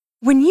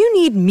When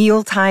you need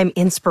mealtime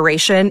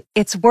inspiration,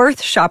 it's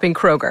worth shopping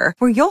Kroger,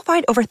 where you'll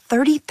find over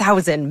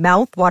 30,000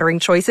 mouth-watering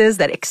choices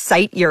that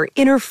excite your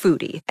inner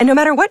foodie. And no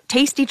matter what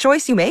tasty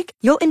choice you make,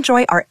 you'll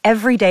enjoy our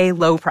everyday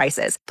low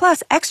prices,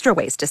 plus extra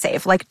ways to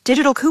save, like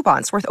digital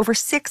coupons worth over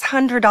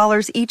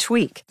 $600 each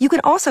week. You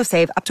can also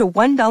save up to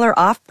 $1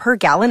 off per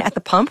gallon at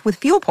the pump with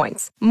fuel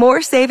points.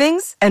 More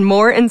savings and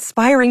more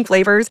inspiring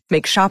flavors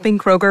make shopping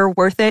Kroger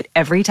worth it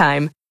every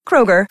time.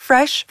 Kroger,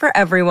 fresh for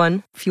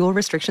everyone. Fuel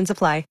restrictions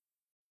apply.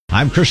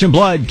 I'm Christian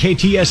Blood,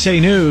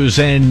 KTSA News,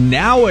 and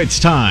now it's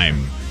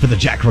time for the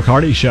Jack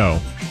Riccardi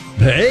Show.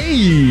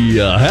 Hey,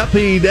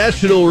 happy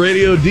National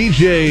Radio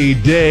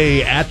DJ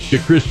Day at you,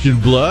 Christian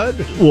Blood.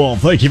 Well,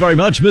 thank you very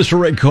much, Mr.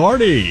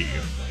 Riccardi.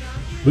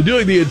 We're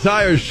doing the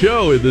entire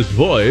show in this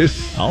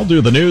voice. I'll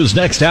do the news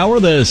next hour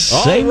the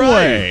same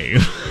way.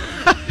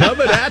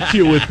 Coming at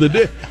you with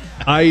the...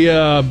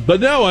 but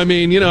no, I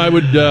mean,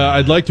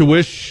 I'd like to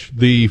wish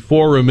the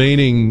 4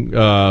 remaining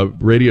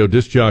radio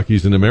disc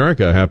jockeys in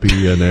America happy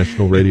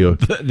National Radio.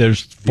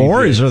 There's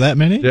 4? Is there that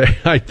many?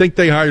 I think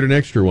they hired an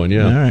extra one,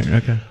 yeah. All right,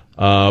 okay.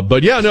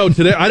 But yeah, no,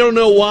 today, I don't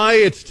know why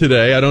it's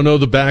today. I don't know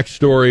the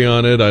backstory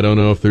on it. I don't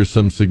know if there's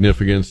some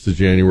significance to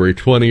January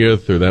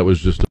 20th or that was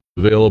just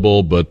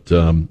available, but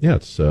yeah,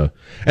 it's, and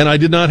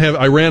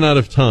I ran out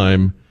of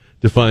time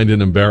to find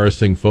an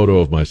embarrassing photo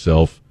of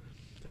myself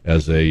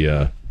as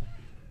a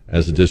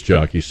disc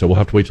jockey, so we'll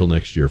have to wait till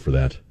next year for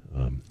that.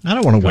 I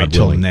don't want to wait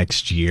till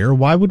next year.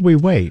 Why would we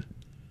wait?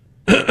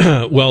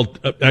 Well,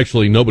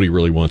 actually, nobody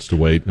really wants to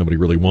wait. Nobody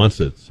really wants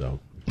it, so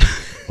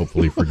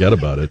hopefully forget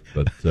about it.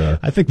 But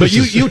I think. But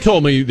you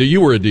told me that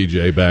you were a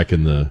DJ back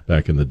in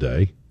the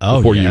day. Oh,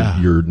 before yeah.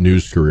 your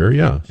news career,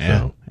 yeah.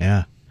 So.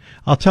 Yeah.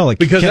 I'll tell it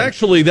because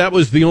actually that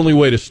was the only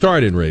way to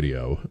start in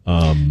radio,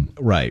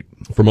 right?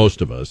 For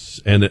most of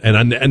us, and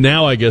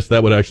now I guess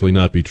that would actually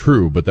not be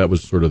true, but that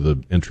was sort of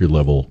the entry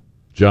level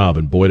job,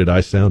 and boy, did I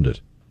sound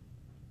it.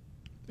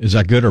 Is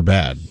that good or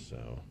bad?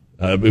 So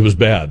it was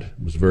bad.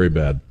 It was very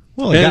bad.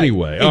 Well,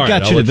 anyway, it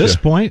got you to this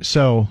point,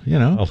 so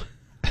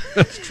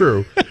that's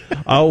true.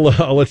 I'll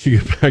let you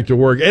get back to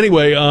work.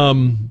 Anyway,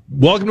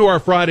 welcome to our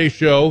Friday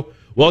show.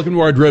 Welcome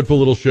to our dreadful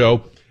little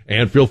show,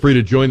 and feel free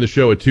to join the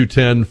show at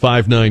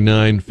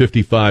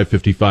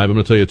 210-599-5555. I'm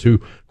going to tell you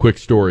 2 quick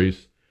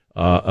stories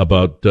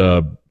about.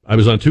 I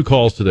was on 2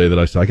 calls today that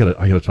I said I got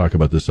to talk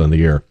about this on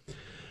the air.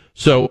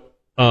 So.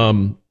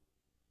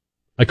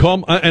 I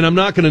call, and I'm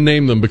not going to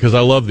name them because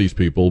I love these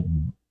people,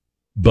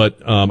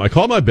 but I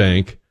called my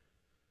bank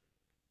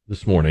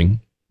this morning,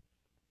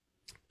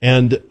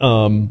 and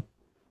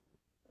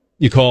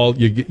you call,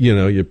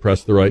 you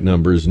press the right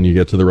numbers, and you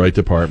get to the right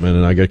department,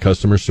 and I get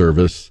customer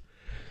service,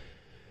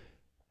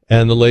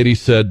 and the lady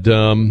said,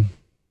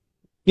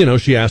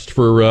 she asked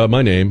for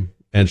my name,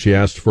 and she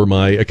asked for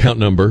my account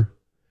number,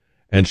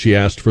 and she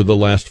asked for the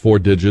last 4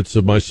 digits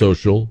of my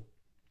social.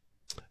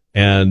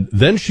 And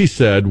then she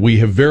said, we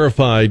have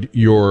verified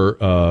you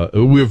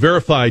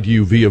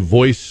via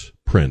voice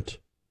print.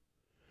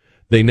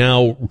 They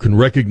now can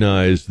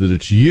recognize that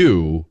it's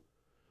you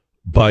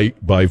by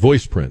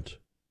voice print.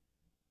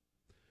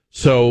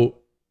 So,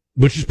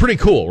 which is pretty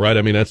cool, right?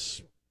 I mean, I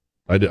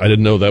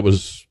didn't know that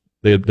was,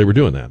 they were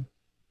doing that.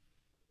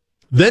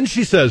 Then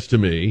she says to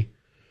me,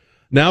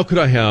 now could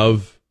I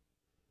have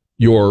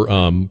your,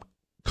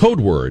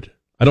 code word?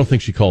 I don't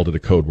think she called it a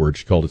code word.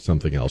 She called it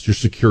something else. Your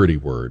security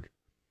word.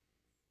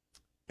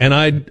 And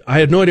I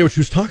had no idea what she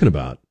was talking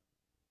about.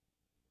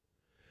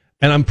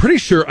 And I'm pretty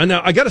sure, and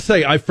now I got to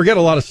say, I forget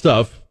a lot of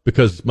stuff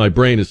because my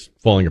brain is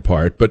falling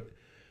apart, but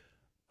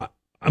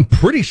I'm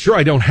pretty sure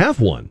I don't have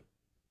one.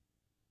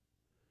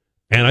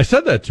 And I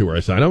said that to her.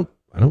 I said, I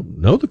don't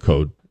know the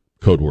code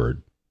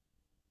word.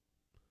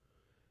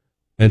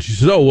 And she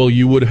said, oh, well,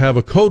 you would have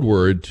a code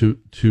word to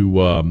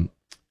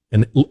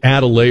and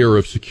add a layer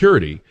of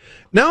security.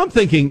 Now I'm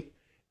thinking,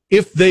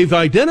 if they've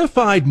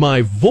identified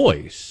my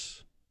voice,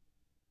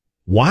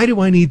 why do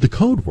I need the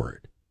code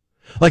word?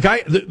 Like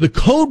the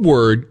code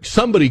word,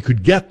 somebody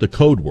could get the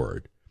code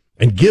word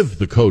and give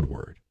the code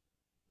word.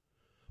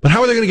 But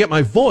how are they going to get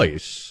my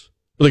voice?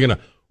 Are they going to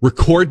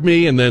record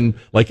me and then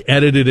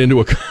edit it into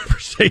a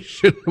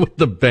conversation with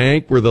the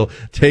bank where they'll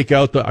take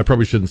out I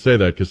probably shouldn't say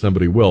that because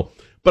somebody will.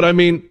 But I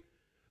mean,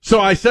 so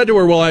I said to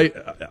her, well,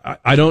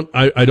 I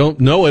don't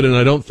know it and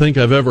I don't think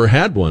I've ever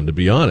had one, to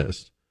be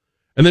honest.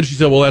 And then she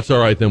said, well, that's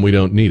all right. Then we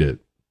don't need it.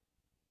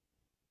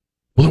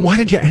 Well, then why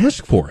did you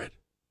ask for it?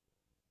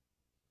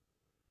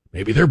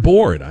 Maybe they're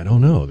bored. I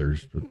don't know. They're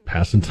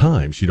passing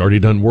time. She'd already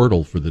done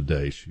Wordle for the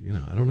day.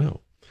 I don't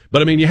know.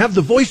 But I mean, you have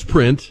the voice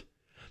print.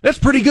 That's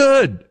pretty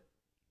good.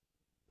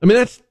 I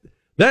mean,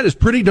 that is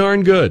pretty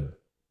darn good. I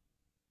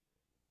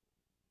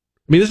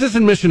mean, this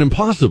isn't Mission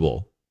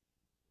Impossible.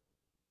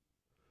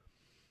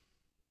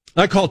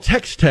 I call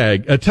Texas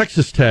Tag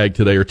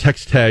today, or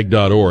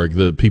textag.org,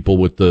 the people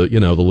with the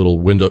little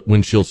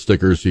windshield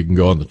stickers so you can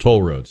go on the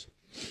toll roads.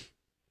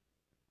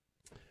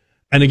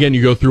 And again,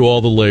 you go through all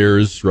the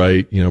layers,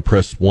 right?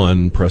 Press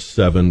 1, press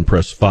 7,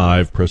 press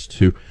 5, press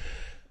 2.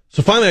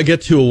 So finally I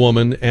get to a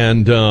woman,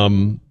 and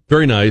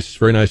very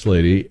nice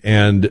lady.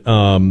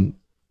 And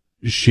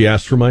she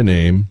asked for my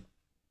name,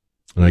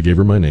 and I gave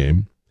her my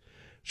name.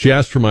 She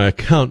asked for my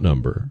account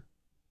number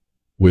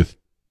with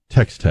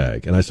text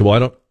tag. And I said,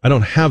 well, I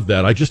don't have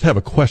that. I just have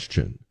a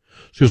question.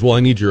 She goes, well, I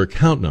need your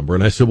account number.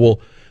 And I said,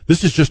 well,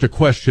 this is just a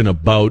question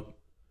about,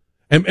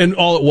 and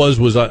all it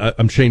was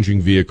I'm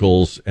changing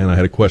vehicles, and I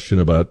had a question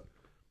about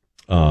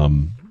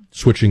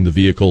switching the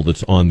vehicle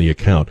that's on the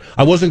account.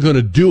 I wasn't going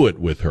to do it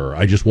with her.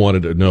 I just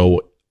wanted to know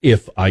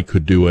if I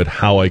could do it,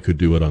 how I could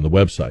do it on the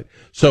website.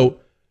 So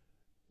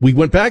we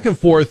went back and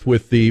forth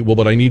with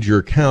but I need your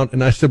account.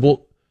 And I said,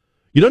 well,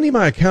 you don't need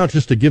my account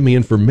just to give me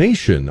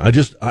information. I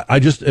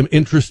just am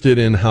interested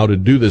in how to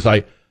do this.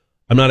 I'm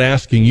not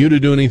asking you to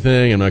do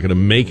anything. I'm not going to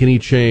make any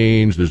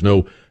change. There's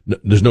no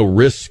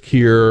risk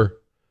here.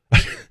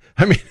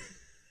 I mean,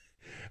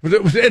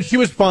 and she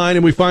was fine,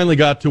 and we finally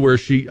got to where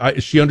she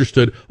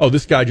understood, oh,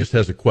 this guy just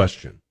has a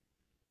question.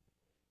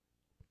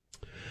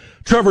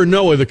 Trevor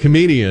Noah, the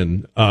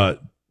comedian,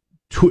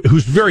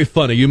 who's very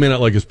funny. You may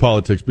not like his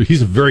politics, but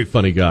he's a very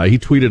funny guy. He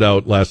tweeted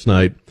out last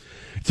night,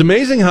 it's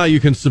amazing how you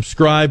can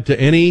subscribe to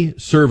any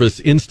service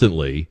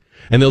instantly,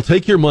 and they'll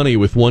take your money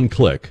with one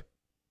click.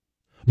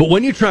 But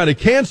when you try to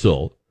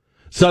cancel,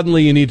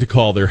 suddenly you need to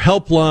call their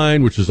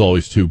helpline, which is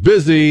always too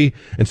busy,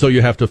 and so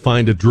you have to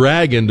find a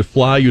dragon to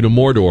fly you to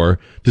Mordor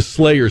to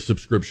slay your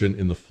subscription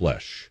in the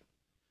flesh.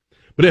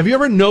 But have you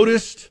ever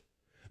noticed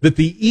that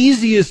the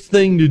easiest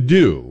thing to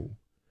do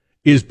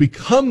is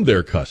become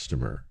their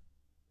customer,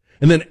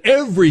 and then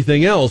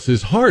everything else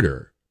is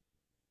harder?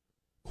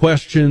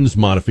 Questions,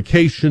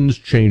 modifications,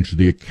 change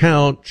the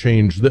account,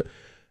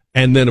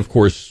 and then of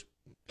course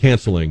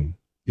canceling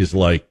is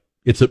like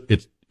it's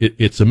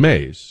a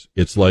maze.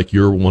 It's like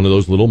you're one of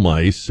those little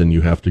mice and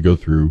you have to go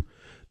through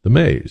the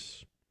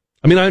maze.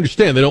 I mean, I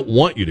understand they don't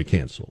want you to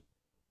cancel,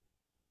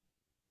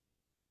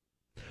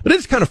 but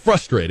it's kind of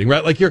frustrating,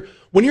 right? Like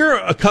when you're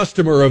a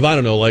customer of, I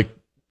don't know, like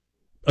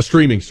a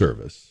streaming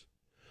service,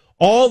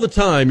 all the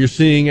time you're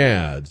seeing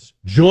ads.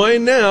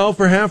 Join now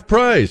for half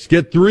price.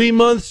 Get 3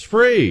 months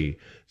free.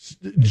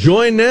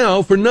 Join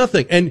now for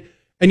nothing. And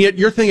yet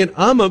you're thinking,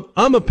 I'm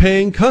a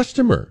paying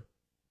customer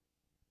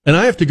and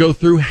I have to go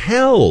through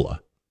hell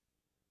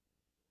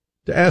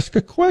to ask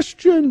a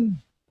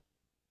question.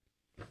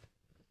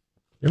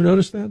 You ever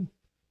notice that?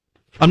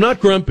 I'm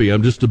not grumpy.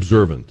 I'm just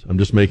observant. I'm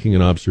just making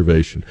an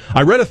observation.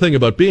 I read a thing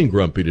about being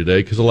grumpy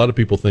today because a lot of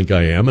people think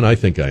I am, and I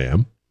think I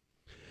am.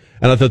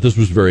 And I thought this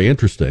was very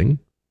interesting.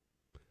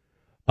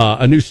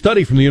 A new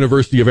study from the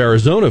University of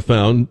Arizona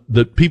found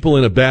that people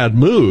in a bad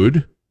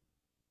mood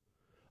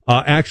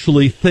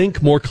actually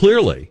think more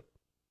clearly.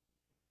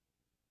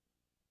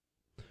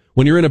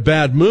 When you're in a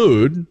bad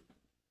mood,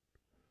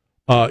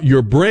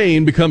 your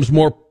brain becomes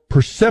more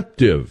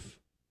perceptive.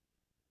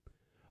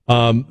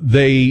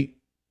 They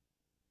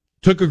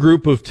took a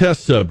group of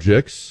test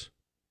subjects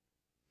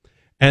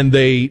and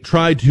they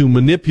tried to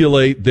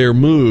manipulate their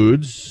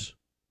moods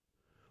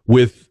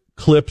with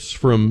clips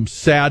from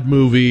sad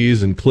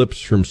movies and clips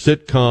from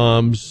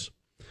sitcoms.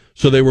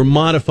 So they were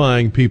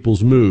modifying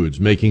people's moods,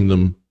 making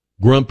them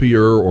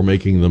grumpier or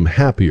making them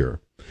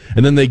happier.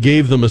 And then they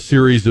gave them a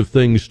series of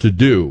things to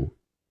do,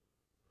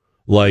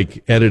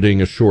 like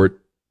editing a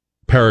short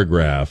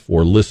paragraph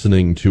or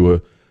listening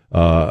to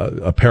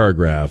a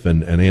paragraph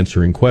and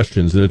answering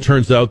questions. And it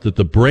turns out that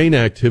the brain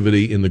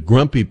activity in the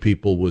grumpy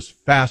people was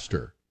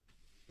faster.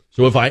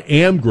 So if I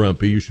am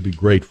grumpy, you should be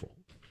grateful.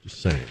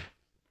 Just saying.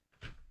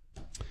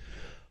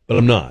 But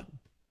I'm not.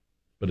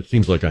 But it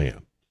seems like I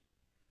am.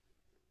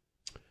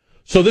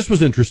 So this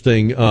was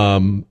interesting.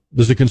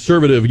 There's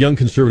a young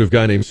conservative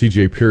guy named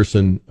C.J.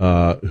 Pearson,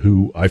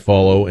 who I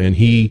follow, and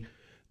he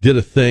did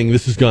a thing.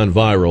 This has gone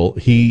viral.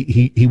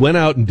 He went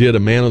out and did a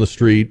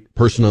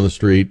person on the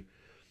street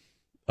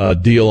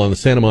deal on the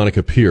Santa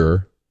Monica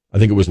Pier. I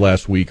think it was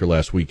last week or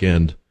last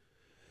weekend.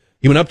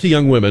 He went up to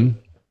young women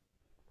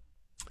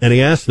and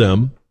he asked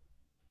them,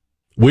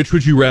 which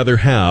would you rather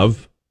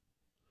have,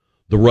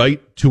 the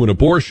right to an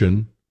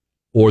abortion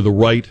or the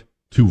right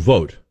to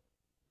vote?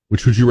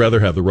 Which would you rather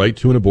have, the right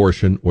to an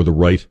abortion or the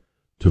right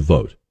to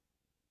vote?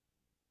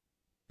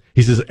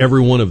 He says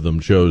every one of them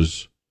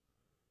chose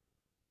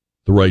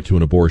the right to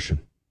an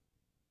abortion.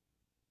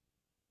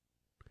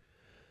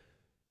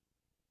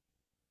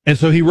 And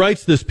so he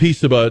writes this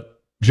piece about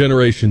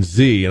Generation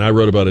Z, and I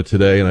wrote about it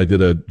today, and I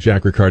did a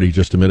Jack Riccardi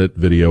Just a Minute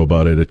video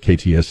about it at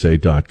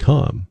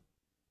ktsa.com.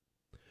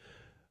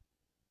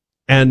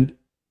 And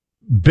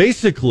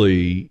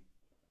basically,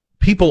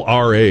 people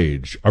our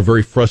age are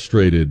very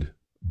frustrated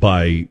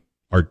by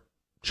our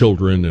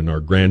children and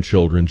our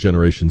grandchildren,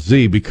 Generation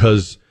Z,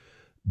 because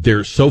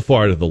they're so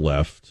far to the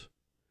left.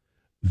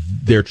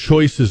 Their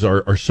choices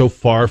are so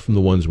far from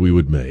the ones we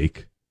would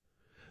make.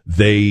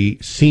 They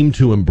seem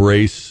to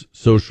embrace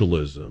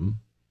socialism.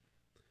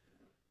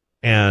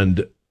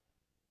 And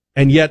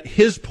yet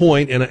his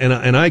point,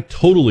 and I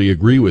totally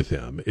agree with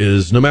him,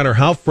 is no matter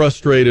how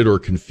frustrated or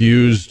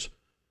confused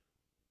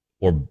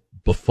or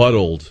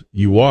befuddled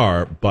you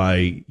are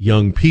by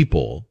young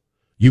people,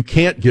 you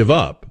can't give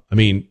up. I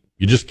mean,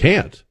 You just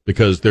can't,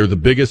 because they're the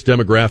biggest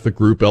demographic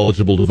group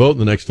eligible to vote in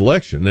the next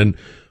election. And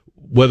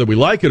whether we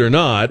like it or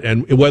not,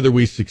 and whether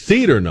we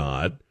succeed or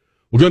not,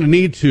 we're going to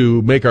need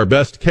to make our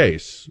best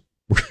case.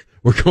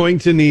 We're going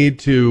to need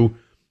to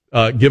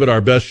give it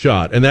our best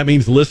shot. And that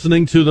means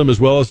listening to them as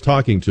well as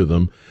talking to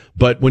them.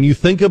 But when you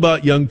think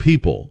about young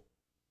people,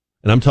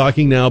 and I'm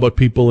talking now about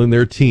people in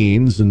their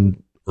teens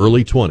and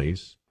early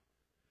 20s,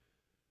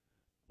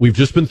 we've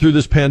just been through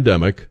this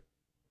pandemic.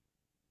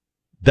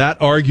 That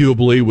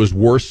arguably was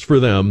worse for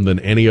them than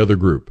any other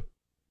group.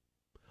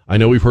 I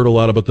know we've heard a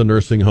lot about the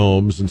nursing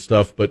homes and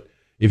stuff, but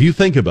if you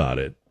think about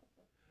it,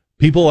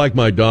 people like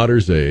my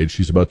daughter's age,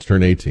 she's about to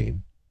turn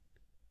 18,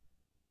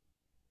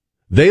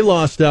 they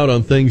lost out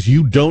on things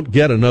you don't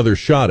get another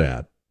shot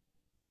at.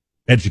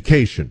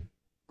 Education,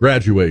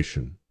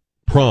 graduation,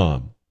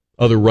 prom,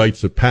 other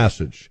rites of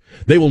passage.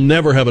 They will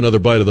never have another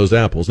bite of those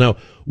apples. Now,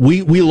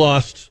 we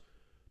lost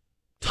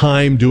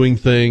time doing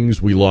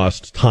things. We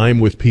lost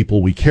time with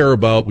people we care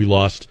about. We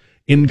lost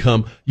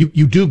income.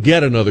 You do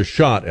get another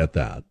shot at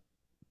that.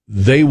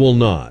 They will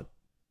not.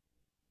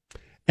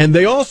 And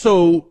they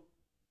also,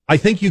 I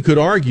think you could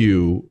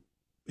argue,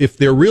 if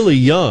they're really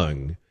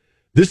young,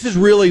 this is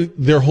really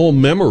their whole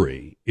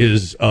memory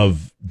is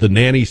of the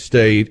nanny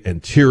state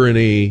and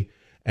tyranny.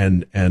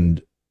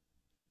 And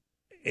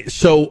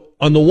so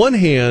on the one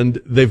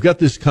hand, they've got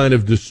this kind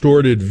of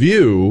distorted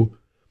view,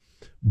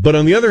 but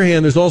on the other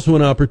hand, there's also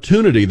an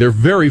opportunity. They're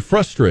very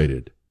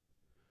frustrated.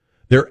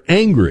 They're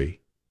angry.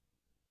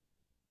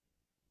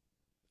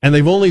 And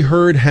they've only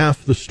heard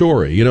half the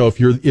story. You know, if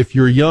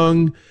you're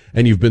young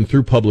and you've been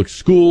through public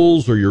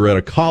schools or you're at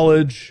a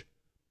college,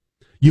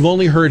 you've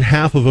only heard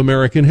half of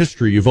American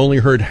history. You've only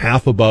heard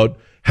half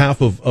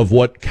of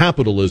what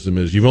capitalism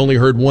is. You've only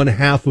heard one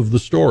half of the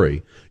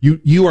story.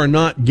 You are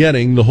not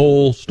getting the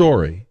whole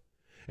story.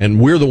 And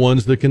we're the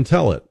ones that can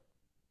tell it.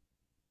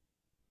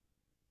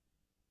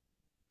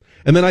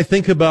 And then I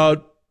think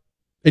about,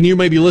 and you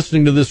may be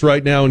listening to this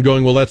right now and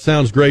going, well, that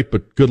sounds great,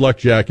 but good luck,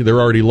 Jackie.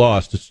 They're already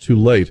lost. It's too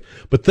late.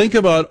 But think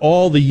about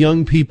all the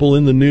young people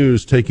in the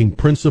news taking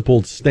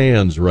principled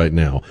stands right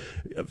now.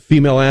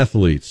 Female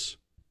athletes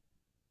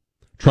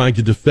trying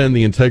to defend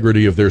the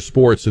integrity of their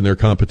sports and their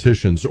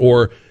competitions,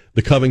 or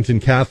the Covington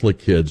Catholic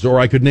kids, or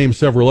I could name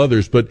several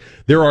others, but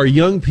there are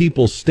young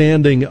people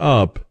standing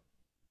up,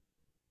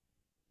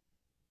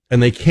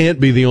 and they can't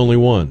be the only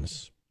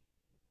ones.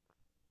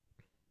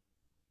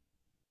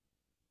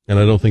 And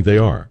I don't think they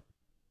are.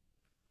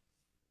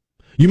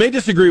 You may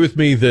disagree with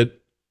me that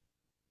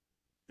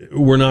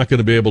we're not going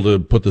to be able to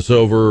put this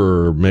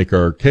over or make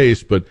our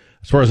case, but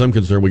as far as I'm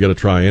concerned, we got to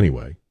try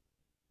anyway.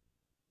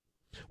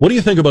 What do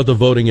you think about the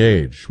voting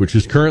age, which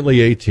is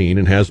currently 18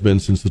 and has been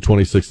since the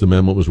 26th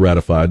Amendment was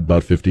ratified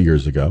about 50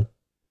 years ago?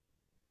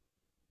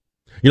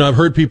 You know, I've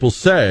heard people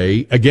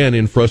say, again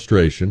in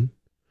frustration,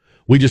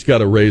 we just got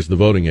to raise the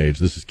voting age.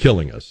 This is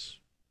killing us.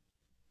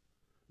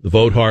 The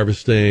vote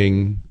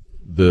harvesting,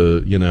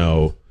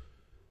 the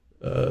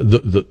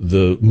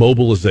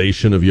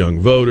mobilization of young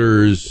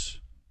voters.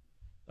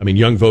 I mean,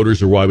 young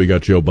voters are why we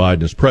got Joe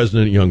Biden as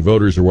president. Young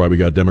voters are why we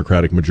got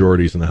Democratic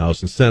majorities in the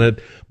House and Senate,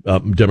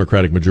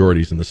 Democratic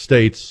majorities in the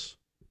states.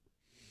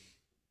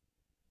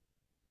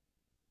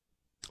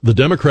 The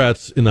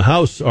Democrats in the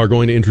House are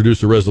going to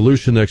introduce a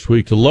resolution next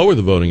week to lower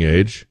the voting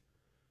age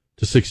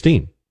to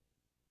 16.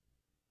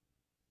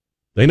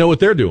 They know what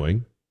they're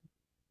doing.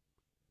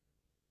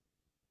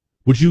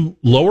 Would you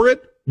lower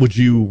it? Would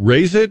you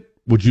raise it?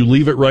 Would you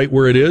leave it right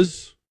where it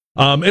is?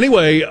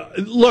 Anyway,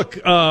 look,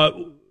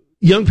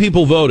 young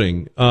people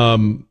voting. I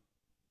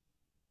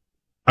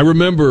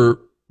remember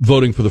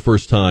voting for the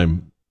first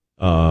time.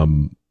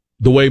 The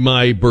way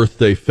my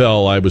birthday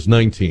fell, I was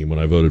 19 when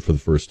I voted for the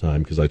first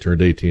time because I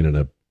turned 18 in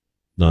a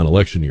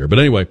non-election year. But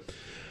anyway,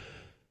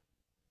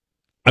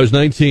 I was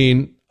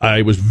 19.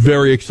 I was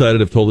very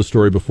excited, I've told this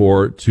story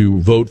before, to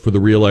vote for the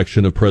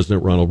re-election of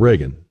President Ronald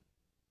Reagan.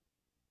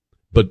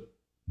 But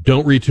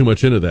don't read too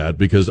much into that,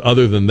 because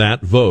other than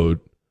that vote,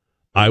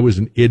 I was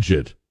an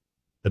idiot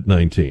at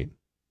 19.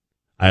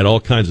 I had all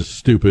kinds of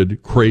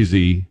stupid,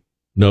 crazy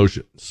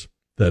notions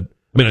that,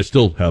 I mean, I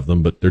still have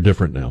them, but they're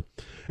different now.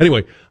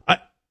 Anyway,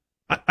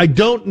 I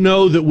don't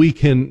know that we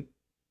can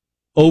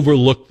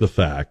overlook the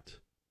fact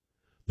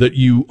that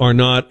you are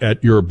not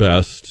at your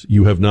best.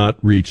 You have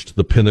not reached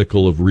the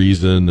pinnacle of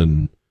reason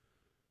and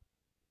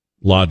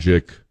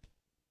logic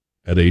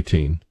at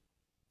 18.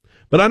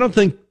 But I don't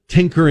think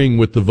tinkering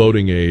with the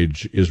voting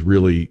age is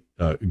really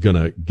going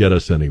to get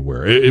us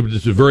anywhere.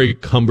 It's a very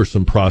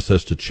cumbersome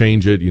process to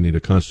change it. You need a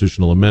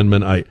constitutional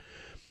amendment.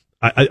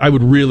 I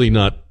would really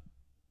not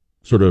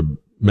sort of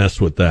mess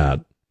with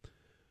that.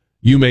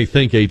 You may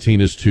think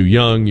 18 is too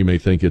young. You may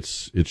think it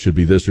should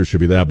be this or should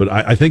be that. But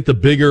I think the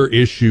bigger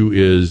issue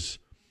is,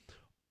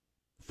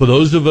 for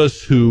those of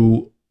us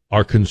who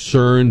are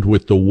concerned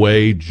with the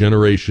way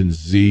Generation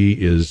Z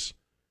is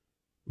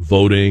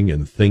voting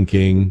and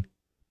thinking,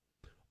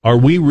 are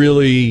we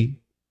really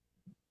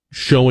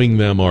showing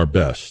them our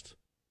best?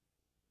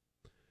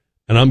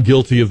 And I'm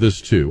guilty of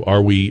this too.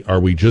 Are we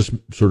just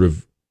sort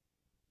of,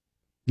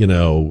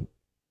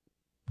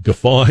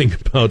 guffawing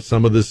about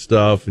some of this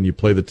stuff, and you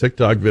play the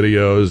TikTok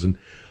videos, and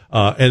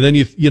then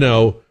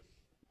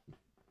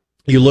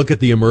you look at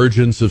the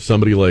emergence of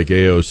somebody like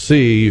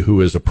AOC,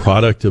 who is a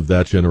product of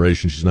that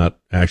generation. She's not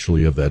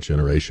actually of that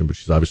generation, but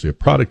she's obviously a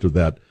product of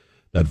that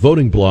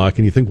voting bloc.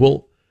 And you think,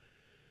 well,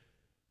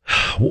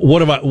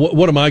 what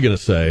am I going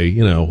to say?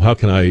 You know, how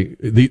can I?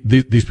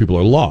 These people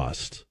are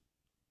lost,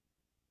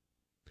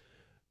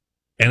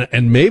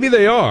 and maybe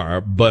they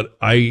are, but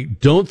I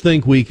don't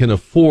think we can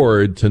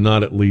afford to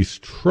not at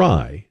least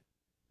try.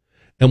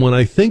 And when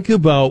I think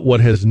about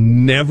what has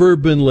never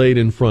been laid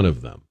in front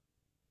of them,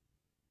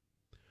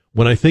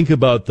 when I think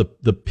about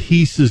the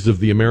pieces of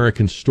the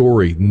American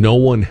story no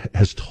one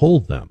has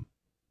told them,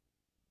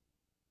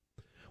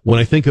 when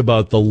I think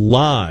about the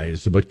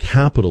lies about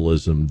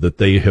capitalism that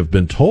they have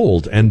been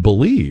told and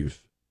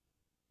believe,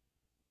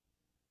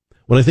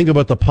 when I think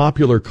about the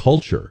popular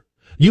culture,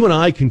 you and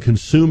I can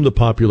consume the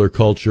popular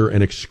culture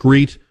and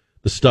excrete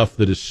the stuff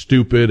that is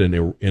stupid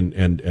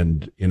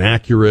and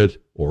inaccurate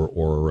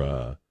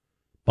or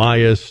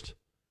biased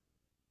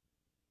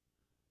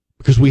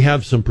because we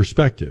have some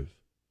perspective.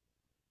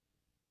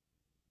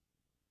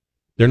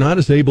 They're not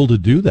as able to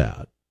do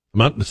that.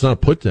 It's not a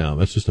put down.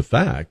 That's just a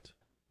fact.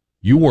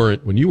 You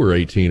weren't when you were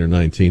 18 or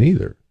 19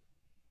 either.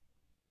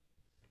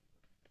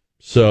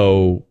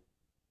 So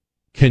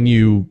can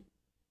you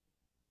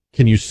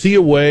see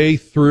a way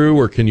through,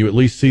 or can you at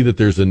least see that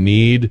there's a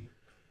need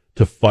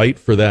to fight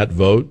for that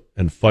vote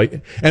and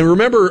fight? And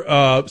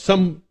remember,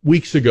 some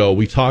weeks ago,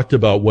 we talked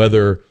about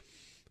whether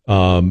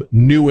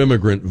new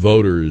immigrant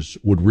voters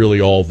would really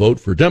all vote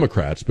for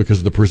Democrats,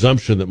 because the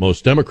presumption that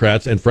most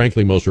Democrats and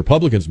frankly most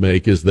Republicans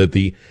make is that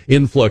the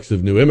influx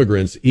of new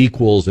immigrants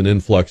equals an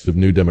influx of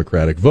new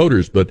Democratic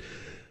voters. But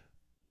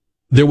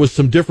there was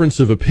some difference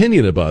of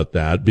opinion about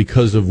that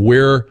because of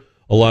where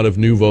a lot of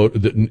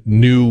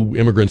new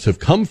immigrants have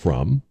come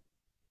from,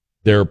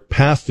 their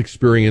past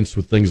experience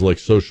with things like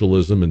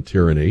socialism and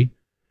tyranny,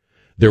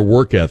 their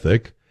work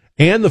ethic,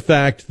 and the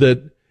fact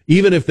that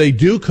even if they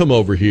do come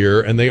over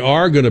here and they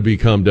are going to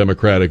become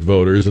Democratic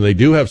voters and they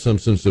do have some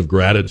sense of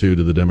gratitude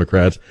to the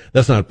Democrats,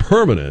 that's not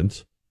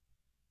permanent.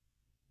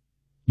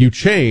 You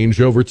change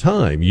over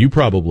time. You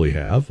probably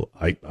have.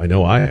 I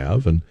know I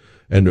have. And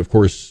of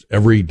course,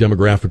 every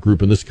demographic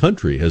group in this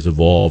country has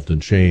evolved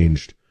and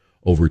changed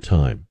over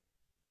time.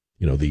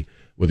 You know,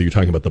 whether you're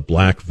talking about the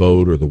black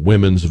vote or the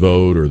women's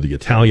vote or the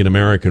Italian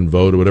American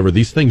vote or whatever,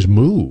 these things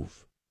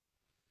move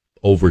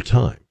over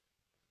time.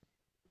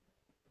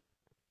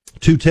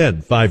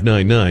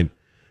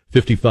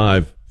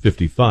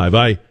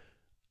 210-599-5555.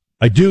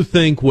 I do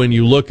think when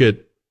you look at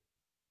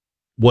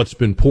what's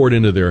been poured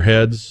into their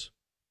heads,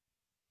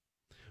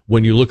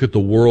 when you look at the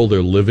world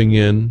they're living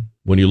in,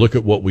 when you look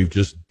at what we've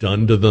just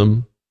done to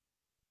them,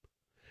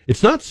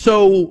 it's not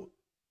so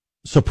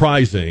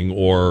surprising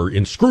or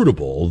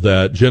inscrutable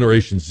that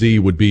Generation Z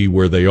would be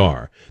where they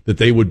are, that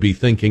they would be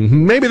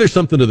thinking, maybe there's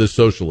something to this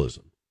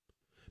socialism.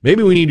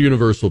 Maybe we need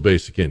universal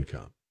basic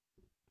income.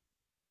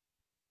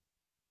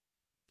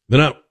 They're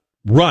not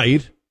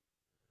right,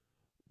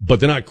 but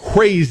they're not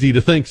crazy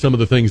to think some of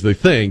the things they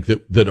think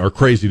that are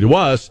crazy to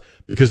us,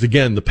 because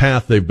again, the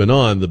path they've been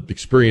on, the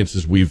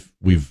experiences we've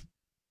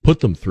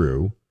put them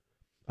through.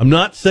 I'm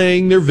not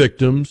saying they're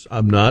victims.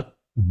 I'm not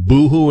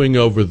boo-hooing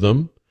over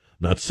them.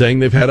 I'm not saying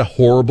they've had a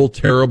horrible,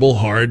 terrible,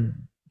 hard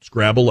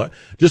scrabble life.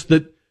 Just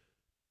that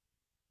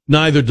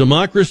neither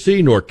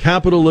democracy nor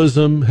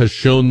capitalism has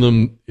shown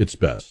them its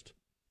best.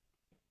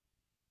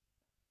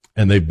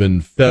 And they've been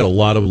fed a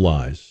lot of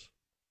lies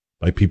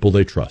by people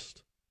they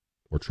trust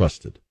or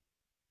trusted.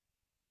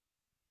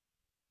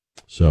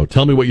 So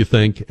tell me what you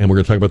think, and we're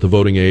going to talk about the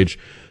voting age.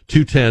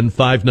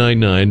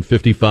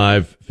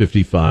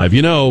 210-599-5555.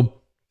 You know,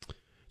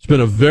 it's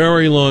been a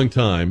very long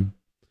time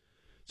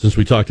since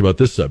we talked about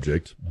this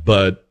subject,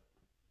 but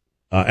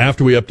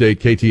after we update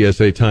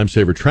KTSA Time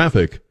Saver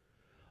Traffic,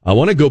 I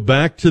want to go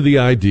back to the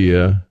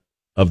idea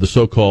of the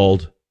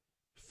so-called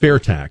fair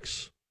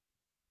tax,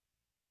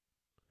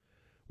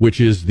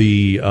 which is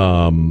the...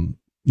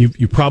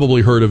 You've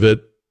probably heard of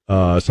it.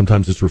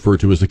 Sometimes it's referred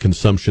to as a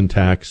consumption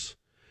tax.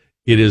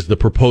 It is the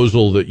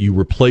proposal that you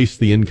replace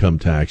the income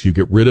tax. You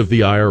get rid of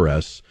the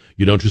IRS.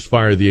 You don't just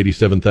fire the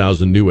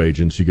 87,000 new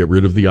agents. You get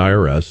rid of the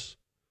IRS,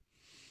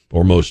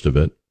 or most of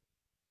it.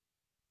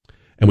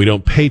 And we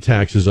don't pay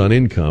taxes on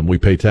income. We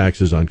pay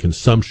taxes on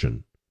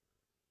consumption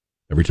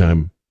every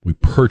time we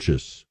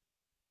purchase.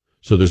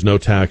 So there's no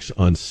tax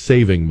on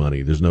saving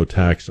money. There's no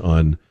tax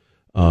on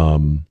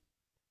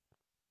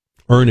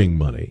earning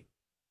money.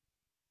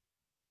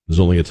 There's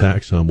only a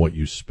tax on what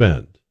you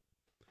spend.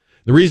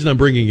 The reason I'm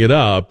bringing it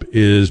up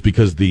is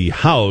because the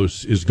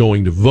House is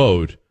going to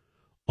vote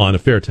on a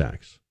fair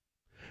tax.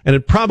 And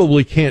it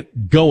probably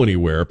can't go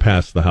anywhere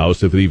past the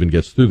House if it even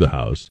gets through the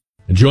House.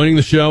 And joining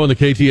the show on the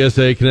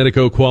KTSA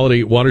Connecticut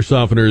Quality Water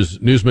Softeners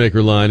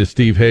Newsmaker line is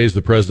Steve Hayes,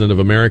 the president of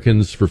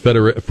Americans for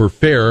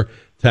Fair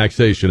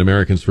Taxation.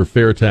 Americans for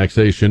Fair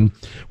Taxation.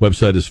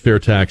 Website is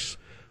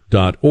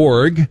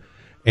fairtax.org.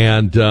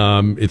 And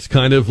it's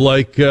kind of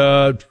like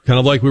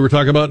we were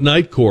talking about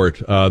Night Court.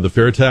 The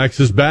fair tax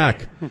is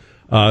back.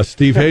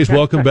 Steve Hayes,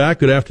 welcome back.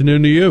 Good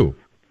afternoon to you.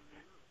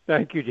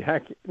 Thank you,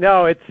 Jack.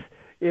 No,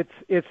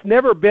 it's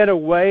never been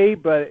away,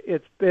 but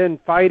it's been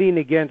fighting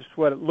against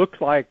what it looks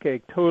like a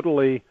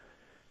totally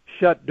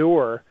shut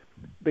door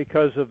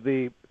because of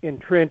the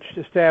entrenched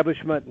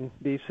establishment in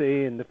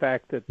D.C. and the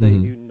fact that they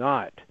do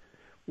not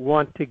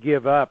want to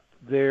give up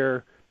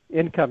their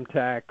income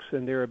tax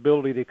and their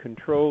ability to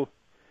control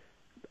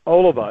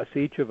all of us,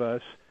 each of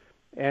us,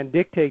 and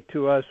dictate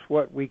to us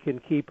what we can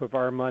keep of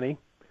our money.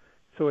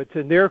 So it's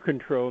in their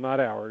control, not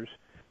ours.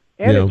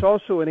 And it's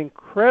also an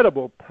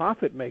incredible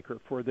profit maker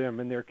for them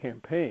in their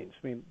campaigns.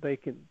 I mean, they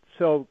can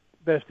sell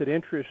vested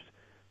interest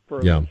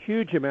for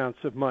huge amounts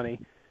of money,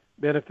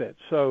 benefits.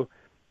 So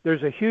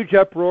there's a huge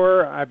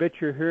uproar. I bet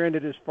you're hearing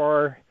it as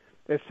far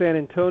as San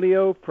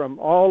Antonio from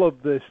all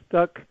of the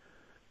stuck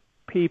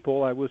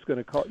people. I was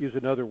going to use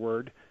another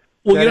word.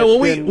 Well,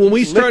 when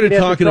we started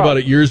talking about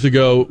it years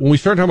ago,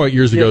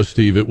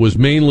 Steve, it was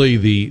mainly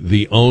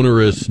the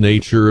onerous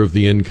nature of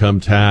the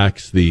income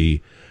tax,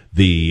 the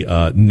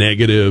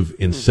negative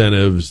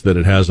incentives that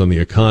it has on the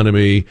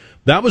economy.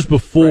 That was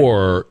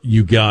before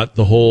you got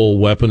the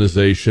whole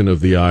weaponization of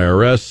the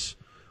IRS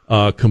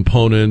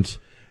component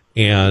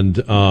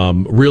and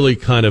really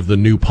kind of the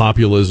new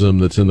populism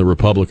that's in the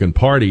Republican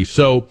Party.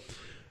 So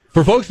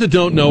for folks that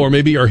don't know or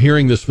maybe are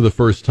hearing this for the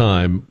first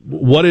time,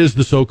 what is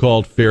the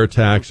so-called fair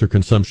tax or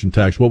consumption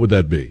tax? What would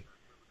that be?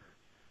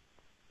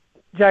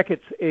 Jack,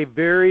 it's a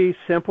very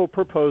simple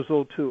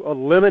proposal to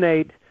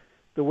eliminate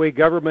the way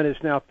government is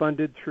now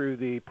funded through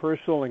the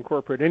personal and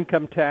corporate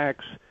income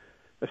tax,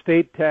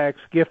 estate tax,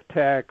 gift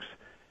tax,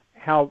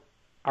 how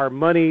our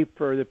money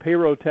for the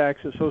payroll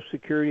taxes, Social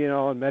Security and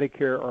all, and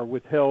Medicare are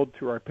withheld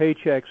through our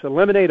paychecks.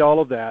 Eliminate all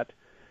of that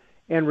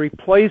and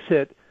replace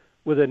it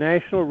with a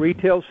national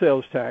retail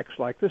sales tax,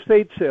 like the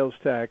state sales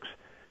tax,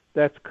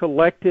 that's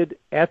collected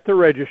at the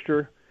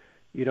register.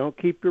 You don't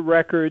keep your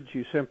records.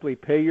 You simply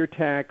pay your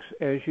tax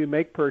as you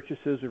make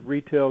purchases of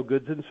retail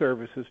goods and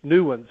services,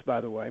 new ones, by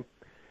the way.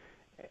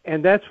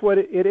 And that's what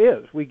it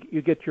is.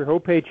 You get your whole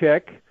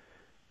paycheck,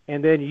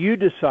 and then you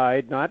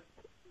decide, not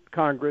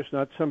Congress,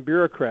 not some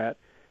bureaucrat,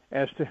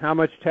 as to how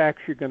much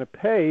tax you're going to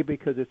pay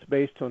because it's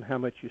based on how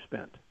much you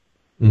spent.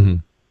 Mm-hmm.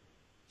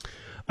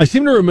 I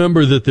seem to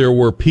remember that there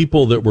were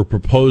people that were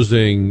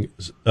proposing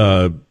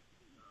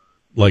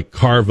like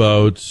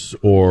carve-outs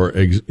or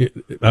I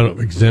don't know if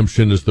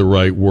exemption is the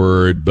right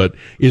word, but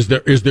is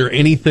there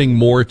anything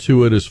more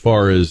to it as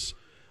far as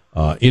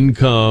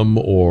income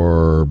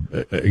or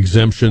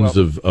exemptions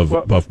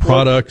of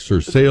products or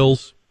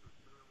sales?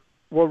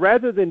 Well,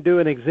 rather than do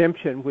an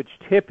exemption, which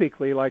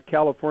typically, like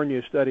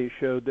California studies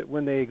showed, that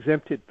when they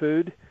exempted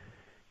food,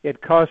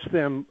 it cost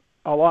them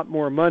a lot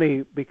more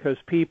money because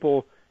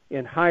people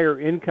in higher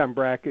income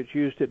brackets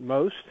used it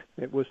most.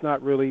 It was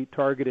not really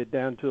targeted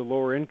down to the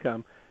lower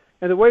income.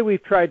 And the way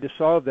we've tried to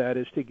solve that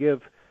is to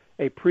give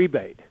a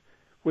prebate,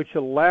 which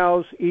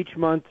allows each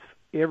month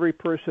every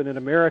person in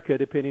America,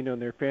 depending on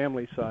their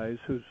family size,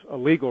 who's a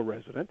legal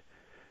resident,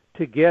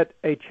 to get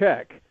a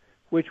check,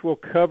 which will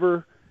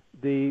cover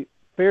the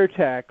fair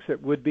tax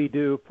that would be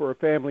due for a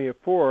family of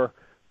four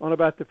on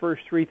about the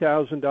first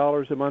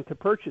 $3,000 a month of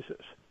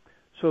purchases.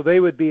 So they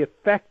would be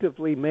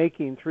effectively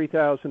making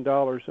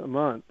 $3,000 a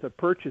month of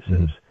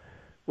purchases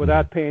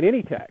without paying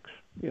any tax.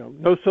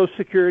 No Social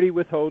Security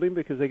withholding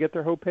because they get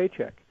their whole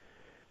paycheck.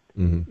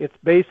 It's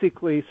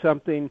basically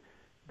something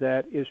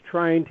that is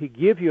trying to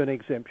give you an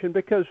exemption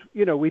because,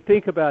 we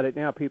think about it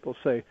now, people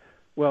say,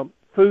 well,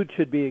 food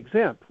should be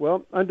exempt.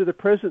 Well, under the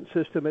present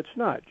system, it's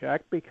not,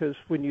 Jack, because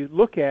when you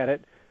look at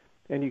it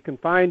and you can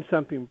find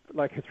something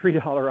like a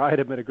 $3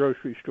 item at a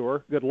grocery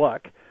store, good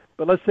luck.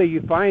 But let's say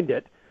you find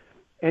it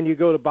and you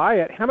go to buy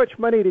it, how much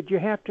money did you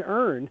have to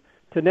earn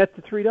to net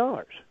the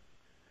 $3?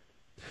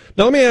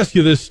 Now, let me ask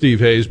you this, Steve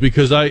Hayes,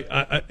 because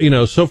I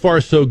so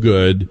far so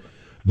good,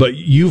 but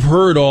you've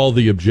heard all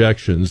the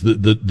objections.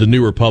 The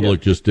New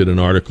Republic just did an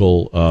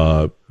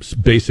article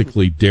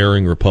basically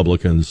daring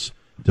Republicans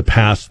to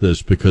pass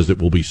this because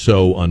it will be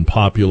so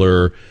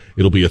unpopular.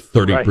 It'll be a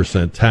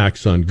 30%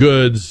 tax on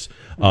goods.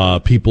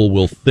 People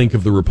will think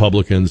of the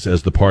Republicans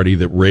as the party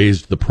that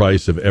raised the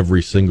price of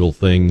every single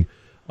thing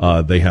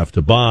they have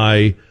to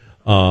buy.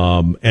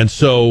 And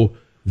so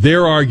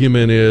their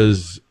argument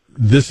is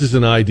this is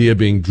an idea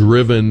being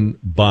driven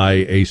by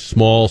a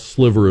small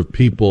sliver of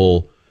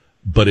people,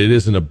 but it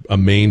isn't a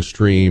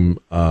mainstream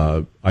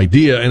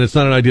idea, and it's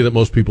not an idea that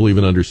most people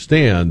even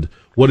understand.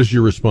 What is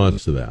your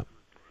response to that?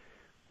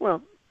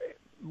 Well,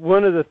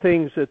 one of the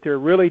things that they're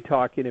really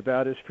talking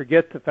about is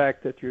forget the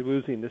fact that you're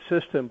losing the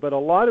system, but a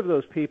lot of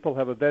those people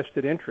have a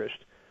vested interest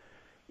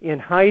in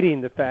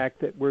hiding the fact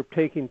that we're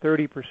taking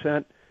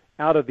 30%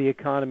 out of the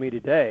economy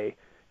today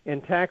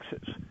in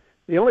taxes.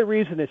 The only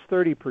reason it's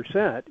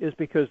 30% is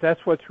because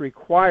that's what's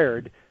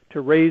required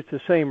to raise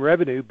the same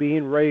revenue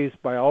being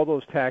raised by all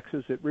those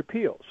taxes it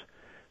repeals.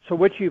 So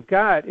what you've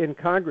got in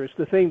Congress,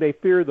 the thing they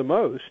fear the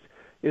most,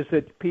 is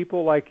that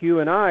people like you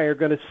and I are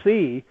going to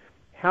see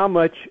how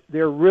much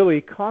they're really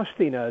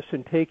costing us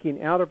and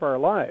taking out of our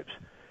lives.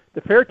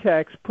 The fair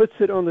tax puts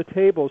it on the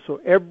table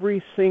so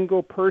every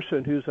single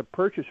person who's a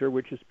purchaser,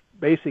 which is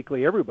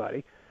basically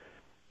everybody,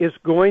 is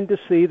going to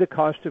see the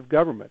cost of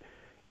government.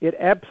 It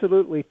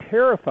absolutely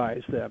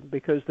terrifies them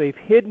because they've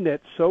hidden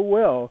it so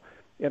well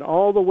in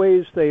all the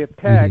ways they have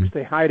taxed. Mm-hmm.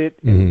 They hide it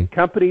in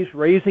companies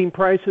raising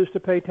prices to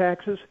pay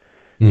taxes.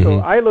 So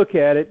I look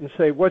at it and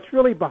say, what's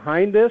really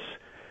behind this?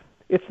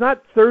 It's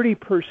not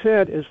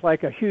 30% is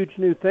like a huge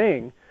new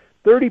thing.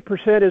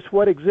 30% is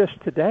what exists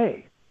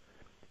today.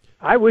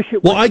 I wish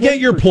it was. Well, I get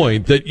your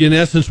point that in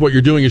essence what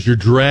you're doing is you're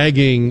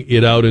dragging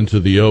it out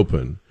into the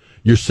open.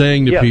 You're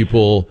saying to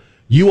people,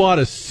 you ought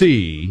to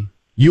see,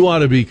 you ought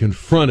to be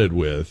confronted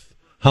with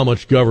how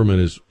much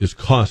government is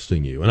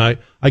costing you. And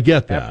I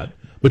get that. Absolutely.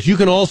 But you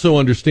can also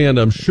understand,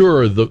 I'm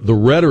sure, the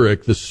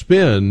rhetoric, the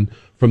spin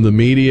from the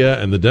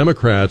media and the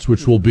Democrats,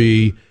 which will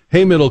be,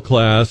 hey, middle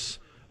class,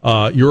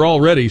 you're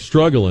already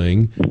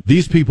struggling.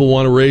 These people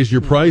want to raise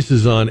your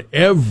prices on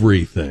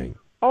everything.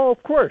 Oh,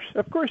 of course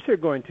they're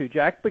going to,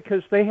 Jack,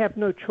 because they have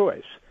no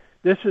choice.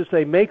 This is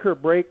a make or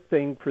break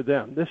thing for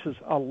them. This is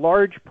a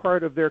large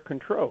part of their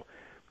control.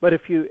 But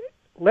if you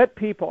let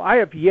people, I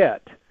have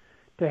yet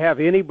to have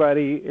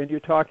anybody, and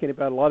you're talking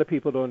about a lot of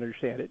people don't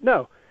understand it.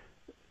 No,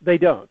 they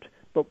don't.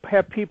 But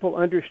have people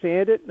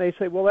understand it, and they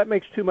say, well, that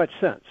makes too much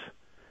sense.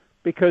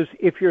 Because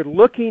if you're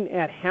looking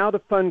at how to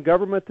fund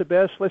government the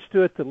best, let's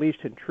do it the least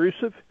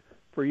intrusive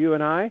for you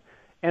and I,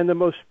 and the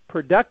most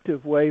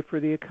productive way for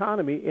the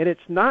economy. And it's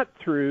not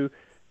through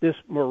this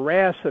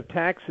morass of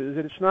taxes,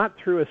 and it's not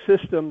through a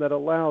system that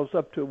allows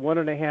up to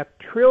 $1.5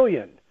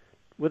 trillion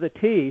with a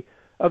T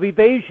of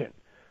evasion,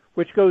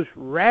 which goes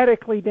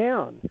radically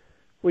down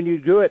when you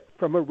do it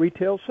from a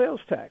retail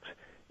sales tax.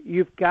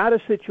 You've got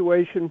a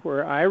situation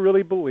where I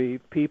really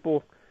believe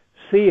people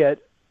see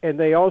it, and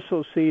they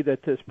also see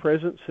that this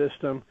present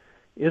system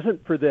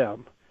isn't for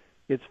them.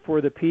 It's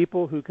for the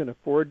people who can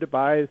afford to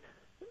buy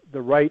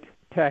the right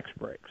tax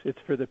breaks. It's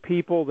for the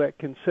people that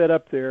can sit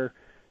up there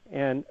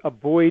and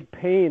avoid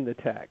paying the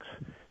tax.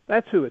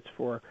 That's who it's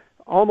for.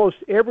 Almost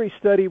every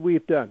study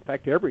we've done, in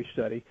fact, every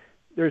study,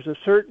 there's a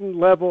certain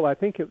level, I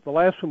think the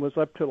last one was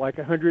up to like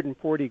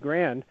 140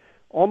 grand.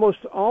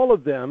 Almost all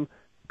of them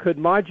could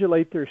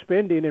modulate their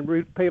spending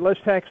and pay less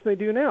tax than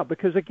they do now.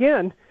 Because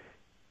again,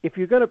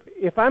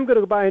 if I'm going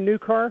to buy a new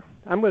car,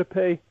 I'm going to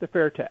pay the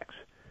fair tax.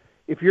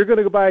 If you're going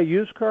to go buy a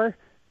used car,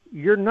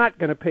 you're not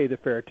going to pay the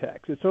fair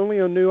tax. It's only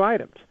on new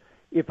items.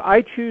 If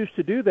I choose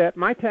to do that,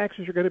 my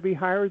taxes are going to be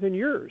higher than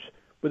yours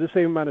with the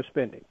same amount of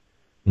spending.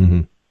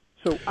 Mm-hmm.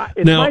 So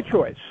it's my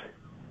choice.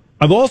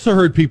 I've also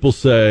heard people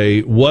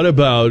say, what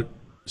about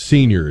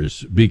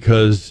seniors?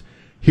 Because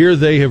here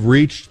they have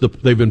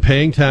they've been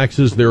paying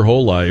taxes their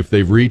whole life.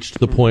 They've reached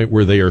the point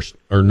where they are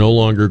no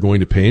longer going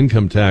to pay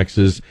income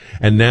taxes.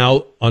 And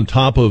now on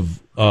top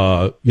of,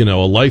 a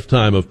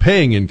lifetime of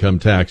paying income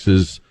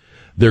taxes,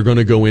 they're going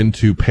to go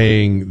into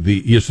paying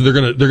so they're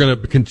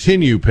going to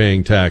continue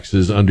paying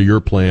taxes under your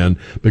plan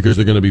because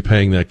they're going to be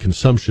paying that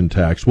consumption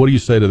tax. What do you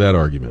say to that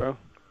argument?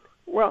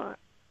 Well,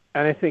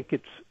 and I think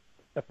it's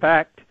a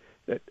fact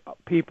that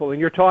people, and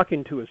you're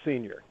talking to a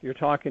senior, you're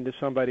talking to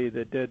somebody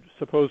that did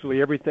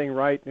supposedly everything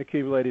right and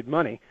accumulated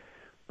money,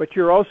 but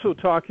you're also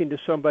talking to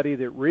somebody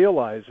that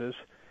realizes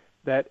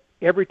that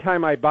every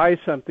time I buy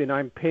something,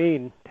 I'm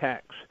paying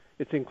tax.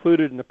 It's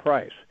included in the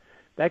price.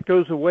 That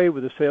goes away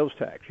with the sales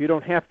tax. You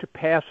don't have to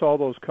pass all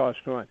those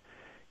costs on.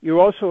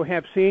 You also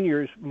have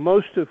seniors,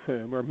 most of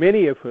whom, or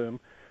many of whom,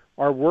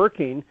 are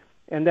working,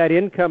 and that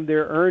income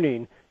they're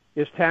earning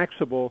is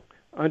taxable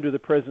under the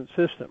present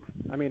system.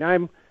 I mean,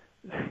 I'm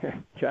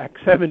Jack,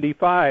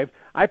 75.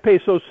 I pay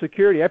Social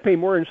Security. I pay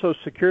more in Social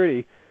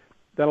Security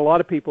than a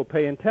lot of people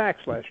pay in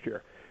tax last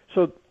year.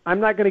 So I'm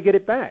not going to get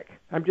it back.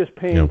 I'm just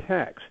paying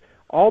tax.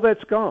 All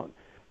that's gone.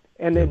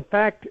 And in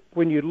fact,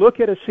 when you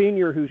look at a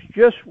senior who's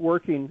just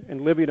working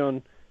and living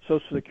on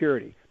Social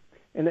Security,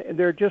 and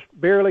they're just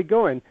barely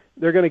going,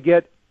 they're going to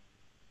get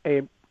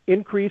an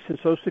increase in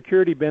Social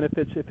Security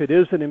benefits if it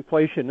is an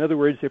inflation. In other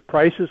words, if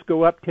prices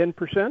go up 10%,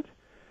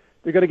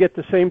 they're going to get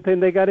the same thing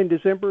they got in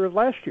December of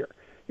last year.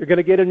 You're going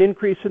to get an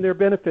increase in their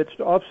benefits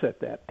to offset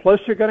that. Plus,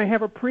 they're going to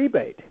have a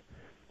prebate,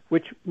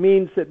 which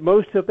means that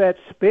most of that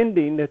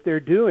spending that they're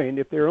doing,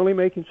 if they're only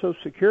making Social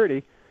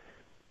Security,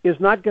 is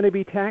not going to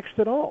be taxed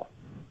at all.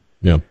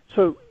 Yeah.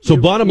 So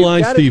bottom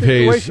line, Steve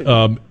Hayes,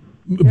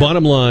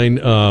 bottom line,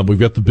 we've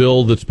got the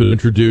bill that's been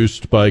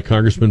introduced by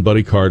Congressman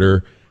Buddy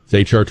Carter. It's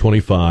H.R.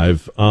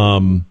 25.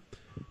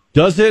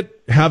 Does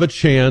it have a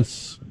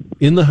chance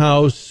in the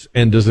House,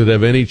 and does it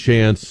have any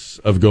chance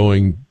of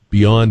going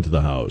beyond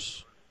the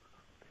House?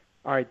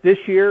 All right, this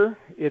year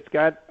it's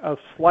got a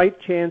slight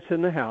chance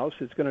in the House.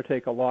 It's going to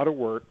take a lot of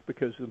work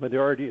because the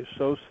majority is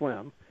so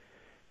slim.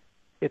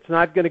 It's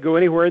not going to go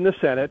anywhere in the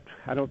Senate.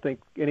 I don't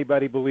think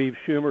anybody believes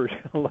Schumer is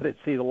going to let it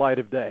see the light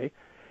of day.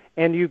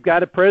 And you've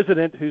got a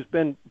president who's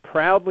been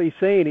proudly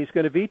saying he's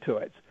going to veto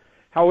it.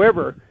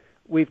 However,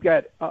 we've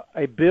got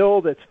a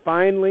bill that's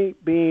finally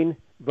being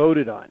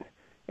voted on.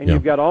 And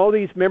you've got all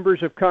these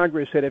members of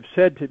Congress that have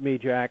said to me,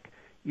 Jack,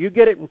 you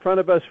get it in front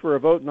of us for a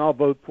vote, and I'll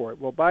vote for it.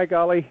 Well, by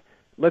golly,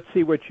 let's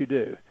see what you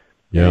do.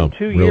 Yeah, in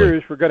 2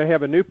 years, we're going to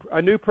have a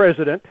new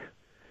president,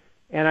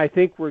 and I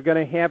think we're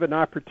going to have an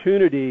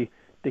opportunity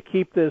to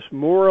keep this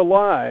more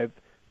alive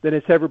than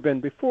it's ever been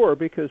before,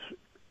 because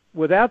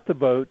without the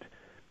vote,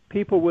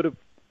 people would have,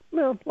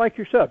 well, like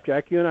yourself,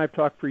 Jack, you and I have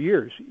talked for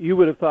years. You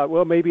would have thought,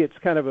 well, maybe it's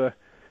kind of a,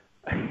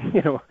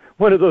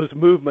 one of those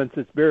movements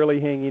that's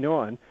barely hanging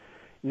on.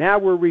 Now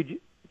we're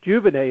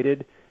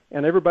rejuvenated,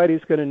 and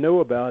everybody's going to know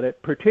about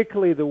it,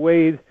 particularly the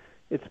way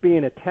it's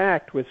being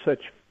attacked with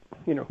such,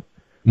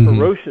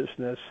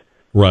 ferociousness.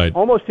 Right.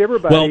 Almost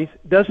everybody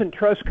doesn't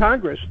trust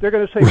Congress. They're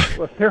going to say,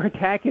 well, if they're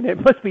attacking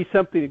it, must be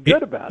something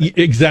good about it.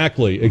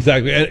 Exactly.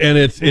 And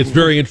it's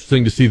very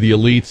interesting to see the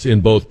elites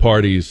in both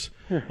parties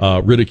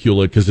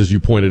ridicule it, because, as you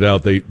pointed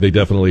out, they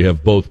definitely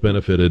have both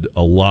benefited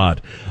a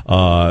lot.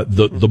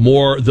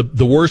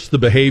 The worse the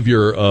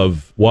behavior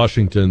of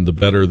Washington, the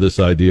better this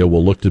idea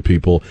will look to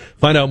people.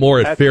 Find out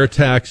more at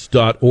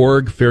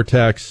fairtax.org,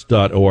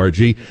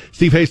 fairtax.org.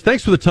 Steve Hayes,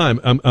 thanks for the time.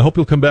 I hope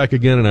you'll come back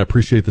again, and I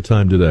appreciate the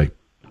time today.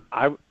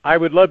 I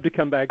would love to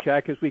come back,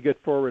 Jack, as we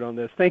get forward on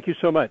this. Thank you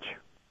so much.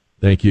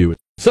 Thank you.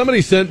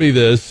 Somebody sent me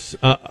this.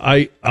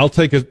 I'll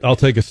take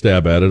a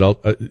stab at it.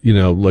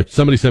 Like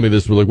somebody sent me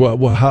this. We're like,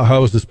 well,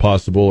 how is this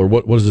possible, or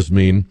what does this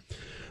mean?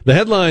 The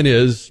headline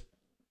is: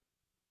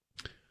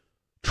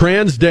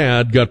 trans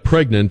dad got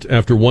pregnant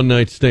after one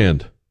night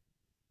stand.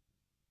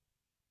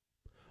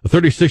 A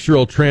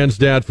 36-year-old trans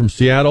dad from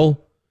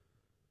Seattle,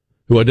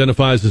 who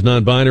identifies as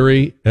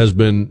non-binary, has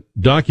been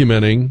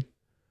documenting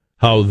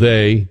how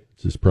they,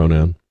 it's his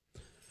pronoun,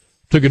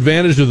 took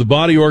advantage of the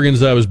body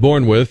organs I was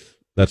born with.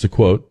 That's a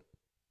quote.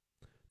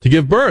 To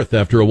give birth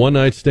after a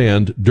one-night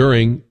stand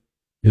during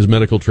his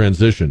medical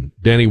transition.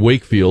 Danny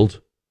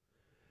Wakefield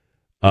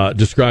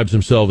describes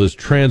himself as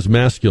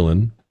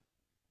transmasculine,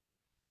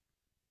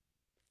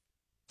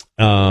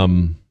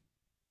 and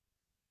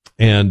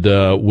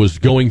was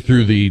going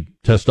through the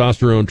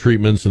testosterone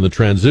treatments and the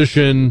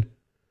transition.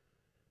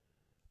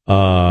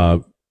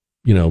 Born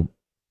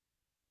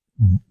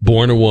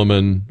a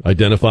woman,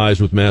 identifies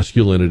with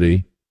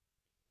masculinity,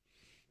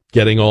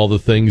 getting all the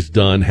things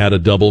done, had a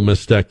double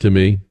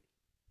mastectomy,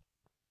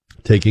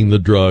 taking the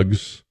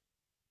drugs.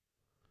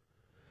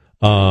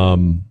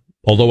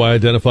 Although I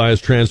identify as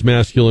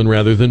transmasculine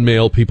rather than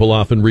male, people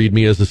often read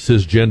me as a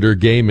cisgender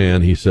gay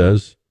man, he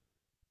says.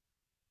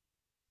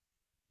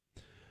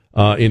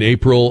 In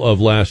April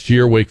of last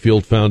year,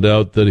 Wakefield found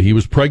out that he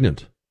was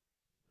pregnant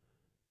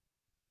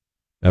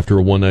after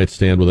a one-night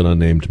stand with an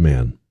unnamed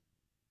man.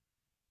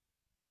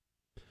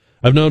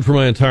 I've known for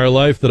my entire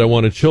life that I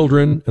wanted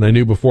children, and I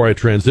knew before I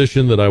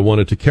transitioned that I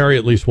wanted to carry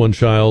at least one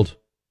child.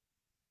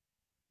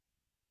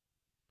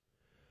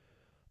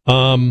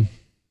 And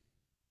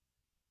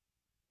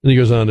he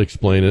goes on to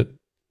explain it.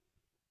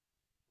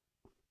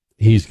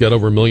 He's got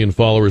over 1 million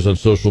followers on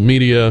social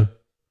media.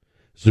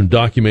 He's been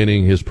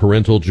documenting his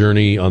parental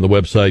journey on the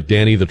website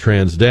Danny the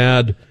Trans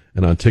Dad,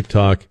 and on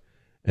TikTok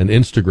and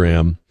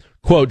Instagram.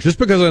 Quote, just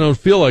because I don't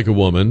feel like a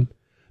woman,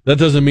 that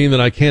doesn't mean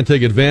that I can't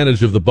take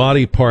advantage of the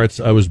body parts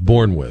I was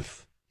born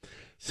with.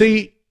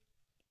 See,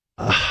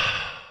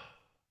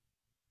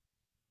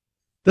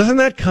 doesn't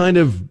that kind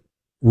of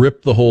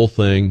rip the whole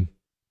thing?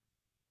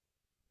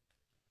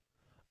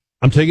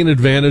 I'm taking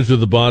advantage of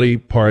the body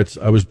parts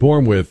I was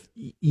born with.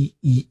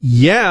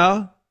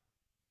 Yeah.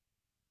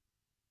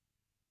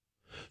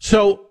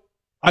 So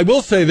I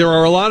will say there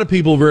are a lot of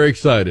people very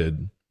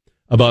excited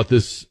about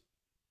this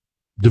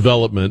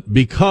development,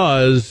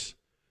 because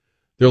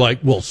they're like,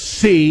 well,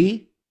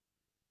 see,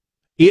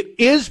 it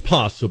is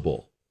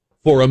possible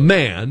for a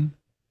man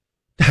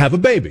to have a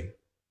baby.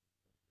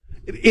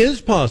 It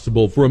is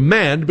possible for a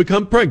man to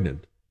become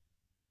pregnant.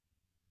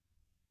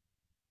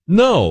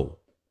 No.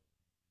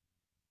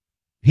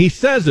 He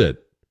says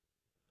it.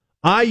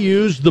 I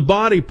used the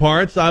body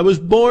parts I was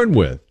born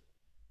with.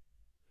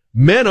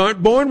 Men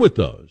aren't born with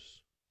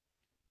those.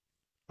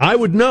 I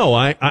would know.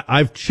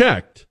 I've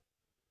checked.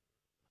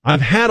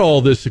 I've had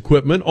all this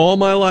equipment all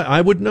my life.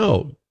 I would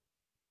know.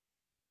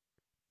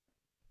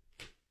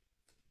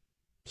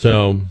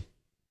 So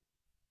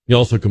he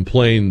also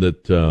complained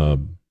that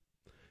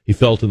he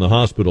felt in the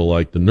hospital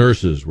like the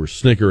nurses were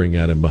snickering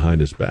at him behind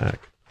his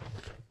back.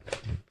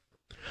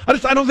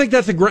 I don't think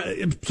that's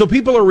so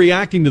people are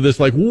reacting to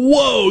this like,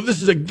 whoa,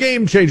 this is a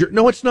game changer.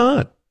 No, it's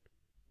not.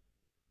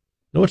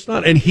 No, it's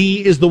not. And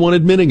he is the one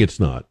admitting it's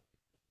not.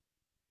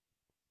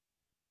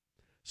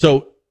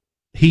 So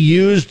he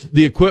used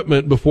the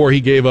equipment before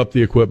he gave up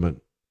the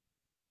equipment.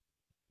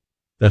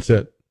 That's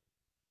it.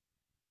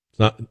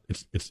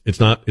 It's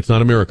not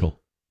a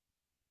miracle.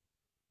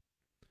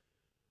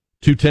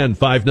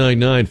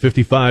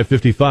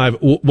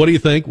 210-599-5555. What do you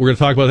think? We're going to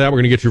talk about that. We're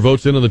going to get your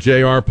votes in on the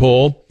JR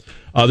poll.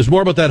 There's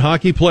more about that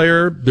hockey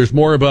player. There's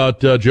more about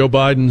Joe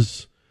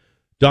Biden's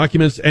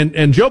documents.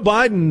 And Joe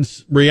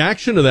Biden's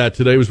reaction to that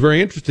today was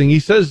very interesting. He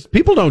says,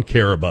 people don't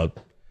care about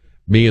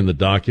me and the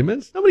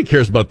documents. Nobody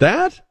cares about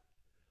that.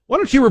 Why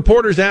don't you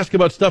reporters ask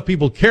about stuff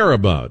people care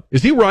about?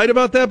 Is he right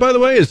about that, by the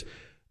way?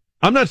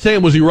 I'm not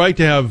saying was he right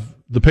to have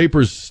the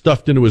papers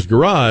stuffed into his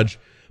garage.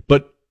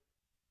 But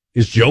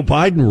is Joe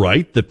Biden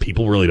right that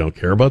people really don't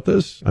care about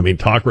this? I mean,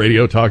 talk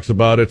radio talks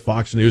about it.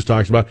 Fox News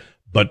talks about it.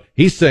 But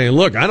he's saying,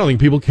 look, I don't think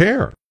people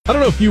care. I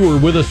don't know if you were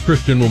with us,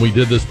 Christian, when we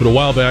did this, but a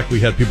while back we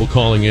had people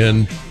calling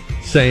in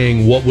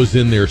saying what was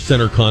in their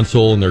center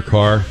console in their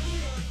car.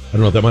 I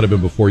don't know if that might have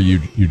been before you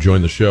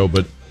joined the show,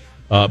 but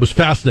it was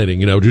fascinating.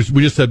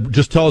 We just said,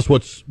 just tell us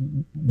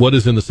what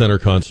is in the center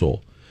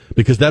console,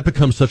 because that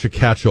becomes such a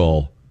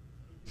catch-all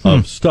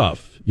of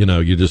stuff.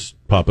 You just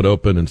pop it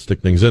open and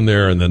stick things in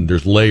there, and then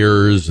there's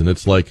layers, and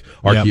it's like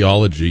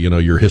archaeology.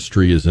 Yep. Your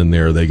history is in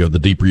there. They go, the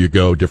deeper you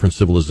go, different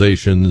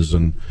civilizations,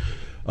 and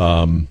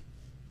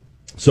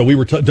so we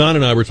were Don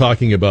and I were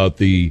talking about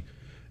the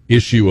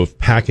issue of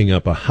packing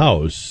up a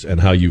house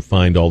and how you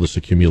find all this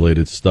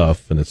accumulated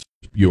stuff, and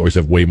you always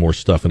have way more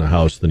stuff in a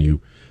house than you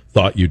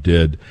thought you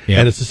did. Yep.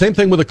 And it's the same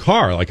thing with a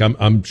car. Like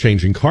I'm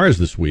changing cars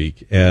this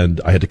week,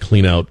 and I had to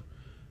clean out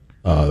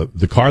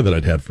the car that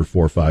I'd had for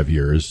 4 or 5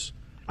 years.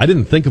 I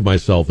didn't think of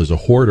myself as a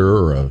hoarder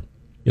or a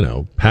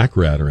pack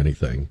rat or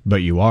anything.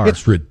 But you are.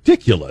 It's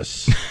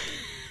ridiculous.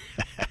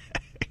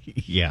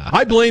 Yeah.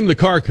 I blame the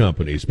car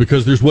companies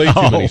because there's way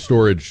too many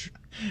storage.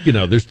 When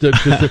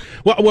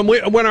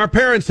our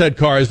parents had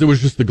cars, there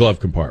was just the glove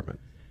compartment.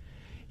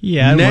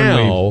 Yeah.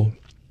 Now,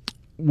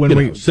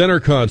 when center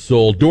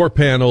console, door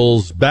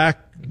panels, the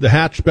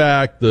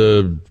hatchback,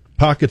 the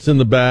pockets in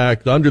the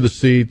back, under the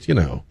seats,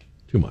 too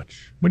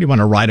much. What do you want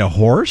to ride a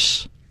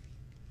horse?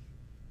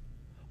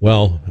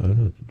 Well,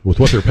 with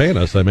what they're paying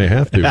us, I may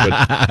have to.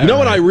 But you know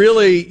what I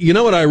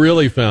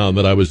really found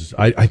that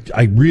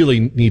I really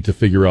need to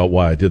figure out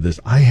why I did this.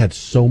 I had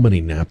so many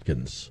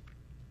napkins.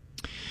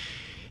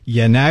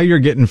 Yeah, now you're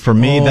getting, for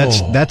me,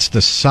 that's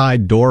the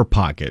side door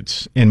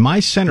pockets. In my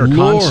center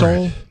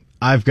console,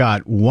 I've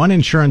got one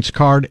insurance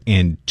card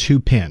and 2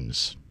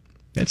 pins.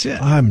 That's it.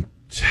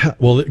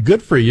 Well,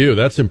 good for you.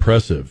 That's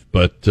impressive.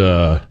 But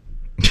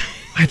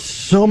I had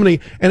so many,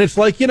 and it's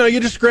like, you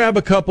just grab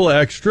a couple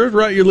extras,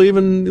 right? You're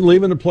leaving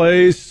the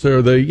place,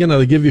 or they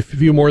give you a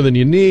few more than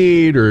you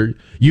need, or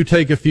you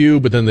take a few,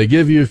 but then they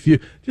give you a few.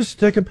 Just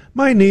stick them.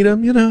 Might need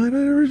them,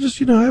 or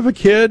just, I have a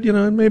kid,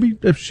 and maybe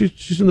if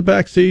she's in the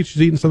back seat,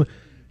 she's eating something.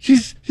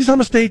 She's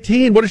almost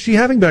 18. What is she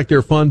having back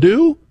there?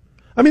 Fondue?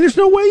 I mean, there's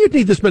no way you'd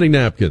need this many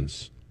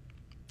napkins.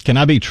 Can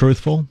I be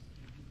truthful?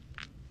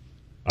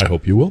 I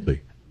hope you will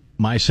be.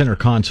 My center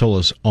console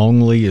is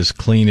only as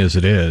clean as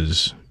it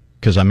is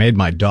because I made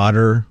my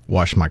daughter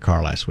wash my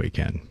car last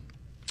weekend.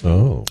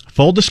 Oh.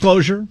 Full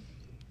disclosure.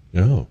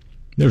 Oh.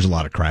 There's a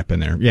lot of crap in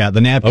there. Yeah,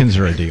 the napkins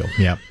are a deal.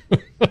 Yeah.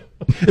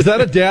 Is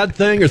that a dad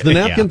thing? Is the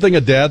napkin thing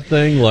a dad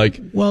thing? Like,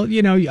 well,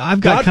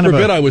 I've got God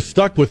forbid I was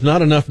stuck with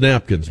not enough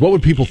napkins. What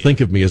would people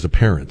think of me as a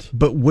parent?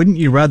 But wouldn't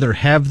you rather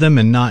have them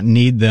and not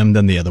need them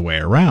than the other way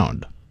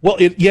around? Well,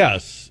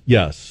 yes,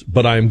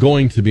 but I'm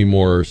going to be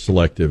more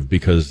selective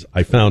because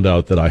I found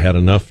out that I had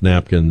enough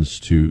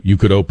napkins you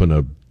could open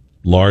a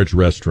large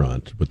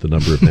restaurant with the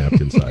number of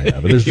napkins I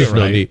have. And there's just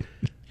no need.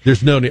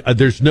 There's no need.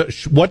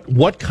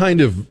 What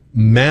kind of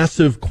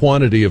massive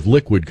quantity of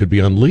liquid could be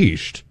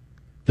unleashed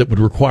that would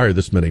require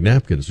this many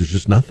napkins? There's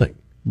just nothing.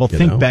 Well,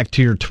 think back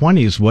to your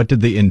 20s. What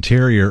did the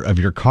interior of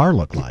your car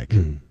look like?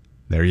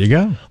 There you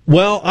go.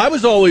 Well, I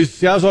was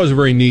always a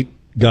very neat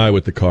guy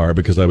with the car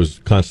because I was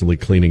constantly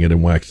cleaning it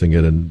and waxing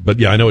it. But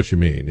yeah, I know what you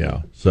mean.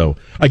 Yeah. So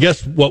I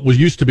guess what was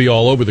used to be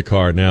all over the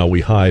car, now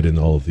we hide in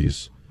all of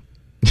these.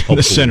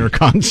 The center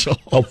console.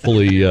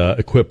 Hopefully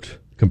equipped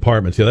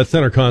compartments. Yeah, that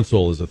center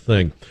console is a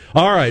thing.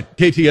 All right,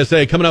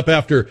 KTSA, coming up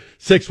after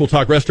 6, we'll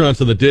talk restaurants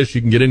on the dish.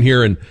 You can get in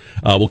here and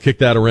we'll kick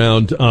that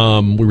around.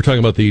 We were talking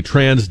about the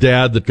trans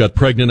dad that got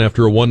pregnant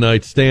after a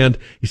one-night stand.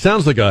 He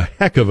sounds like a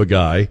heck of a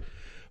guy,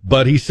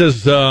 but he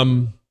says,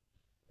 I'm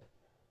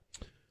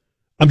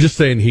just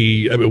saying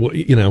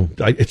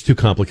it's too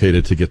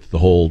complicated to get the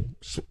whole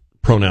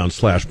pronoun.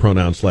 So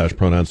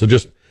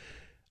just,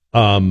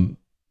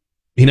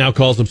 he now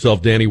calls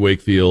himself Danny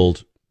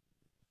Wakefield,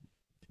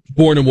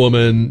 born a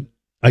woman,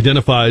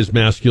 identifies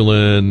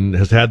masculine,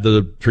 has had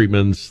the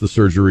treatments, the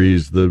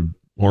surgeries, the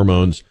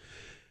hormones,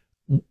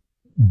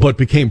 but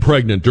became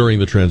pregnant during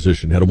the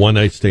transition, had a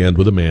one-night stand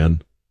with a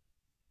man,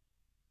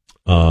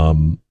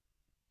 and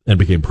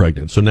became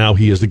pregnant. So now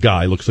he is a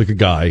guy, looks like a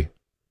guy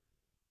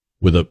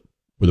with a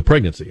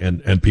pregnancy.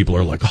 And people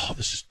are like, oh,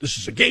 this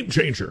is a game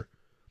changer.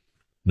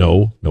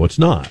 No, it's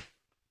not.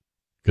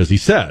 Because he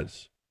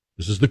says,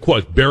 this is the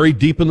quote, buried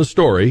deep in the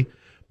story,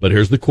 but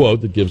here's the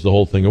quote that gives the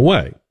whole thing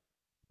away.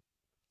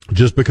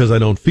 Just because I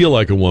don't feel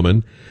like a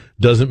woman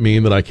doesn't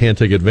mean that I can't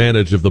take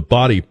advantage of the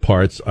body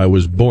parts I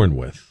was born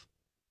with.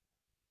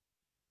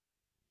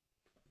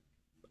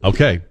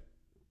 Okay,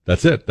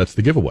 that's it. That's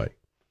the giveaway.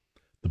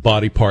 The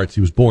body parts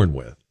he was born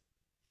with.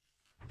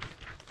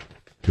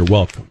 You're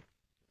welcome.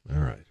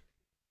 All right.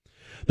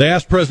 They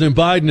asked President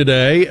Biden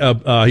today,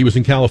 he was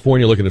in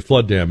California looking at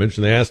flood damage,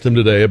 and they asked him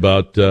today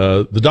about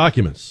the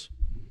documents.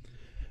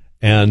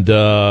 And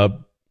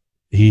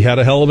he had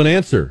a hell of an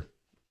answer.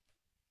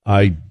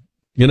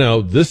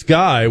 This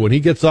guy, when he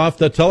gets off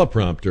that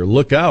teleprompter,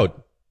 look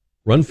out,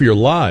 run for your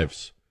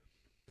lives.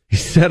 He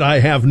said, I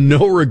have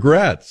no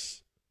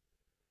regrets.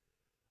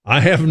 I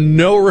have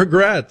no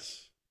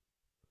regrets.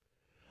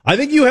 I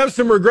think you have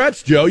some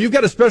regrets, Joe. You've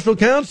got a special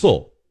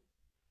counsel.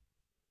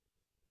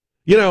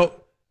 You know,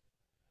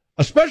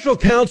 a special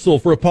counsel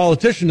for a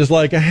politician is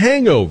like a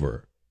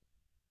hangover.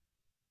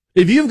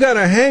 If you've got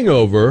a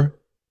hangover,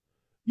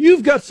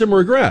 you've got some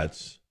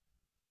regrets.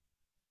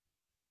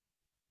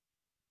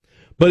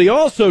 But he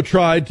also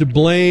tried to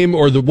blame,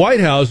 or the White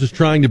House is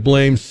trying to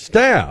blame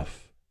staff.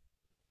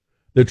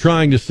 They're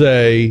trying to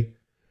say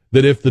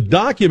that if the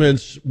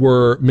documents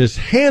were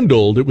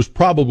mishandled, it was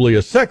probably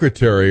a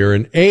secretary or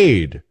an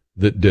aide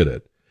that did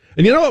it.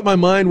 And you know what my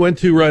mind went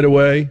to right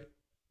away?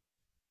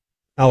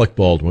 Alec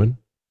Baldwin.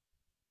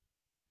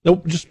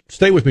 No, just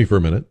stay with me for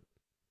a minute.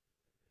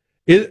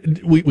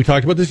 We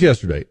talked about this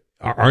yesterday.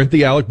 Aren't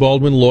the Alec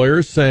Baldwin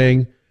lawyers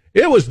saying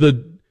it was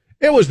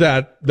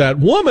that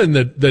woman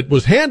that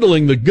was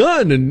handling the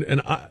gun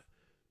and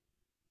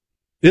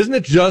isn't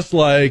it just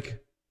like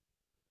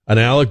an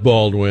Alec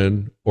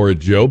Baldwin or a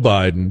Joe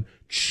Biden,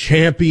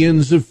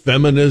 champions of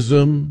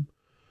feminism,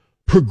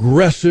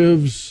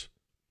 progressives,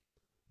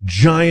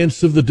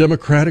 giants of the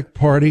Democratic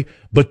Party,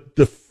 but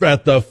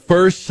at the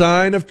first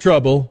sign of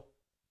trouble,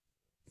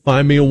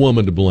 find me a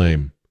woman to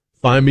blame.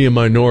 Find me a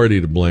minority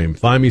to blame.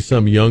 Find me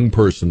some young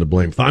person to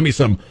blame. Find me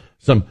some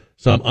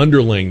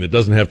underling that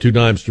doesn't have two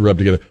dimes to rub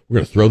together. We're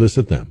going to throw this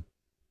at them.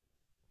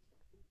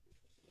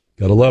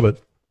 Gotta love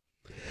it.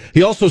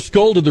 He also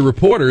scolded the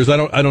reporters. I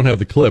don't have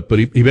the clip, but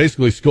he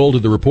basically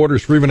scolded the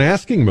reporters for even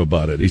asking him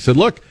about it. He said,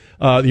 look,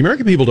 the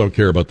American people don't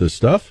care about this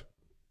stuff.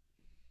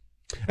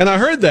 And I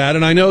heard that,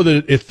 and I know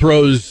that it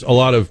throws a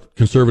lot of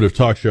conservative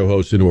talk show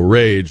hosts into a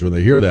rage when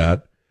they hear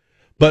that.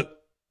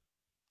 But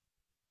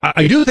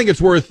I do think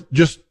it's worth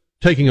just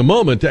taking a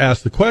moment to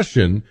ask the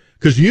question,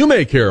 because you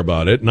may care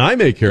about it, and I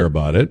may care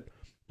about it,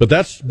 but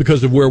that's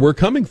because of where we're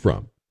coming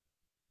from.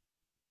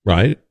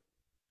 Right?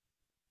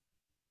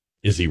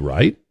 Is he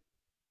right?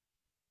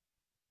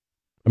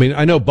 I mean,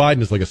 I know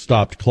Biden is like a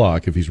stopped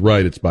clock. If he's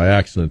right, it's by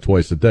accident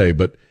twice a day,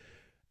 but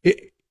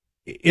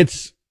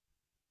it's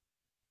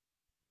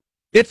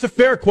a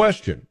fair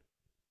question.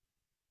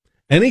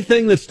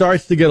 Anything that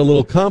starts to get a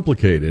little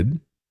complicated,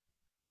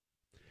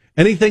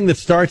 anything that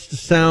starts to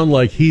sound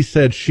like he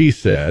said, she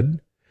said,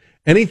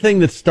 anything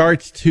that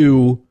starts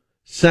to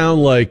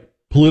sound like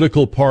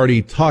political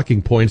party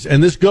talking points,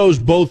 and this goes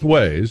both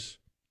ways,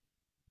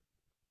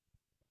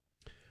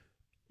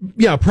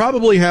 yeah,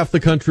 probably half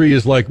the country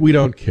is like, we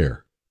don't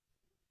care.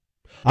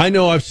 I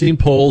know I've seen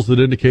polls that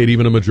indicate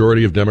even a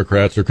majority of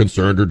Democrats are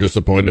concerned or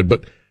disappointed,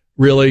 but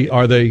really,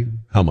 are they?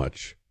 How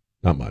much?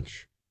 Not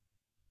much.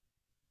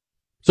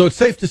 So it's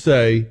safe to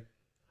say,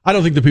 I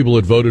don't think the people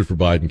that voted for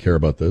Biden care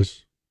about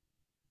this.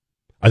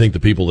 I think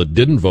the people that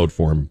didn't vote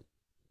for him,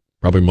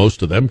 probably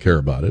most of them care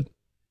about it.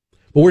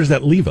 But where does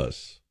that leave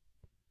us?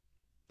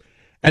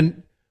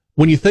 And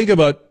when you think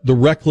about the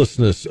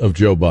recklessness of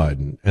Joe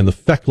Biden and the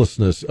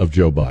fecklessness of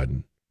Joe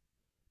Biden,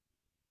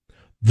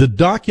 the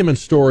document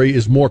story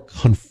is more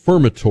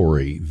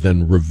confirmatory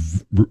than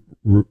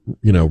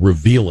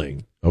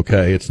revealing.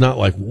 Okay, it's not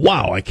like,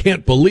 wow, I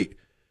can't believe.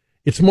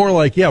 It's more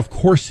like, yeah, of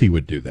course he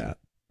would do that.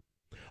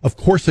 Of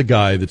course, a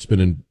guy that's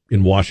been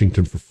in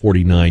Washington for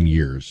 49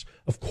 years.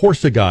 Of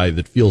course, a guy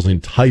that feels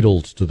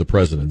entitled to the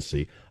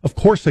presidency. Of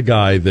course, a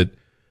guy that,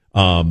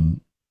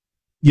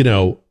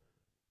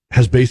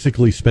 has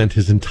basically spent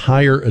his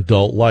entire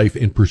adult life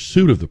in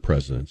pursuit of the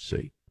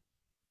presidency.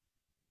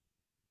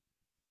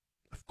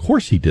 Of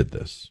course he did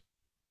this.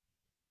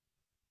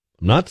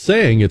 I'm not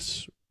saying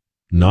it's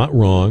not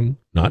wrong,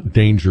 not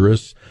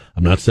dangerous.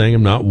 I'm not saying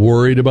I'm not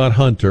worried about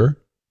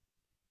Hunter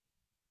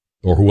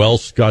or who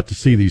else got to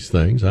see these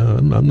things.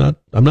 I'm not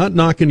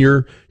knocking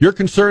your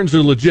concerns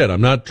are legit.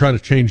 I'm not trying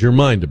to change your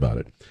mind about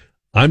it.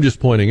 I'm just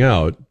pointing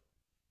out,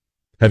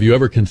 have you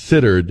ever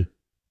considered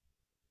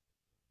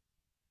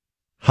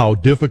how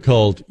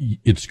difficult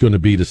it's going to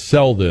be to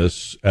sell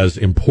this as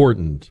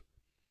important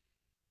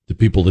to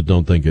people that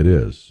don't think it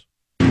is?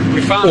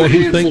 We found or a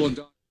handful of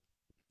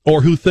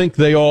who think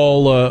they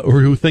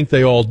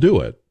all do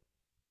it.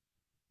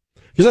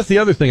 Because that's the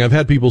other thing. I've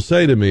had people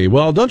say to me,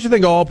 well, don't you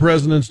think all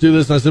presidents do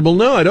this? And I said, well,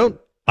 no,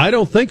 I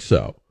don't think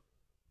so.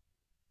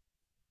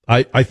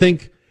 I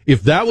think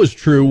if that was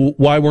true,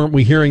 why weren't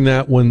we hearing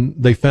that when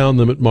they found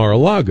them at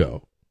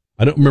Mar-a-Lago?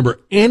 I don't remember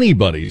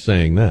anybody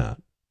saying that.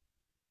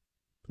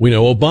 We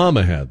know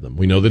Obama had them.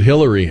 We know that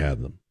Hillary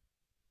had them.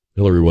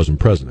 Hillary wasn't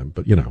president,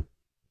 but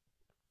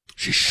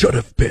she should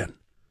have been.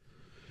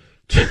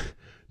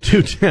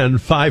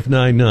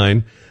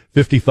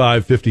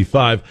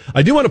 210-599-5555.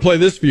 I do want to play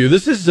this for you.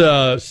 This is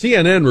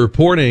CNN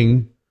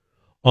reporting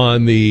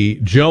on the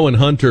Joe and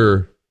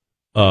Hunter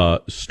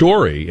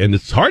story, and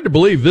it's hard to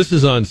believe this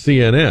is on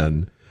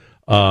CNN.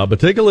 But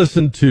take a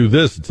listen to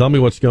this and tell me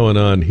what's going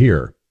on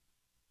here.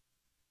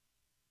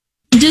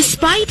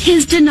 Despite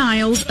his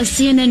denials, a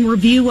CNN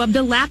review of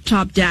the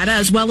laptop data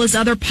as well as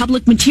other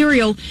public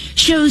material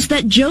shows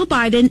that Joe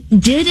Biden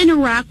did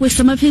interact with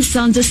some of his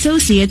son's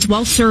associates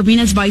while serving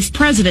as vice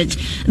president,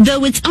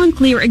 though it's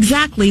unclear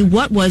exactly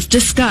what was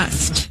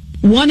discussed.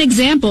 One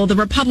example, the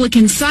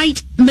Republican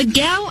cite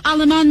Miguel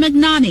Alemán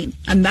Magnani,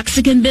 a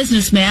Mexican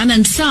businessman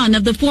and son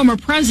of the former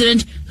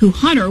president who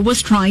Hunter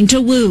was trying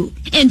to woo.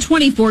 In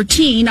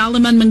 2014,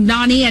 Alemán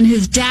Magnani and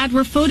his dad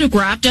were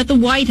photographed at the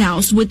White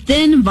House with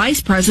then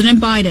Vice President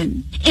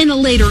Biden. In a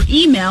later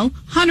email,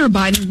 Hunter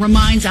Biden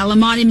reminds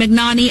Alemán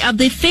Magnani of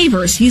the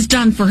favors he's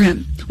done for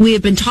him. We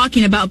have been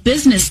talking about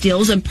business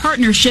deals and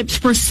partnerships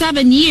for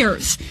 7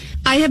 years.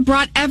 I have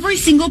brought every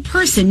single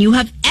person you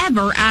have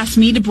ever asked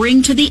me to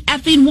bring to the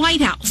effing White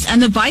House and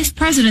the Vice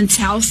President's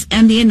house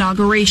and the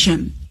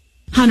inauguration.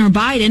 Hunter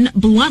Biden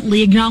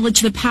bluntly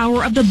acknowledged the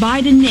power of the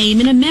Biden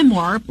name in a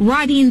memoir,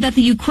 writing that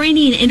the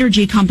Ukrainian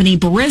energy company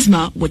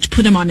Burisma, which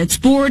put him on its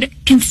board,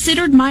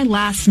 considered my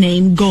last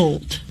name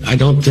gold. I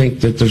don't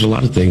think that there's a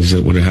lot of things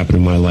that would have happened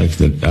in my life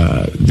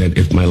that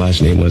if my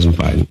last name wasn't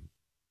Biden.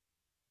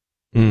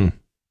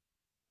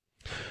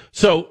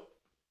 So,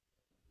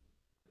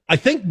 I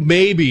think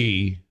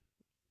maybe,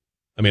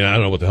 I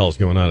don't know what the hell is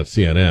going on at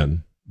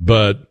CNN,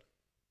 but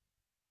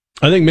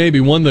I think maybe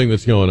one thing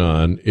that's going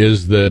on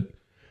is that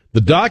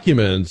the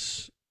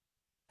documents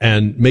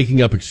and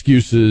making up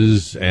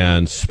excuses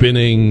and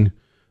spinning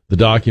the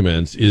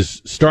documents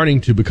is starting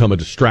to become a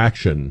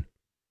distraction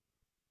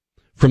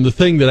from the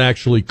thing that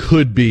actually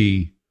could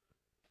be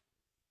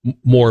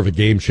more of a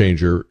game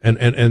changer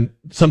and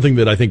something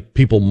that I think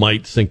people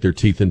might sink their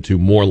teeth into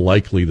more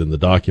likely than the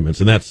documents.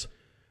 And that's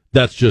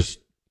just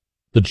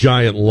the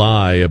giant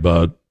lie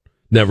about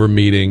never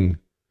meeting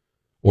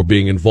or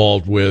being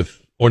involved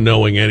with or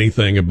knowing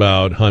anything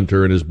about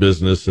Hunter and his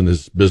business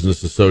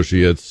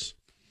associates.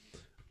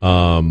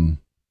 But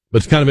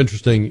it's kind of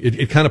interesting.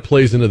 It kind of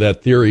plays into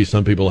that theory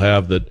some people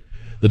have that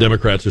the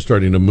Democrats are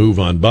starting to move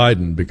on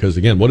Biden because,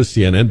 again, what is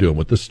CNN doing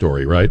with this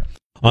story, right?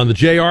 On the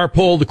JR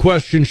poll, the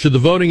question, should the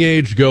voting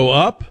age go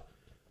up,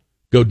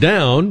 go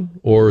down,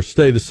 or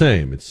stay the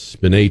same? It's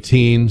been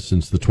 18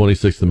 since the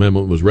 26th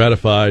Amendment was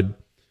ratified.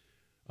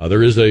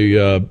 There is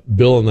a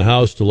bill in the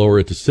House to lower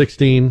it to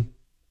 16.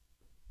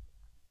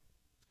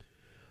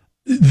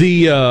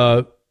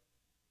 One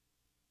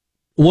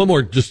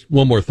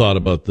more thought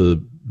about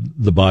the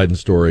Biden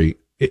story.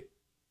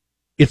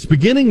 It's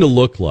beginning to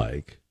look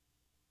like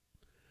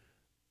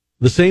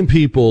the same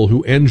people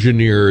who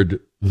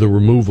engineered the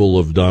removal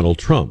of Donald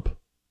Trump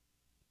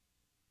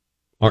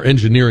are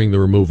engineering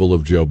the removal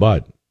of Joe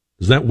Biden.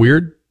 Is that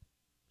weird?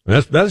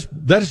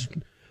 That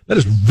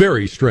is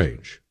very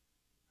strange.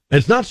 And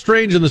it's not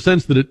strange in the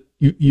sense that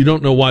you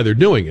don't know why they're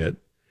doing it.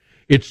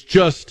 It's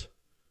just,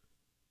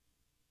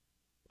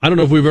 I don't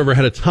know if we've ever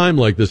had a time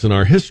like this in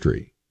our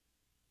history.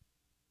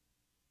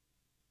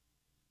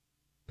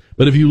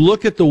 But if you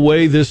look at the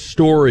way this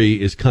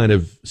story is kind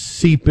of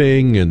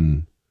seeping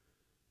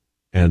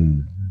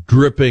and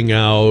dripping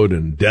out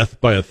and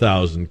death by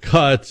 1,000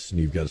 cuts,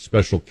 and you've got a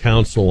special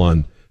counsel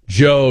on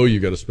Joe,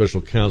 you've got a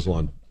special counsel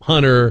on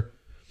Hunter.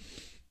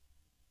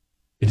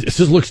 It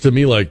just looks to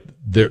me like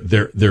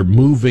they're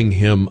moving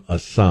him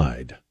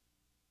aside.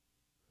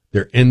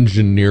 They're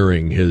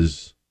engineering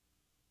his,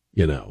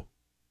 not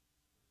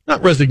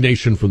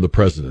resignation from the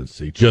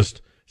presidency,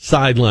 just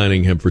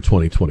sidelining him for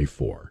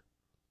 2024.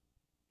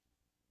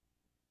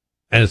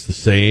 And it's the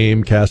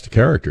same cast of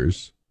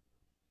characters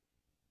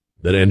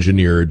that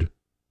engineered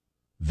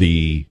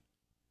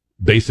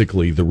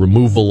basically the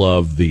removal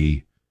of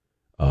the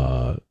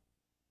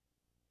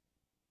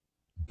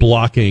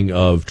blocking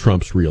of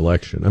Trump's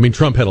reelection. I mean,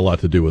 Trump had a lot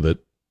to do with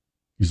it.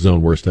 He's his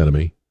own worst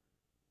enemy.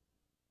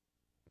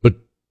 But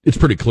it's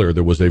pretty clear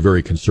there was a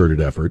very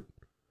concerted effort,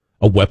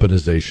 a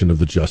weaponization of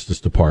the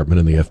Justice Department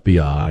and the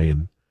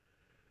FBI,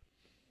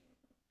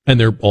 and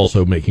they're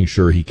also making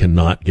sure he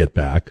cannot get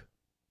back,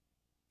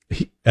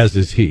 as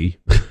is he.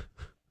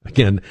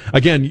 Again,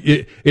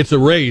 it's a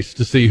race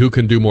to see who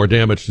can do more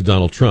damage to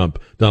Donald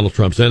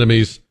Trump's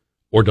enemies,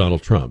 or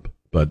Donald Trump,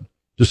 but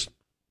just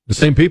the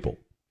same people.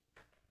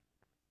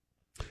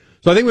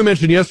 So I think we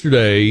mentioned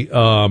yesterday,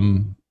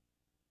 the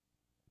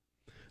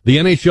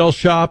NHL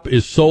shop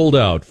is sold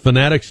out.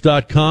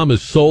 Fanatics.com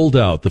is sold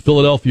out. The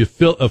Philadelphia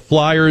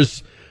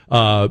Flyers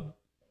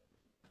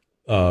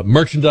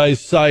merchandise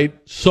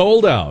site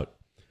sold out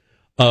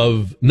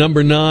of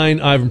number 9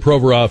 Ivan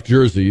Provorov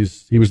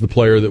jerseys. He was the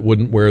player that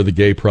wouldn't wear the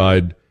Gay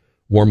Pride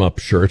warm-up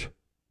shirt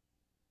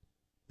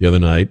the other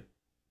night.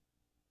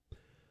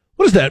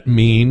 What does that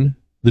mean,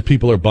 that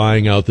people are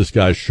buying out this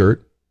guy's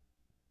shirt?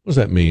 What does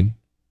that mean?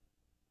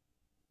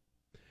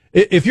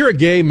 If you're a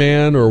gay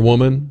man or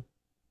woman,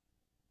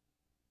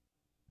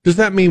 does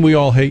that mean we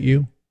all hate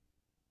you?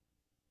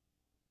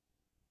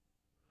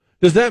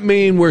 Does that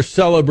mean we're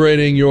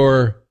celebrating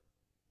your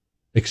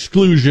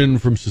exclusion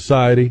from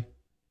society?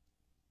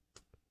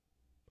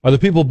 Are the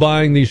people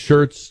buying these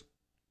shirts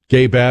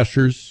gay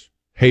bashers,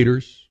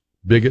 haters,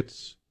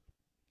 bigots?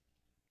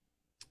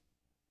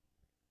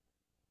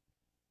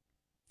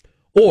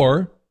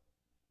 Or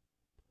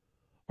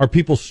are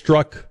people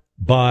struck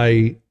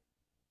by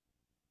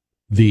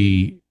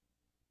the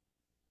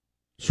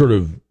sort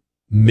of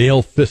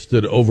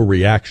male-fisted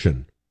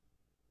overreaction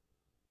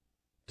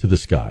to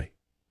this guy?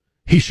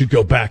 He should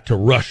go back to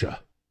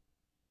Russia.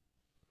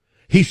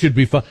 He should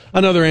be fined.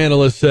 Another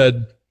analyst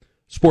said,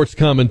 sports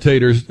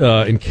commentators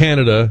in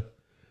Canada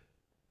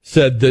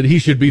said that he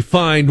should be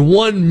fined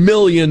 $1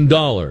 million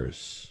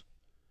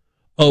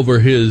over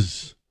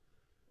his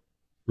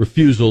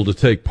refusal to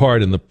take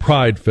part in the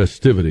Pride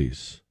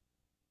festivities.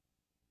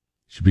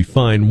 He should be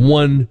fined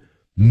 $1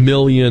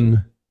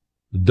 million,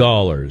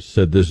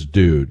 said this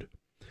dude.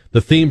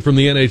 The theme from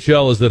the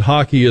NHL is that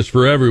hockey is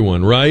for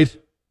everyone, right?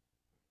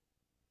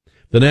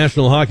 The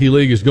National Hockey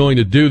League is going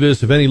to do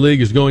this. If any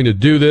league is going to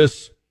do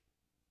this,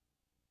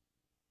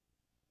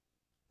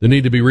 there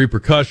need to be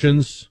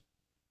repercussions.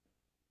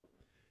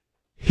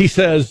 He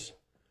says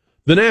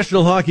the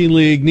National Hockey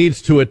League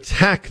needs to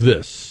attack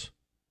this.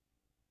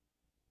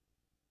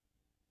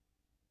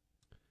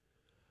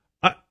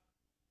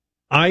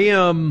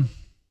 I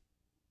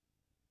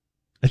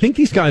think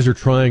these guys are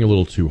trying a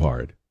little too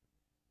hard.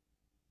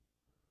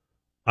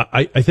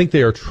 I think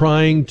they are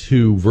trying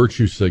to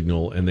virtue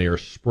signal, and they are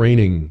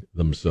spraining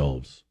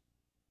themselves.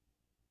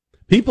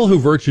 People who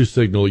virtue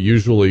signal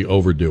usually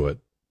overdo it.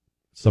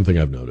 Something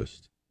I've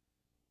noticed.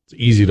 It's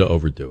easy to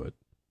overdo it.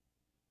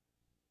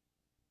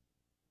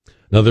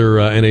 Another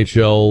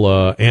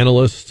NHL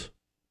analyst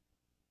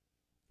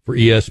for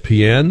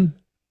ESPN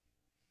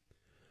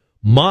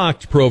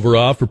mocked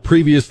Provorov for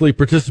previously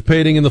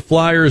participating in the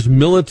Flyers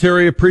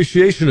military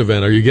appreciation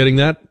event. Are you getting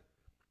that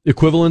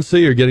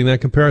equivalency or getting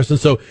that comparison?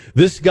 So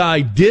this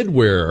guy did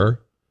wear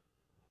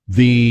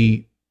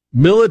the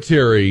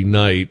military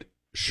night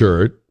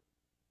shirt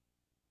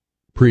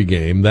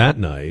pregame that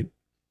night,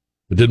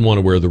 but didn't want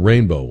to wear the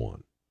rainbow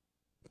one.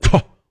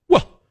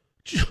 Well,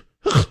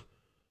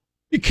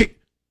 you can't.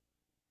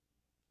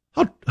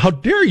 How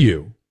dare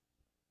you?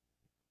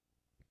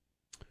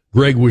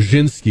 Greg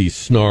Wyshynski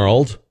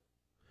snarled.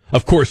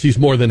 Of course, he's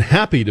more than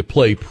happy to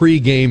play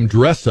pregame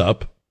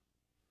dress-up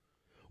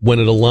when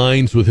it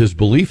aligns with his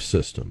belief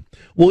system.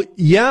 Well,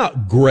 yeah,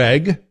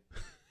 Greg.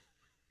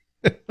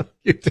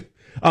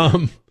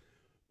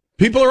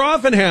 People are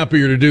often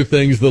happier to do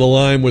things that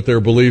align with their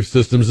belief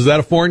systems. Is that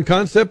a foreign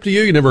concept to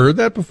you? You never heard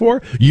that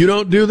before? You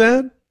don't do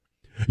that?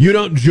 You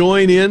don't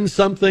join in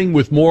something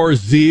with more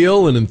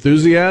zeal and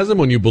enthusiasm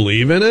when you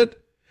believe in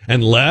it,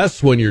 and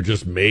less when you're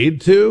just made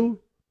to?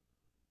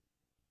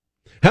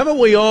 Haven't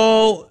we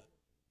all,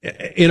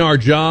 in our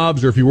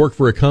jobs, or if you work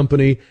for a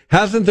company,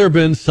 hasn't there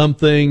been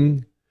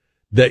something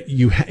that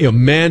you know,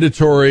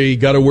 mandatory,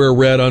 got to wear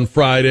red on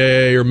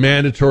Friday, or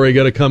mandatory,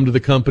 got to come to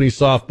the company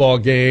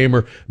softball game,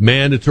 or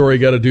mandatory,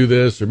 got to do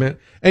this, or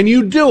and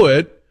you do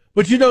it,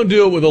 but you don't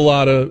do it with a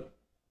lot of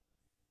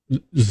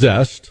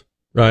zest,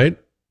 right?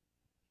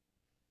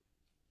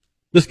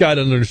 This guy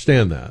doesn't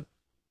understand that.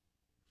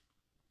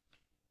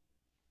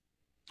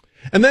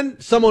 And then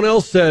someone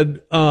else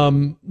said,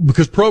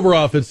 because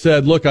Provorov had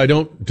said, look, I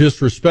don't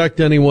disrespect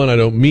anyone. I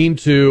don't mean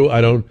to.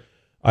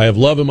 I have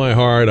love in my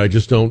heart. I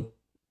just don't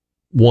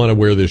want to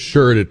wear this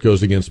shirt. It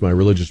goes against my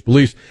religious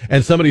beliefs.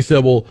 And somebody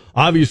said, well,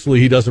 obviously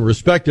he doesn't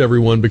respect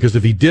everyone, because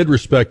if he did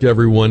respect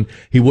everyone,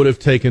 he would have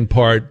taken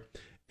part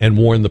and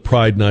worn the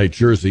Pride Night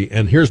jersey.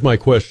 And here's my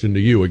question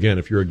to you, again,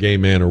 if you're a gay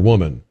man or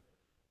woman.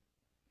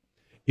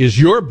 Is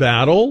your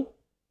battle,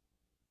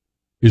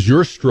 is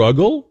your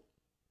struggle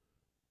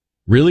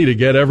really to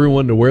get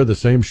everyone to wear the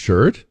same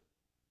shirt?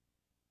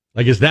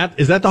 Like, is that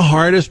the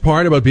hardest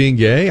part about being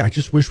gay? I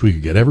just wish we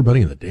could get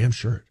everybody in the damn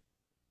shirt.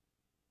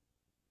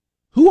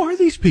 Who are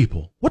these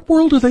people? What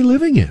world are they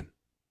living in?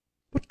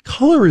 What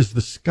color is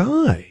the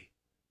sky?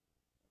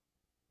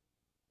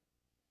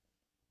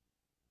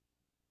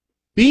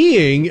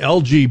 Being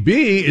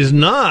LGB is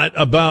not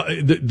about,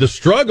 the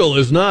struggle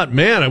is not,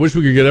 man, I wish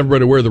we could get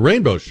everybody to wear the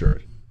rainbow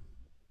shirt.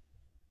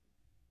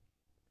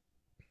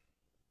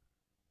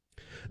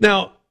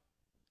 Now,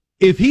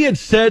 if he had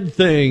said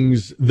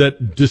things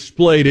that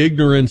displayed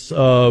ignorance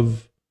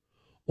of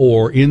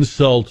or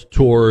insult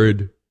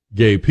toward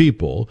gay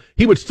people,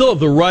 he would still have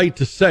the right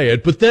to say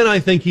it, but then I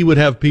think he would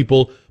have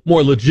people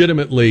more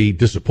legitimately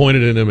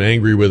disappointed in him,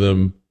 angry with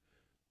him,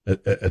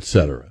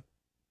 etc.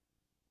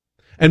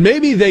 And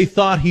maybe they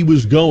thought he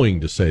was going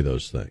to say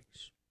those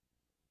things.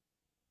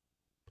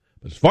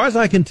 But as far as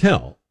I can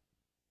tell,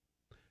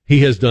 he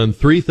has done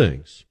three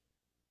things.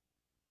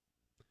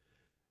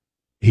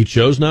 He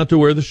chose not to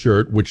wear the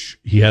shirt, which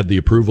he had the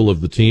approval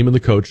of the team and the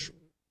coach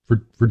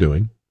for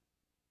doing.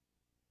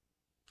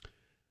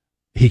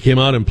 He came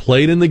out and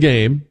played in the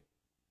game.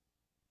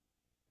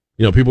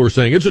 You know, people were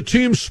saying, it's a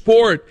team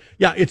sport.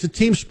 Yeah, it's a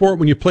team sport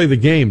when you play the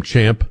game,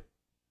 champ.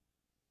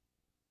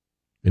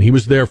 And he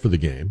was there for the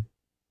game.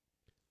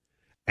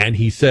 And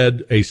he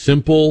said a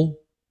simple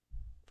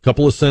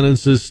couple of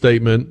sentences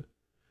statement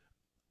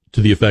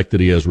to the effect that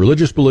he has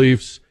religious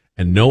beliefs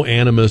and no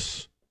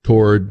animus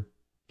toward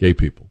gay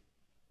people.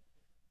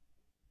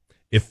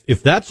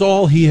 If that's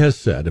all he has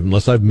said,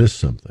 unless I've missed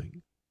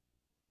something,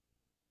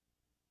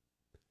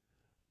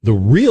 the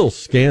real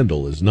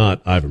scandal is not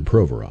Ivan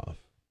Provorov.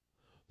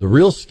 The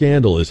real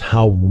scandal is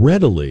how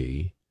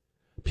readily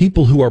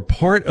people who are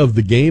part of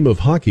the game of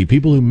hockey,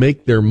 people who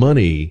make their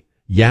money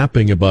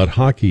yapping about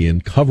hockey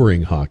and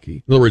covering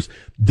hockey, in other words,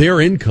 their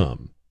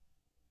income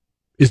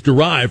is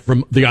derived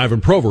from the Ivan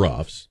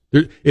Provorovs.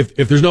 If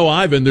there's no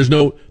Ivan, there's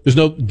no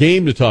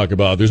game to talk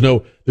about. There's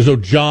no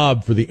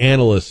job for the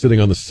analyst sitting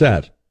on the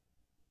set.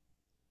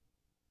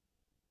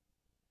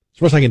 As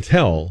far as I can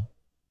tell,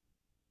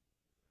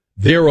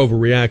 their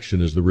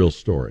overreaction is the real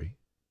story.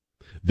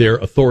 Their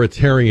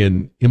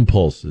authoritarian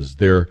impulses,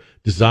 their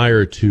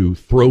desire to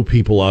throw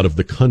people out of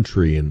the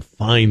country and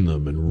fine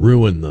them and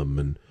ruin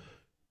them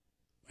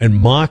and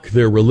mock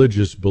their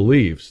religious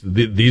beliefs.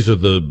 These are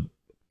the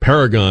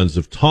paragons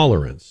of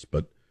tolerance,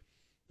 but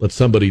let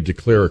somebody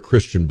declare a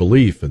Christian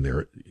belief and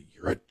you're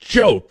a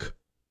joke.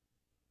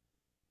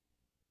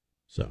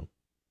 So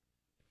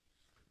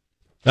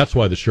that's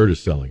why the shirt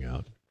is selling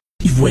out.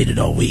 You've waited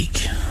all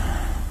week.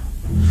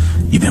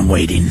 You've been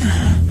waiting.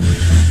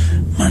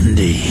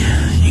 Monday,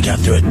 you got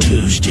through it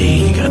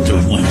Tuesday, you got through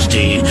it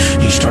Wednesday,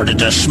 you started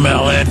to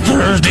smell it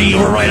Thursday, you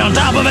were right on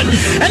top of it,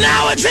 and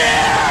now it's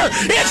here!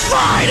 It's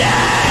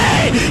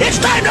Friday! It's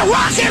time to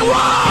rock and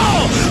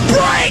roll!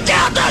 Break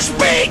out the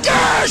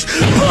speakers!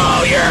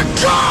 Blow your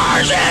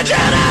car's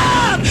engine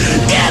up!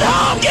 Get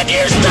home, get to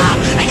your stuff,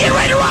 and get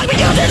ready to rock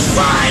because it's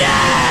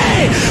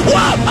Friday!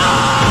 Whoop!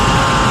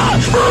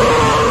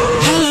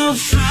 Hello,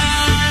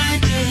 Friday.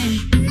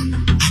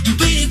 I've been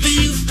waiting for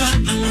you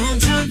for a long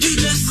time to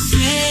just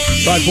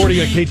say.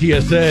 540 on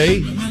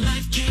KTSA,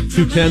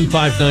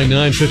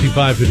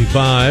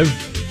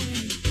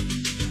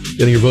 210-599-5555.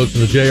 Getting your votes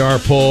in the JR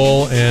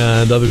poll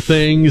and other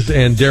things.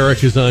 And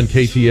Derek is on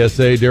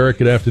KTSA. Derek,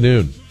 good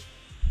afternoon.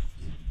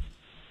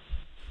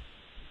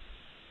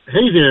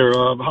 Hey there.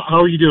 How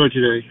are you doing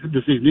today,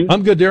 this evening?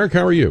 I'm good, Derek.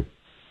 How are you?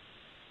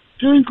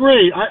 Doing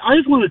great. I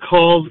just want to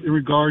call in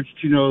regards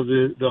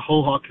to, the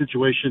whole Hawk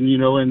situation,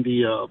 and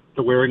the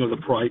wearing of the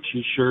Pride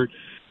T-shirt.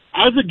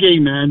 As a gay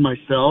man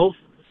myself,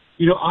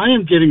 I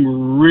am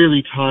getting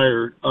really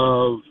tired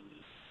of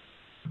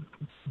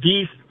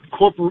these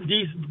people.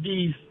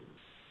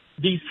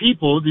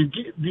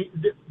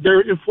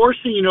 They're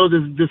enforcing,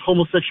 this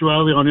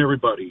homosexuality on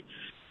everybody.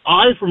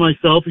 I, for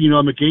myself,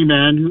 I'm a gay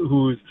man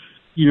who's,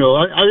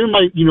 I'm in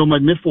my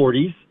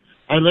mid-40s.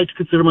 I like to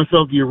consider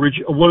myself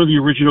one of the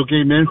original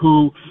gay men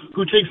who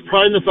takes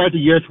pride in the fact that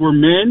yes, we're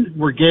men,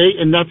 we're gay,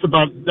 and that's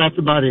about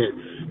it.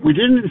 We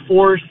didn't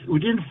force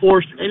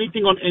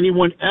anything on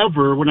anyone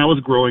ever when I was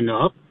growing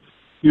up.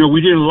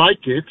 We didn't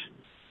like it,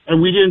 and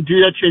we didn't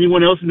do that to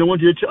anyone else, and no one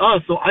did it to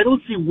us. So I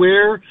don't see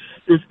where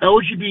this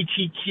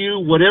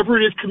LGBTQ, whatever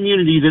it is,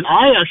 community that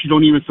I actually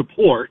don't even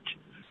support,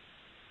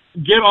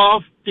 get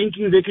off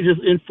thinking they could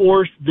just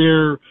enforce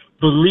their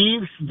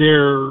beliefs,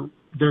 their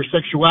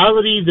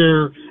sexuality,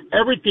 their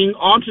everything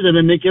onto them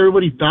and make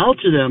everybody bow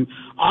to them.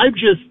 I am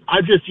just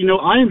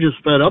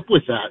fed up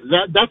with that.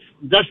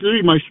 That's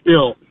literally my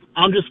spiel.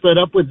 I'm just fed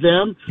up with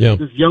them. Yeah.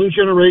 This young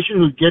generation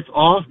who gets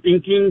off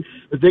thinking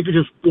that they could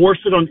just force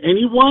it on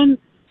anyone.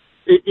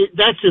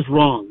 That's just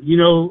wrong.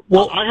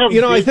 Well,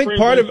 I think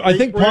part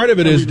of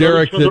it is,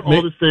 Derek, that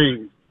all the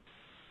same.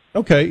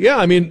 Okay, yeah.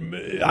 I mean,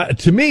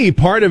 to me,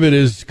 part of it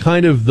is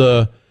kind of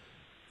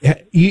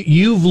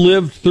you've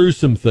lived through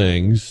some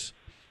things.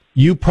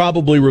 You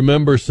probably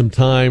remember some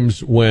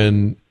times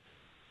when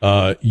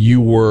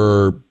you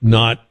were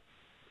not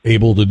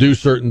able to do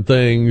certain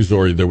things,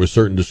 or there was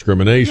certain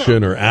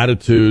discrimination or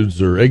attitudes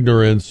or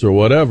ignorance or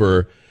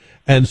whatever.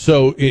 And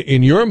so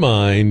in your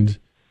mind,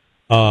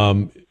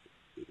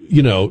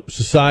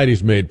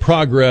 society's made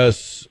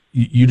progress.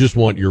 You just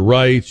want your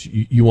rights.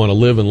 You want to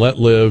live and let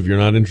live. You're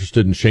not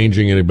interested in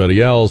changing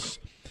anybody else.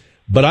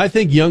 But I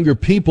think younger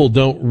people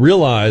don't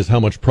realize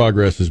how much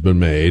progress has been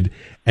made.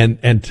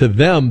 And to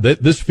them,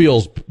 this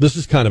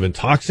is kind of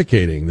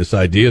intoxicating, this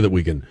idea that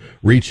we can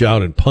reach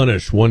out and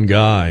punish one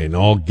guy and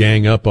all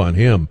gang up on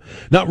him,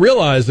 not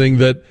realizing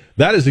that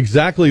is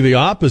exactly the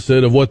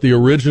opposite of what the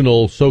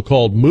original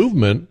so-called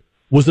movement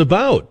was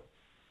about.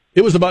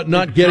 It was about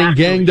not getting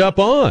ganged up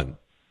on.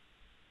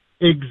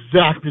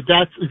 Exactly.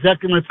 That's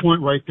exactly my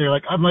point right there.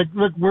 I'm like,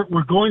 look,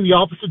 we're going the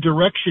opposite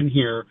direction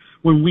here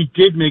when we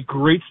did make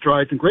great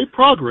strides and great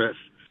progress,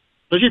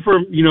 especially for,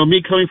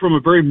 me coming from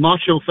a very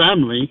macho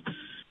family.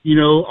 It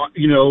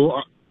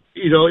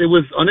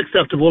was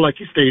unacceptable, like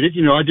you stated.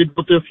 I did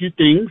go through a few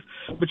things,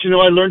 but,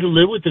 I learned to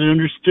live with it and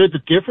understood the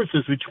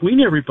differences between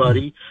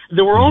everybody.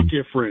 They were all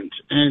different,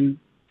 and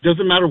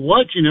doesn't matter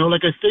what,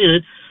 like I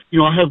stated,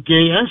 I have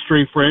gay and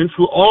straight friends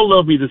who all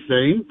love me the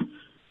same.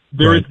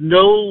 There is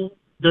no,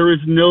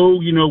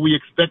 we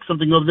expect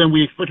something of them.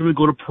 We expect them to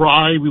go to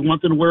Pride. We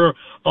want them to wear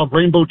a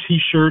rainbow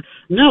T-shirt.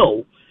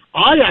 No,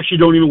 I actually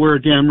don't even wear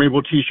a damn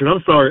rainbow T-shirt.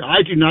 I'm sorry.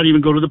 I do not even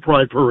go to the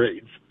Pride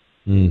parades.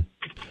 I'm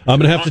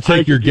going to have to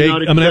take your gay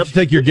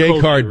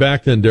card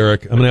back then,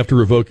 Derek. I'm going to have to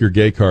revoke your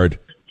gay card.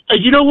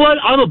 You know what?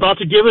 I'm about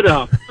to give it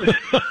up.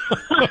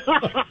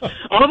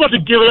 I'm about to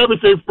give it up and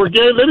say,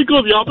 forget it. Let me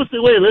go the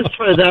opposite way. Let's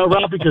try that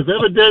route because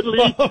evidently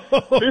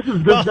this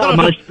is not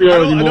my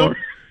spirit anymore.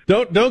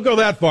 Don't go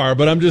that far,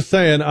 but I'm just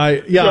saying,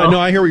 I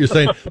hear what you're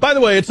saying. By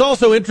the way, it's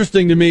also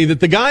interesting to me that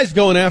the guys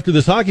going after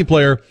this hockey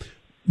player,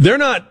 they're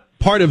not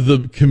part of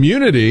the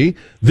community.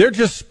 They're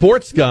just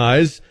sports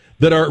guys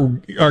that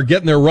are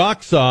getting their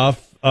rocks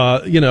off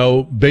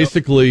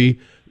basically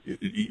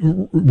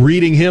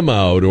reading him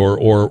out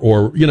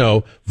or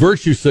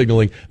virtue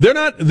signaling. They're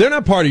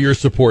not part of your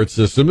support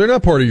system. They're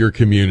not part of your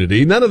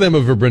community. None of them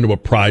have ever been to a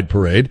pride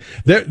parade.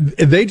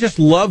 They just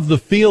love the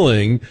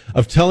feeling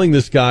of telling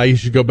this guy he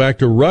should go back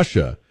to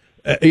Russia.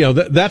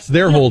 That's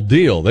their whole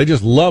deal. They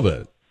just love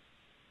it.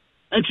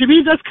 And to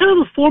me, that's kind of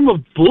a form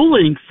of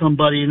bullying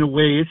somebody in a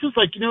way. It's just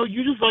like,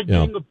 you're just like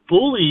being a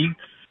bully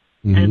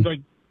and like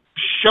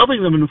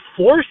shoving them and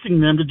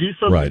forcing them to do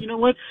something. Right. You know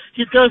what?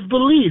 He's got his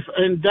belief.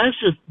 And that's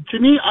just, to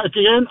me, at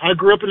the end, I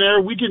grew up in an era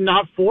we did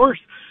not force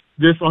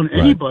this on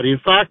anybody. In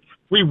fact,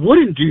 we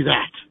wouldn't do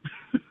that.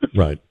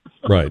 Right.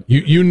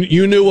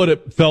 You knew what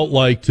it felt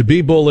like to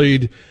be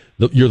bullied.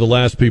 You're the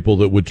last people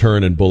that would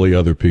turn and bully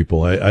other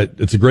people.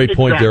 It's a great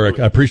point, Derek.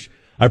 I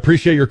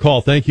appreciate your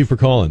call. Thank you for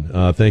calling.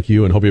 Thank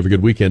you, and hope you have a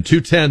good weekend.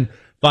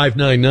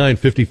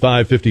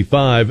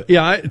 210-599-5555.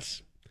 Yeah,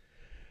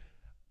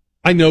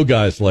 I know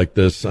guys like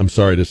this, I'm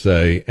sorry to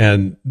say,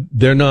 and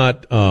they're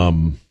not,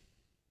 I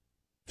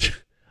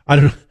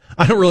don't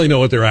really know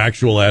what their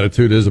actual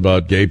attitude is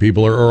about gay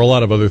people or a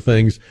lot of other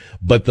things,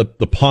 but the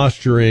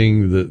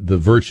posturing, the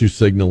virtue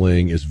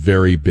signaling is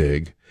very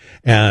big.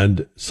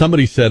 And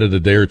somebody said it a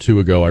day or two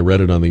ago. I read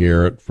it on the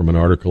air from an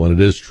article, and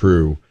it is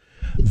true.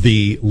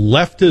 The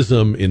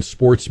leftism in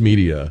sports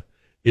media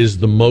is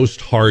the most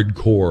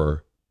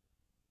hardcore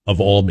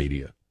of all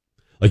media.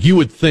 Like, you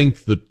would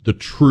think that the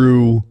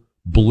true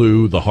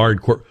blue, the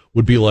hardcore,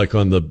 would be like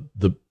on the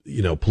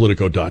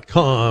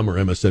Politico.com or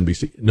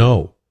MSNBC.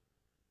 No.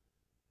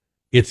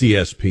 It's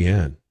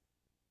ESPN.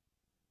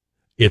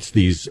 It's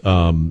these,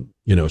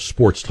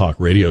 sports talk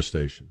radio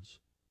stations.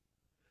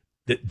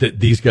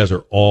 These guys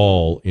are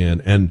all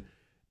in.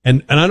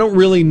 And I don't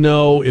really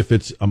know if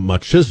it's a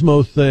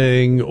machismo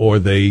thing or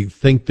they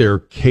think they're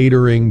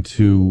catering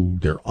to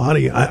their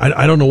audience.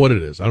 I don't know what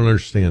it is. I don't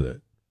understand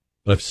it,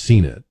 but I've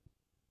seen it.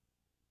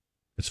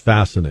 It's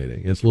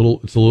fascinating. It's a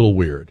little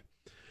weird.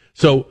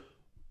 So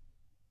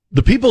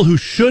the people who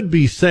should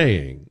be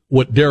saying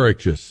what Derek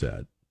just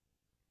said,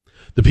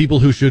 the people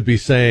who should be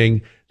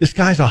saying, this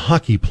guy's a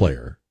hockey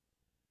player.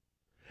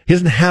 He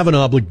doesn't have an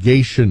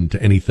obligation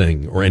to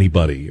anything or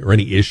anybody or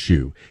any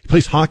issue. He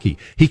plays hockey.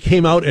 He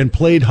came out and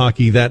played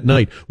hockey that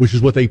night, which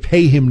is what they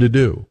pay him to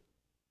do.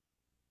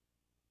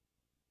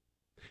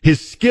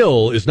 His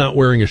skill is not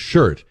wearing a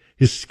shirt.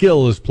 His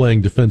skill is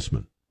playing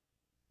defenseman.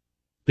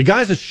 The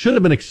guys that should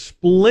have been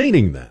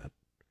explaining that,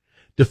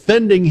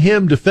 defending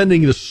him,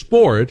 defending the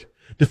sport,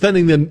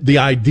 defending the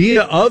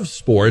idea of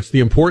sports, the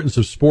importance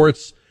of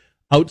sports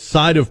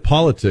outside of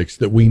politics,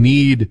 that we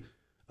need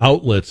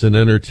outlets and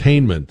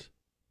entertainment,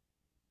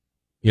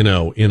 in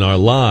our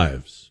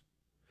lives,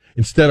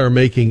 instead are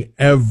making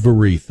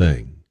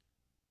everything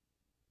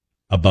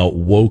about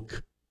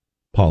woke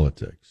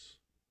politics.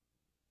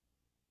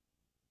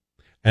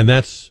 And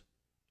that's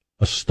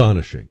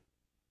astonishing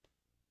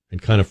and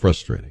kind of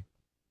frustrating.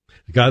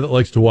 The guy that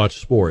likes to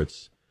watch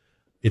sports,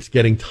 it's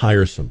getting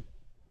tiresome.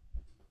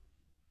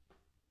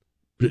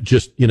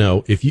 Just,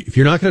 if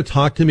you're not going to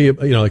talk to me,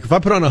 like if I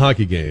put on a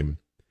hockey game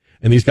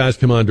and these guys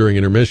come on during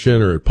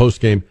intermission or post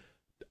game,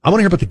 I want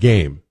to hear about the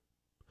game.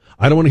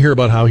 I don't want to hear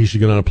about how he should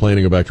get on a plane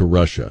and go back to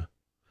Russia.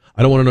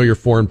 I don't want to know your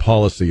foreign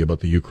policy about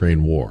the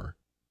Ukraine war.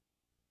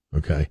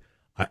 Okay.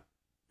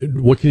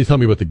 What can you tell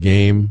me about the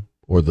game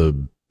or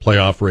the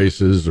playoff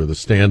races or the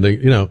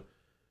standing,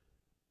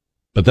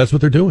 but that's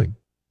what they're doing.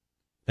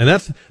 And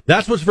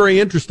that's what's very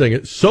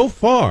interesting. So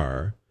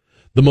far,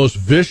 the most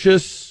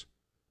vicious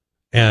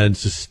and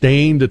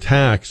sustained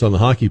attacks on the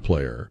hockey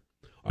player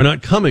are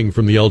not coming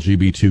from the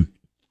LGBT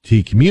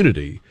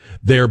community.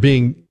 They're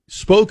being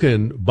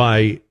spoken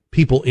by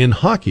people in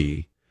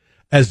hockey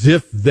as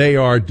if they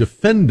are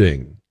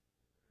defending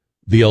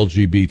the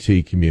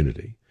LGBT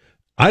community.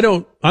 I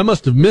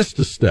must have missed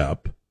a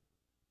step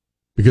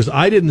because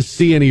I didn't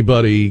see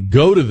anybody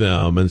go to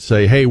them and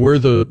say, hey, we're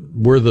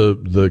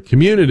the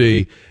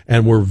community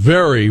and we're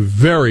very,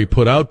 very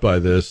put out by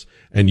this.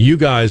 And you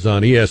guys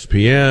on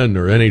ESPN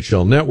or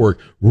NHL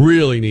Network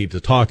really need to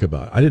talk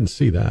about it. I didn't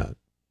see that.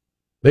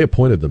 They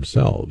appointed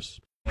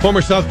themselves.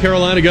 Former South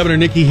Carolina Governor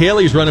Nikki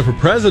Haley is running for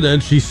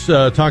president. She's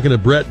talking to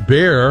Bret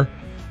Baier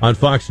on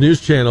Fox News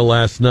Channel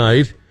last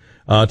night.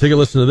 Take a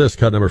listen to this,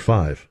 cut number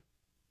 5.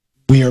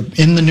 We are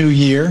in the new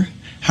year.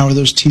 How are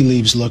those tea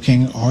leaves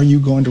looking? Are you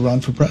going to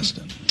run for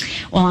president?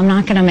 Well, I'm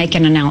not going to make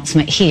an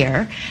announcement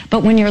here,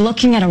 but when you're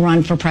looking at a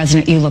run for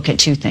president, you look at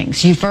two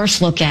things. You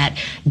first look at,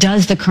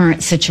 does the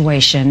current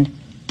situation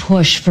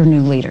push for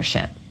new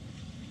leadership?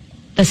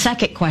 The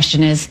second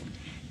question is,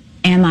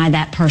 am I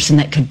that person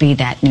that could be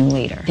that new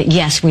leader?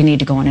 Yes, we need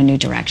to go in a new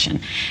direction.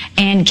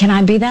 And can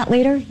I be that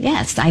leader?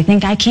 Yes, I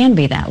think I can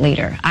be that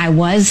leader. I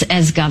was,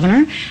 as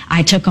governor,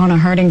 I took on a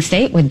hurting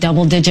state with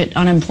double-digit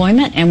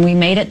unemployment, and we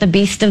made it the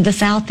beast of the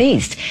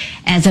Southeast.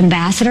 As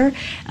ambassador,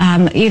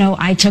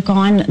 I took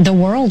on the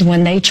world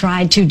when they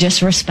tried to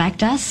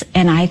disrespect us,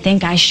 and I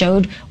think I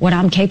showed what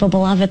I'm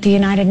capable of at the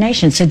United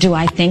Nations. So do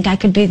I think I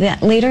could be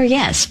that leader?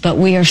 Yes, but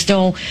we are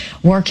still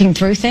working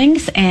through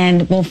things,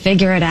 and we'll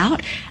figure it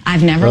out.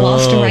 I've never lost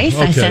lost a race.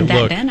 Okay, I said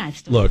that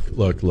look,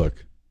 then.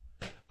 Look.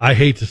 I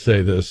hate to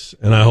say this,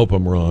 and I hope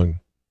I'm wrong.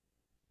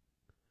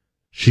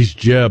 She's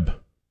Jeb.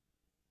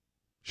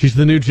 She's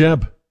the new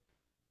Jeb.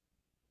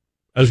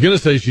 I was going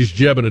to say she's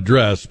Jeb in a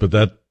dress, but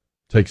that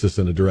takes us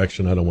in a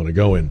direction I don't want to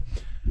go in.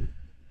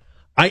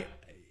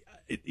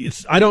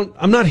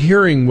 I'm not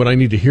hearing what I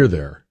need to hear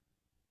there.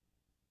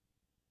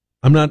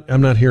 I'm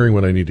not hearing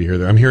what I need to hear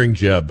there. I'm hearing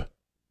Jeb.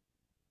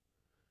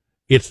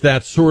 It's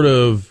that sort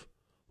of,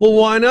 well,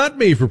 why not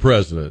me for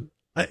president?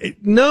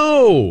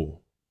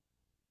 No.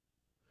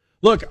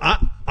 Look,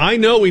 I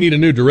know we need a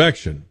new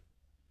direction,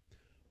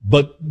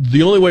 but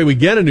the only way we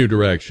get a new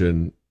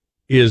direction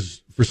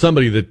is for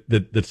somebody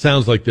that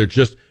sounds like they're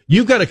just,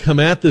 you've got to come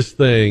at this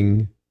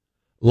thing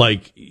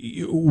like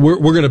we're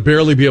going to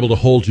barely be able to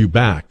hold you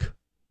back.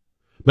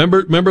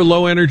 Remember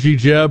low energy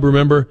Jeb?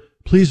 Remember,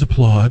 please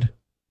applaud.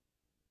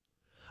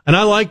 And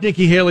I like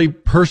Nikki Haley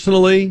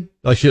personally.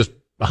 Like, she has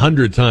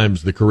 100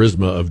 times the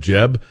charisma of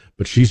Jeb,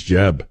 but she's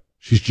Jeb.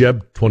 She's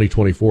Jeb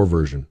 2024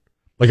 version.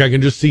 Like, I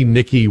can just see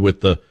Nikki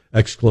with the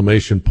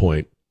exclamation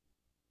point.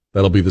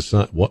 That'll be the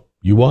sign. What?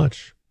 You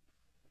watch.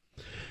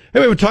 Hey,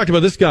 we haven't talked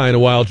about this guy in a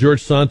while.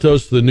 George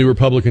Santos, the new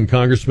Republican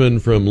congressman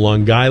from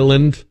Long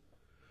Island,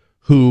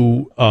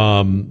 who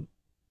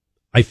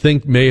I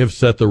think may have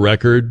set the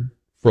record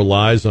for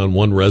lies on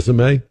one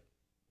resume.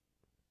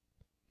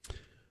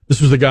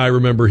 This was the guy,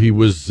 remember, he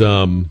was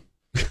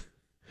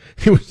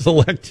he was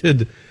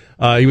elected.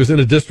 He was in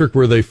a district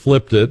where they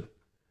flipped it,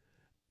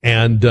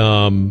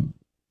 and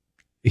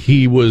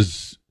he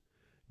was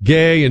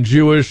gay and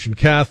Jewish and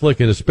Catholic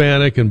and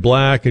Hispanic and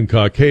black and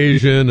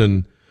Caucasian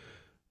and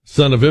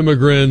son of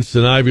immigrants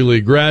and Ivy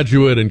League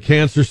graduate and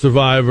cancer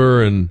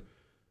survivor, and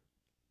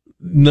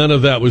none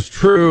of that was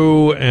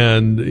true.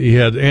 And he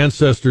had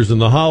ancestors in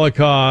the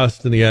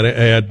Holocaust, and he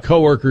had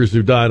coworkers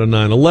who died on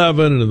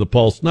 9/11 and in the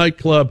Pulse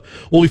nightclub.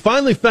 Well, we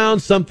finally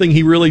found something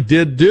he really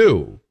did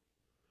do.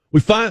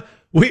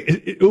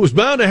 It was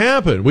bound to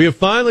happen. We have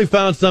finally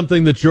found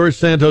something that George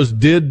Santos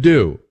did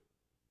do.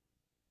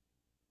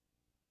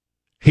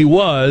 He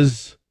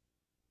was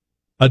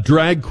a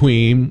drag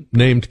queen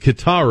named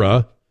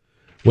Kitara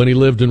when he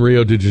lived in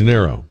Rio de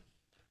Janeiro.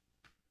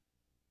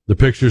 The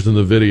pictures in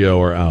the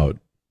video are out.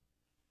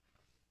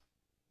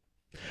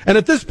 And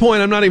at this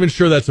point, I'm not even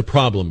sure that's a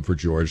problem for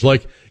George.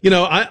 Like,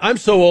 I'm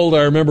so old,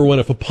 I remember when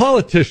if a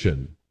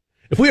politician,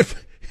 if we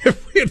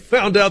had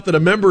found out that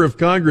a member of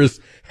Congress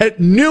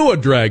knew a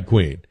drag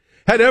queen,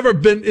 had ever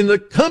been in the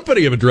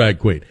company of a drag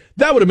queen,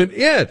 that would have been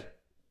it.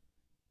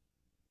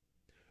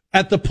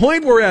 At the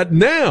point we're at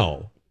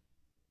now,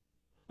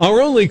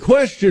 our only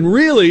question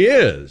really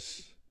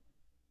is,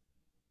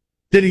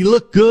 did he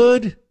look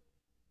good?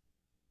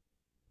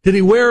 Did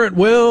he wear it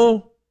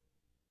well?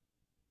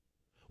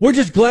 We're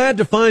just glad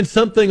to find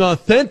something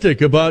authentic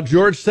about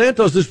George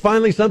Santos. There's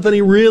finally something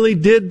he really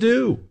did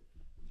do.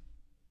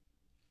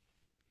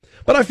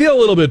 But I feel a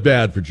little bit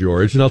bad for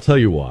George, and I'll tell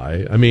you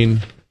why. I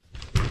mean,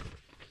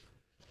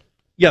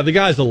 yeah, the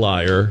guy's a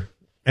liar,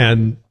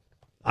 and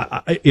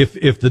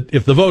if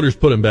the voters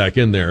put him back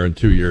in there in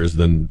 2 years,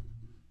 then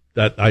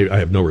that I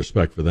have no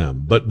respect for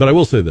them. But I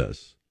will say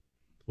this.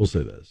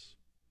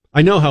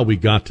 I know how we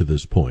got to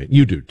this point.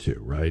 You do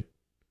too, right?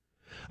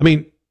 I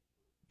mean,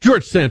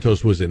 George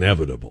Santos was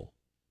inevitable.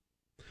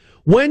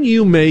 When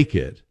you make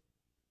it,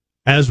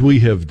 as we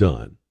have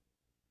done,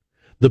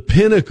 the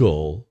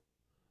pinnacle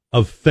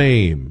of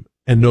fame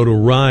and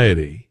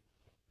notoriety,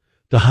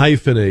 to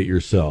hyphenate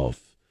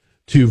yourself,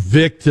 to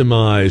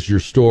victimize your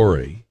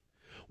story,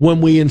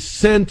 when we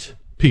incent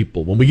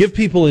people, when we give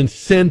people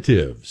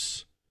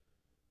incentives,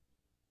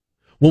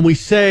 when we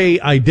say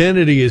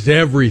identity is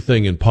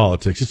everything in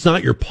politics, it's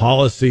not your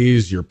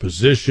policies, your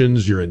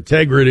positions, your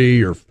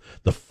integrity, or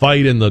the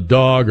fight in the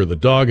dog or the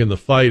dog in the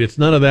fight. It's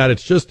none of that.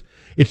 It's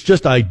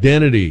just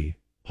identity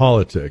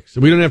politics.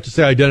 And we don't have to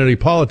say identity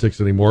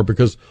politics anymore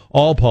because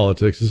all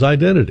politics is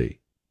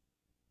identity.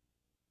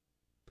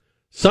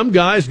 Some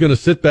guy's going to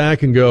sit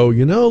back and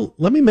go,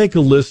 let me make a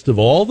list of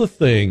all the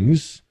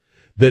things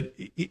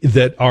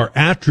that are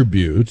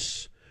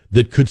attributes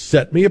that could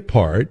set me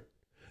apart,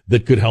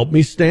 that could help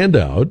me stand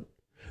out,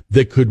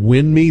 that could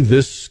win me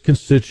this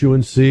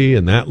constituency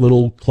and that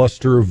little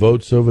cluster of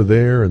votes over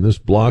there and this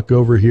block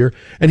over here.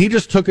 And he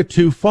just took it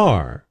too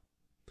far.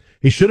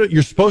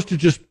 You're supposed to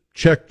just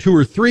check 2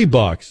 or 3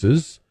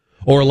 boxes,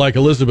 or like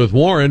Elizabeth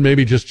Warren,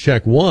 maybe just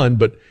check 1,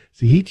 but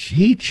see,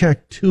 he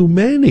checked too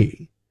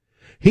many.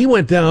 He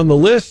went down the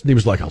list and he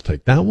was like, I'll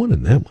take that one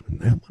and that one and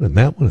that one and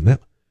that one and that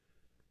one.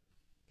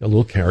 Got a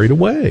little carried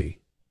away.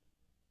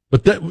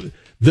 But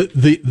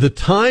the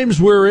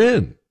times we're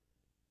in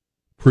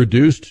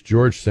produced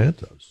George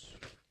Santos.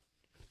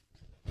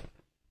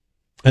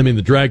 I mean,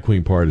 the drag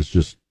queen part is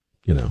just,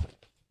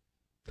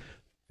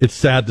 it's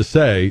sad to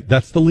say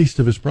that's the least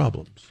of his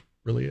problems. It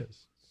really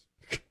is.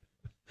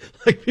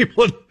 Like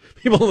people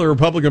in the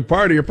Republican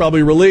Party are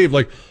probably relieved.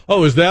 Like,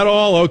 oh, is that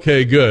all?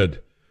 Okay,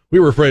 good. We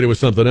were afraid it was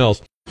something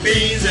else.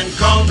 Beans and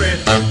cornbread.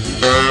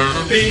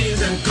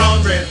 Beans and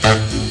cornbread.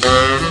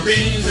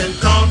 Beans and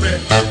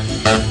cornbread.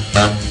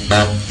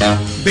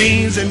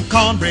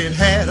 cornbread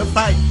had a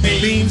fight.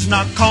 Beans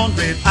knocked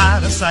cornbread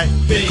out of sight.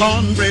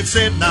 Cornbread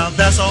said, now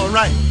that's all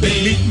right.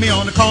 Meet me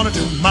on the corner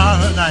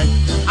tomorrow night.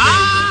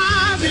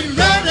 I'll be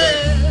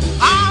ready.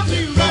 I'll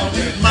be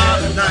ready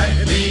tomorrow night.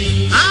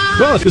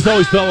 Well, it's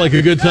always felt like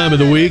a good time of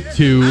the week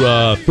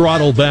to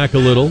throttle back a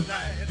little.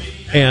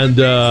 And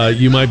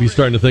you might be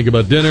starting to think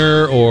about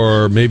dinner,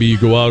 or maybe you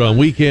go out on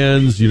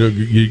weekends. You know,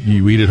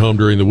 you eat at home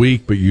during the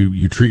week, but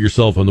you treat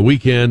yourself on the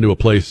weekend to a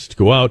place to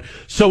go out.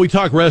 So we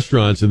talk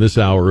restaurants in this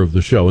hour of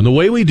the show. And the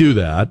way we do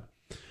that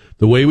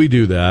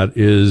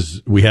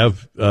is we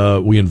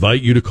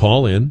invite you to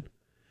call in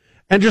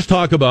and just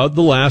talk about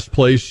the last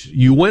place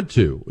you went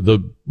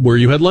to, where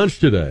you had lunch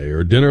today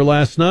or dinner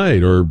last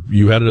night, or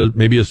you had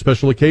maybe a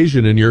special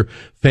occasion in your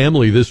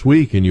family this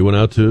week and you went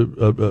out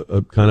to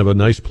a kind of a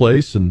nice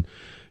place and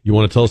you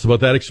want to tell us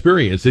about that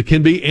experience. It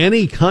can be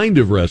any kind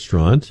of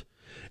restaurant.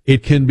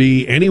 It can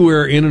be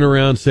anywhere in and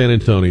around San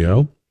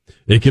Antonio.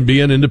 It can be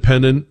an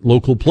independent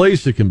local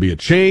place. It can be a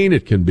chain.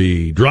 It can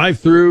be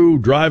drive-through,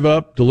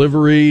 drive-up,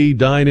 delivery,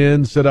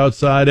 dine-in, sit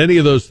outside, any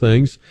of those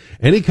things.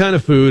 Any kind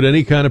of food,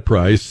 any kind of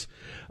price.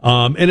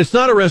 And it's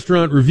not a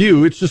restaurant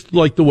review. It's just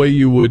like the way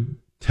you would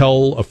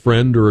tell a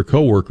friend or a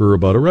coworker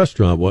about a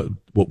restaurant.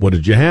 What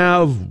did you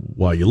have?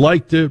 Why you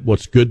liked it?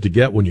 What's good to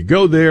get when you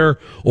go there?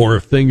 Or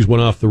if things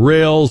went off the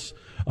rails,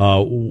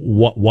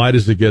 why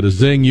does it get a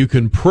zing? You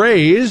can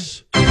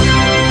praise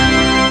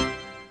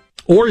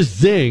or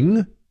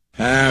zing.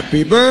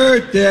 Happy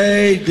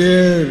birthday,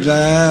 dear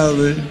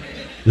Alvin.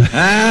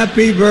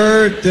 Happy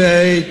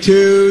birthday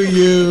to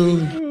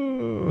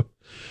you.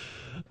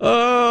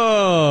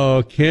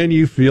 Oh, can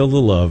you feel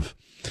the love?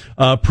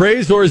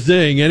 Praise or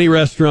zing any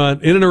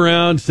restaurant in and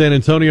around San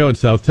Antonio and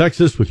South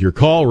Texas with your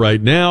call right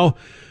now,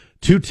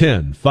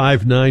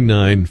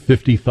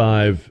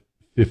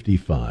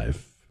 210-599-5555.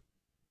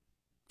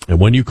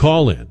 And when you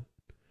call in,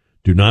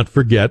 do not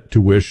forget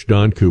to wish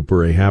Don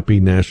Cooper a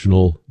happy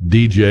National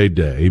DJ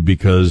Day,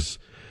 because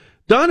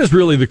Don is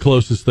really the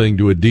closest thing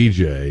to a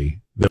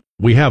DJ that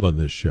we have on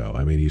this show.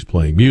 I mean, he's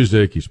playing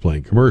music, he's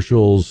playing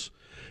commercials,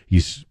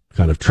 he's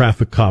kind of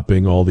traffic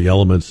copping all the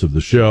elements of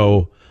the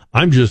show.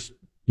 I'm just,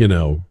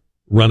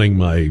 running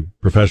my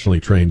professionally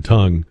trained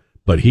tongue,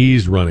 but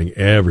he's running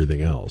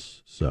everything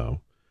else. So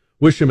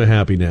wish him a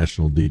happy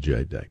National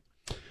DJ Day.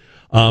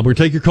 We're going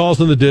to take your calls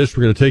on the dish.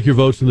 We're going to take your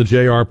votes in the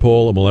JR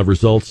poll, and we'll have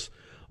results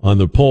on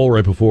the poll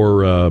right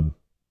before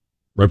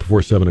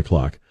 7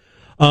 o'clock.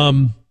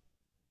 And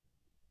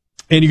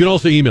you can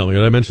also email me.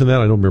 Did I mention that?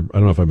 I don't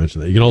know if I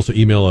mentioned that. You can also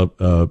email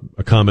a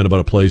comment about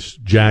a place,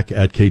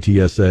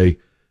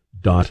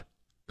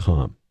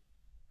 jack@ktsa.com.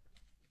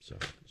 So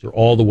those are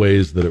all the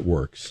ways that it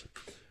works.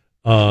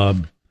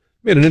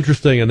 Made an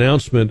interesting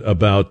announcement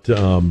about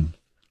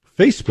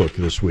Facebook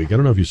this week. I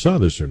don't know if you saw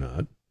this or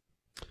not.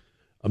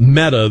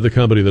 Meta, the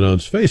company that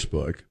owns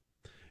Facebook,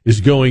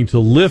 is going to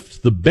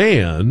lift the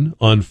ban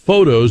on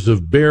photos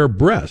of bare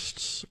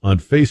breasts on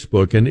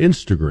Facebook and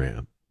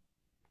Instagram.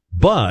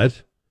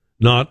 But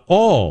not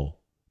all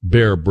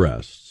bare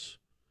breasts.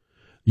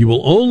 You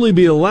will only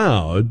be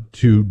allowed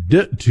to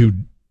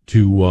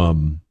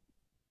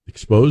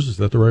expose, is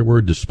that the right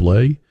word?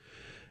 Display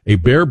a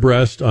bare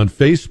breast on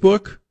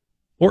Facebook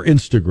or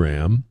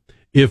Instagram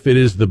if it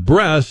is the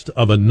breast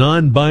of a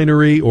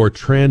non-binary or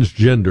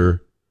transgender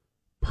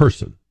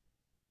person.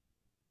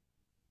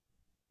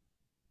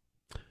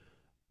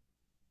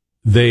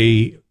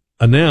 They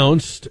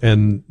announced,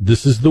 and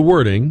this is the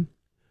wording,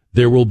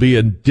 there will be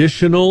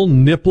additional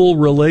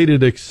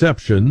nipple-related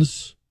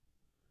exceptions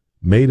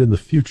made in the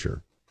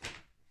future.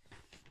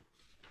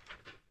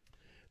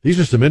 These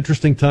are some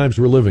interesting times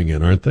we're living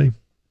in, aren't they?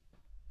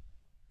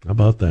 How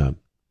about that?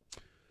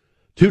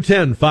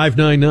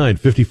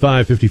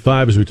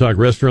 210-599-5555 as we talk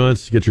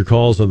restaurants. Get your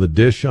calls on the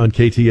dish on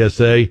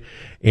KTSA.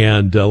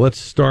 And let's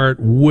start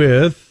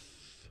up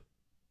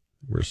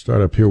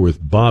here with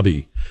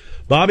Bobby.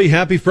 Bobby,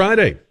 happy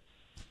Friday.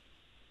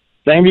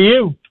 Same to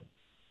you.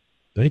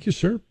 Thank you,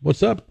 sir.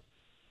 What's up?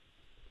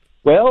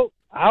 Well,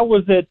 I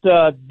was at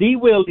D.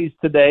 Willie's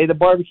today, the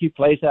barbecue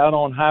place out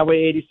on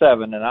Highway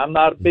 87, and I'm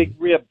not a big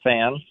rib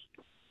fan,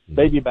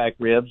 baby back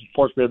ribs,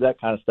 pork ribs, that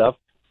kind of stuff.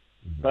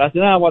 But I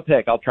said, what the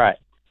heck, I'll try it.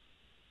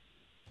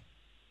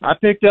 I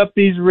picked up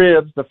these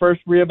ribs. The first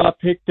rib I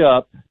picked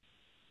up,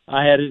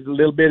 I had a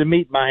little bit of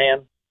meat in my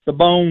hand. The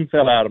bone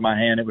fell out of my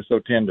hand. It was so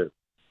tender.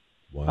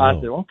 Wow. I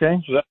said,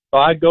 okay. So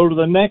I go to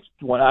the next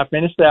one. I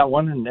finished that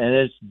one, and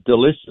it's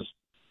delicious.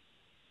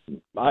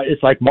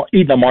 It's like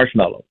eating a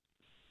marshmallow.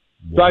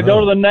 Wow. So I go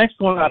to the next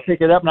one, I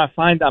pick it up, and I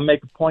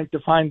make a point to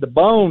find the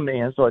bone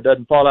in so it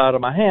doesn't fall out of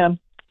my hand.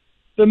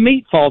 The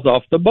meat falls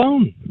off the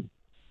bone.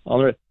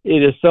 It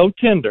is so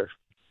tender.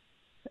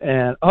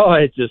 And,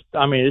 it's just,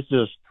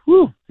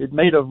 whew, it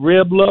made a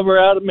rib lover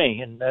out of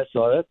me. And that's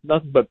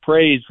nothing but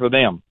praise for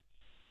them.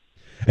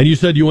 And you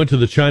said you went to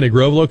the China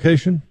Grove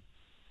location?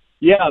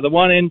 Yeah, the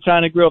one in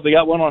China Grove. They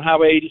got one on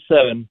Highway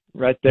 87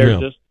 right there. Yeah.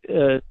 Just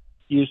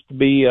used to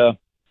be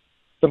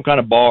some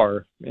kind of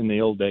bar in the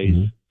old days.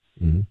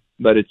 Mm-hmm. Mm-hmm.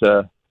 But it's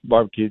a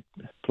barbecue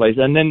place.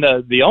 And then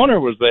the owner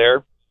was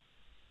there,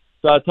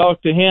 So I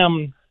talked to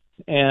him,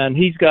 and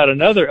he's got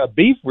a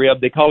beef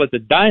rib. They call it the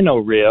dino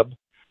rib.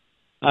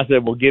 I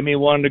said, well, give me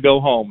one to go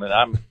home, and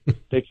I'm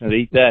fixing to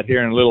eat that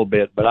here in a little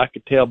bit. But I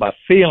could tell by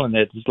feeling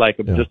it, it's like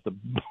just a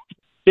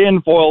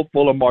tin foil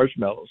full of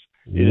marshmallows.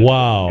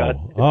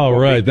 Wow! All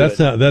right,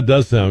 that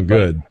does sound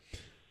good.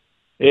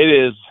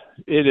 It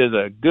is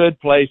a good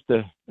place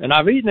to, and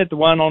I've eaten at the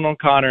one on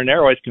O'Connor, and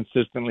they're always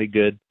consistently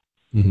good.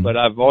 Mm-hmm. But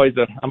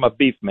I'm a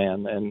beef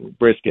man and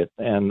brisket,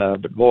 and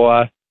but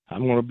boy,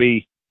 I'm going to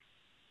be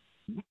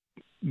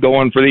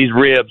going for these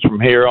ribs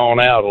from here on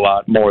out a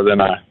lot more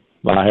than I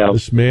have.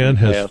 This man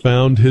has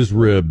found his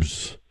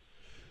ribs.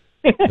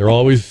 They're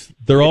always in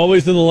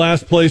the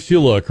last place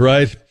you look,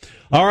 right?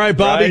 All right,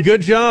 Bobby, right.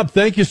 Good job.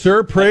 Thank you,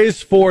 sir.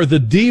 Praise for the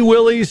D.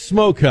 Willie's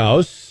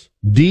Smokehouse.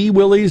 D.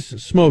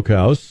 Willie's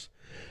Smokehouse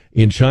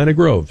in China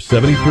Grove,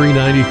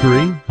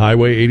 7393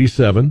 Highway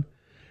 87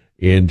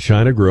 in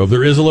China Grove.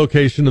 There is a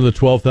location in the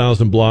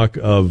 12,000 block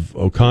of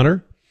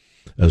O'Connor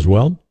as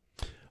well.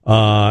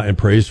 And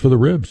praise for the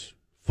ribs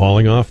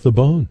falling off the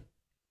bone.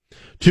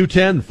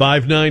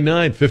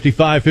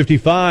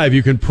 210-599-5555.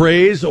 You can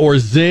praise or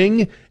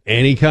zing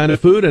any kind of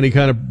food, any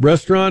kind of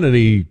restaurant,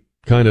 any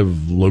kind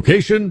of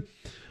location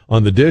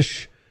on the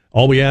dish.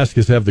 All we ask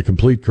is have the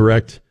complete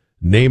correct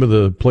name of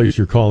the place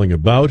you're calling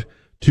about.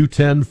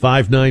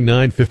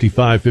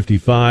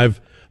 210-599-5555.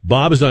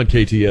 Bob is on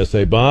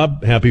KTSA.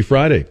 Bob, happy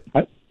Friday.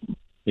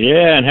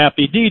 Yeah, and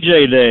happy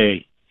DJ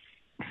Day.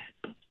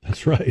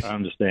 That's right. I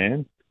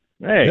understand.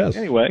 Hey, yes.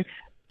 Anyway,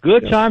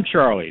 Good Time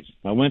Charlie's.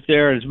 I went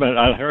there.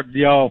 I heard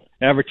y'all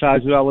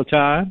advertise it all the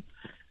time,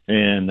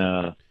 and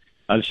I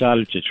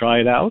decided to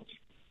try it out.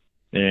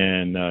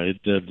 And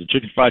the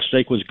chicken fried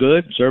steak was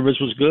good. Service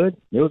was good.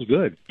 It was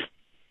good.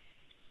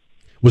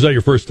 Was that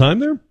your first time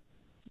there?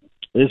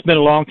 It's been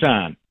a long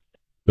time.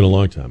 Been a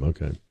long time,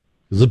 okay.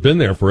 Because it's been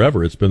there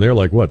forever. It's been there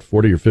like,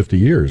 40 or 50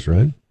 years,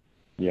 right?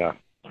 Yeah.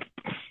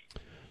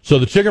 So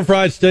the chicken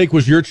fried steak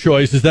was your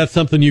choice. Is that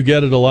something you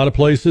get at a lot of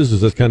places?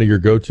 Is that kind of your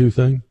go-to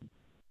thing?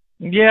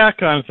 Yeah,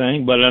 kind of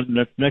thing. But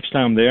next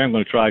time I'm there, I'm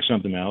going to try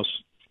something else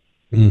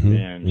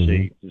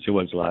and see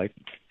what it's like.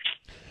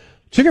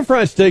 Chicken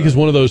fried steak is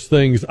one of those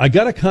things, I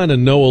got to kind of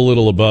know a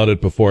little about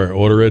it before I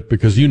order it,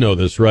 because you know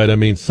this, right? I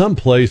mean, some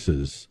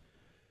places,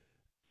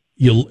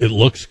 it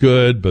looks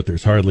good, but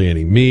there's hardly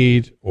any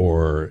meat,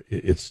 or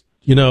it's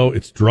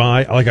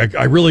dry. Like,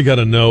 I really got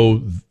to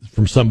know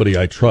from somebody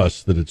I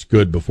trust that it's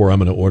good before I'm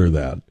going to order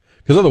that.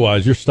 Because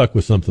otherwise, you're stuck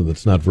with something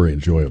that's not very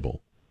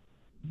enjoyable.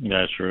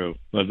 That's true.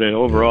 But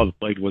overall, the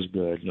plate was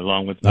good,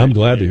 along with... I'm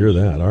glad to hear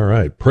that. All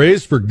right.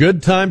 Praise for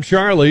Good Time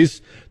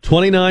Charlie's,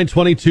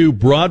 2922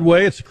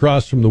 Broadway. It's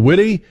across from the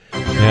Whitty.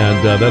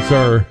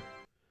 And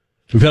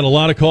we've had a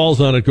lot of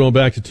calls on it going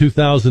back to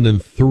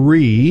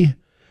 2003,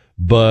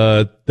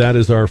 but that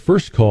is our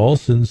first call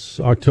since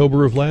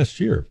October of last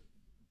year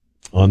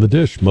on the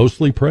dish.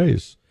 Mostly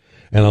praise.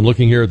 And I'm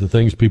looking here at the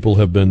things people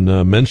have been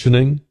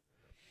mentioning.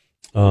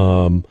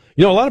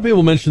 A lot of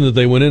people mentioned that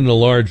they went in a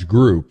large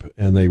group,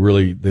 and they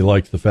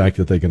liked the fact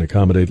that they can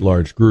accommodate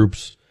large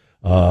groups.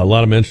 A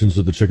lot of mentions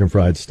of the chicken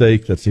fried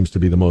steak. That seems to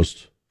be the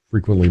most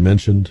frequently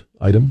mentioned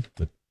item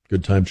at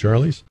Good Time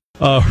Charlie's.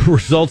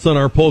 Results on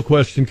our poll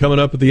question coming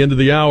up at the end of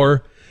the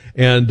hour.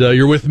 And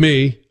you're with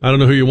me. I don't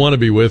know who you want to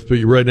be with,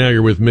 but right now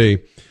you're with me.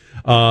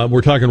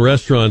 We're talking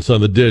restaurants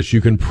on the dish.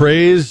 You can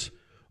praise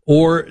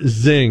or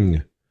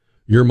zing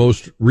your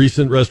most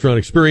recent restaurant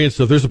experience.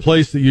 So if there's a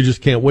place that you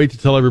just can't wait to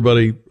tell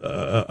everybody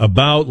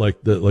about,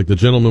 like the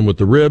gentleman with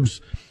the ribs,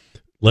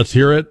 let's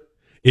hear it.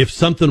 If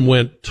something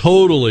went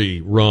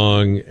totally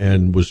wrong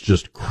and was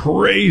just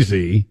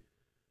crazy,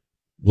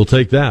 we'll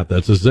take that.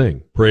 That's a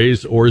zing.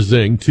 Praise or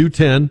zing.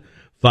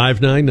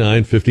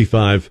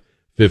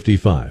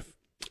 210-599-5555.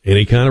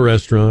 Any kind of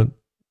restaurant,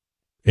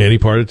 any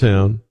part of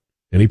town,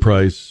 any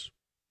price,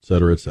 et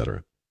cetera, et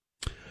cetera.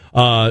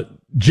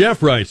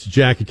 Jeff writes,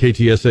 Jack at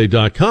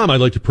KTSA.com.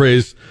 I'd like to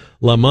praise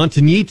La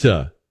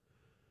Montagnita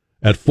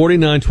at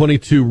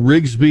 4922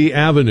 Rigsby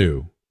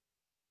Avenue.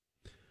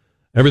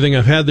 Everything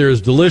I've had there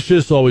is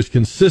delicious, always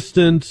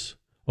consistent,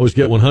 always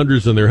get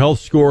 100s on their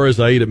health scores.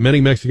 I eat at many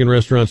Mexican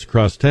restaurants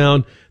across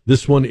town.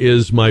 This one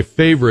is my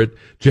favorite.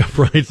 Jeff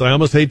writes, I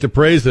almost hate to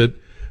praise it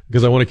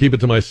because I want to keep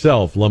it to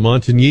myself. La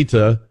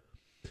Montagnita,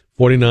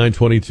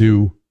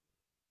 4922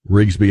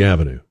 Rigsby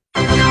Avenue.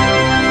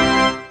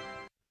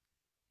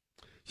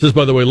 Says,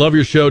 by the way, love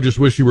your show. Just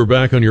wish you were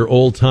back on your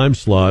old time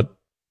slot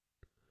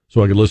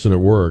so I could listen at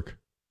work.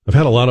 I've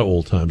had a lot of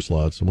old time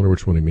slots. I wonder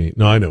which one he means.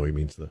 No, I know he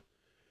means the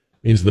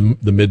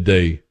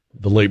midday,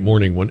 the late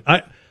morning one.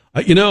 I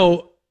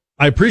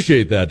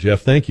appreciate that,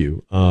 Jeff. Thank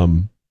you.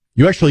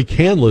 You actually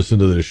can listen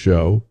to this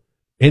show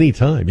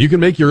anytime. You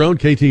can make your own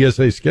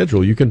KTSA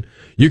schedule. You can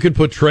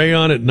put Trey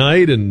on at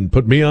night and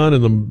put me on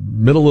in the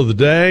middle of the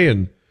day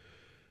and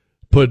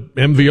put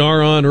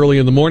MVR on early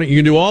in the morning. You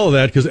can do all of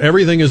that because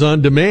everything is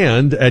on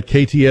demand at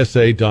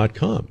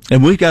KTSA.com.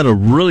 And we've got a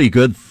really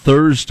good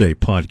Thursday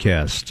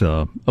podcast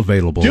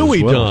available. Do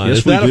we, Don? Yes,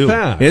 is that do. A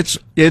fact?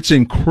 It's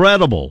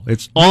incredible.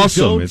 It's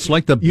awesome. It's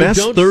like the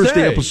best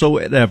Thursday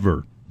episode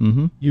ever.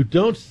 Mm-hmm. You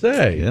don't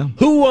say. Yeah.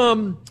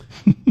 Who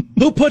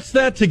puts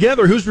that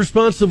together? Who's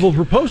responsible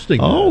for posting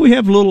that? Oh, we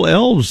have little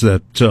elves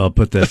that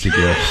put that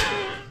together.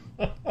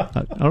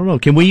 I don't know.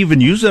 Can we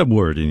even use that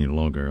word any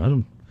longer? I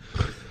don't.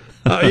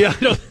 I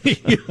don't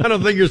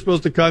think you're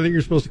supposed to. I think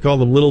you're supposed to call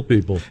them little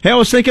people. Hey, I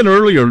was thinking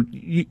earlier.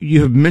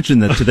 You have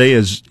mentioned that today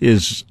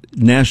is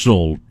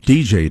National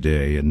DJ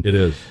Day, and it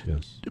is.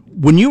 Yes.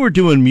 When you were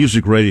doing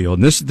music radio,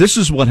 and this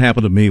is what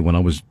happened to me when I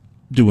was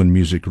doing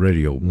music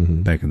radio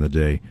back in the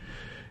day,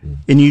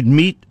 and you'd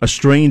meet a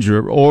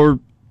stranger or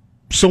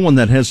someone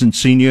that hasn't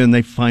seen you, and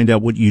they find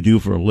out what you do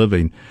for a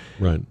living.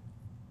 Right.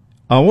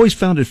 I always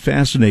found it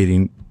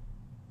fascinating.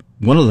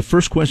 One of the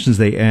first questions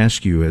they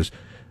ask you is,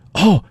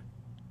 "Oh,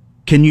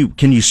 can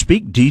you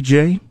speak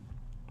DJ?"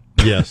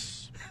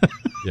 Yes.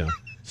 Yeah.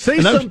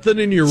 Say something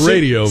in your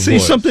radio voice. Say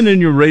something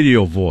in your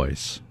radio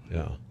voice.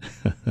 Yeah.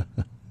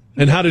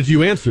 And how did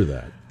you answer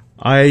that?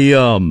 I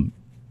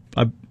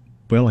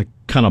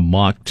kind of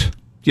mocked.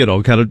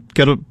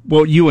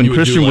 Well, you and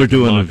Christian were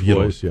doing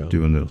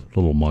doing a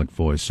little mock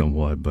voice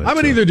somewhat. But I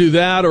would either do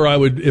that, or I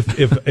would,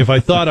 if I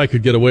thought I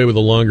could get away with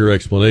a longer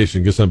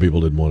explanation, because some people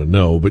didn't want to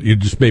know, but you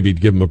just maybe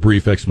give them a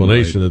brief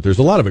explanation that there's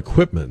a lot of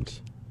equipment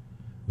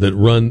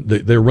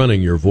that they're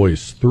running your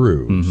voice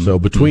through. Mm-hmm. So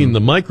between the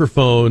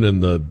microphone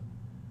and the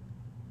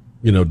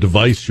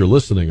device you're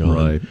listening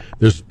on,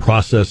 there's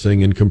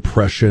processing and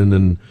compression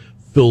and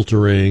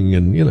filtering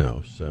and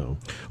so.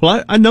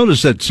 Well, I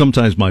noticed that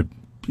sometimes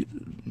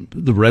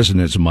the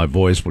resonance of my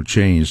voice will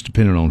change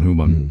depending on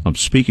whom I'm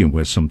speaking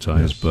with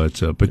sometimes,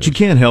 but you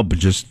can't help but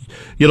just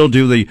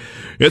do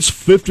it's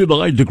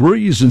 59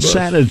 degrees in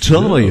San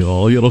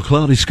Antonio,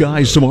 cloudy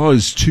skies, tomorrow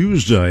is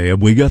Tuesday,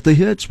 and we got the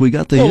hits, we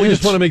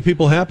just want to make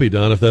people happy,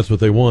 Don, if that's what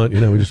they want.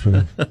 We're just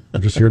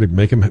here to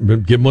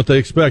give them what they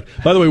expect.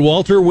 By the way,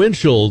 Walter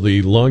Winchell,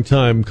 the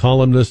longtime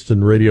columnist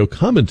and radio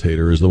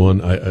commentator, is the one,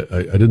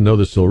 I didn't know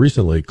this till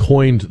recently,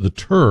 coined the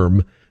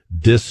term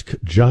disc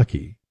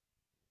jockey.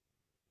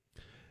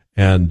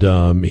 And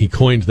he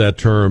coined that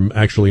term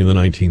actually in the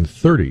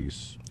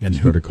 1930s, and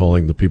started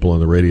calling the people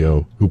on the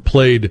radio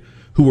and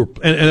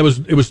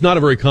it was not a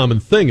very common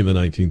thing in the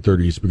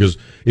 1930s, because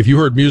if you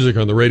heard music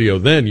on the radio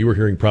then, you were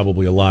hearing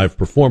probably a live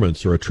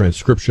performance or a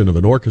transcription of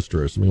an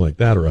orchestra or something like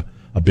that, or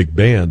a big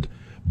band.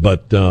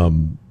 But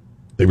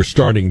they were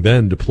starting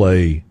then to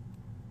play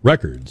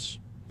records,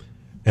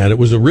 and it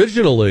was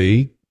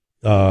originally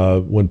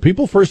when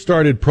people first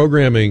started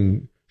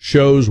programming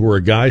shows where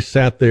a guy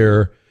sat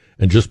there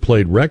and just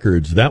played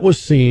records, that was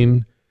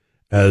seen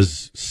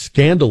as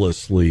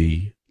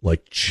scandalously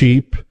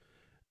cheap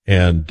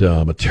and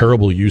a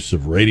terrible use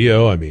of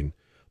radio. I mean,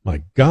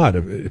 my God,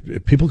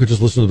 if people could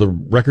just listen to the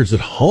records at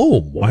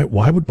home,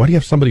 why do you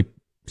have somebody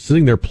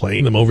sitting there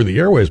playing them over the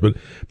airways? But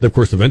of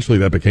course, eventually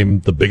that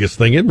became the biggest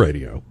thing in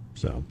radio.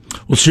 So,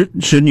 well,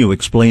 shouldn't you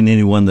explain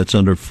anyone that's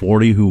under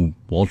 40 who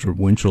Walter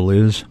Winchell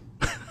is?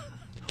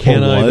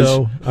 Can I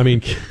though? I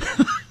mean,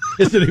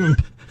 is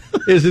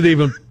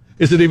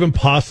it even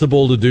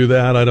possible to do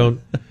that? I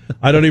don't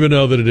even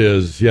know that it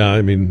is. Yeah,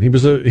 I mean, he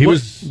was. I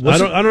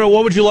don't know.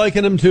 What would you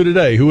liken him to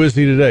today? Who is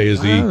he today?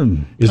 Is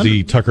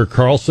he Tucker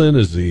Carlson?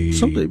 Is he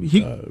something?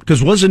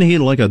 Because wasn't he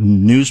like a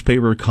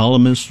newspaper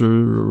columnist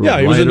or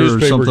he was a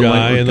newspaper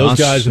guy, and those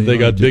guys, if they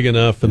got big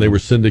enough and they were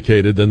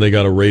syndicated, then they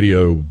got a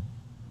radio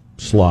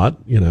slot.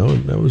 And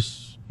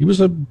he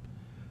was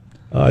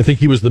I think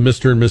he was the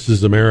Mr. and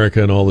Mrs.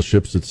 America and all the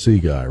ships at sea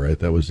guy, right?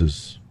 That was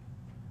his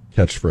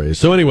catchphrase.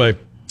 So anyway.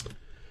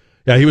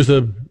 Yeah, he was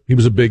a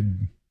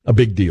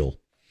big deal.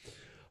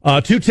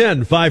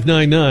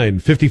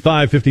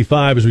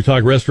 210-599-5555 as we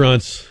talk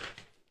restaurants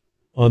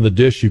on the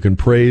dish. You can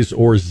praise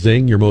or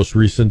zing your most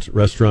recent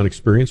restaurant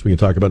experience. We can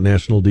talk about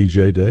National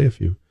DJ Day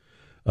if you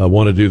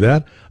want to do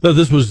that. Though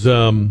this was,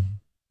 I'm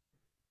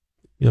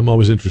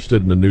always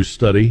interested in a new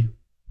study.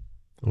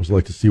 I always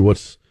like to see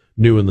what's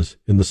new in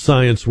the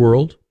science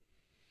world.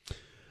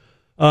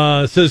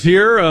 It says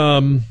here,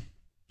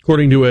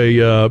 according to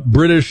a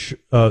British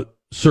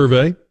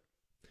survey,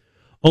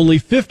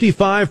 only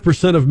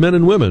 55% of men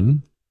and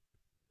women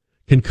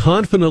can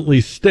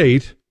confidently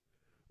state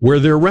where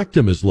their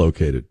rectum is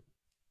located.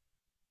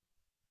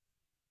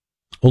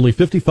 Only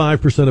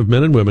 55% of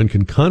men and women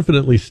can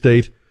confidently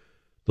state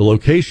the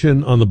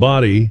location on the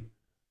body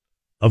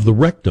of the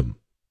rectum.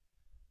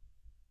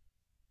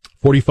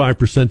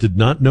 45% did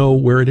not know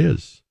where it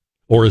is.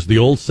 Or as the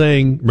old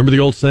saying, remember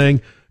the old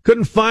saying,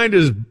 couldn't find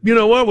his,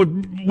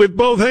 with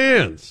both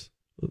hands.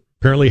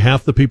 Apparently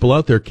half the people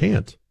out there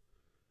can't.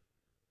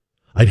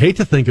 I'd hate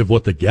to think of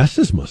what the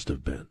guesses must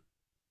have been.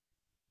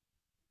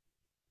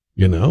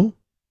 I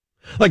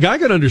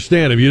could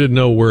understand if you didn't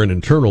know where an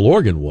internal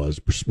organ was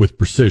with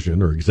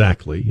precision or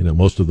exactly.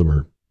 Most of them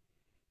are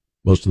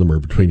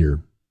between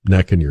your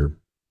neck and your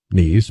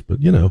knees. But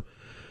don't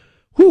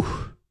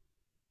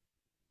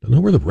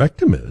know where the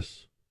rectum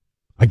is.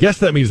 I guess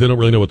that means they don't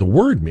really know what the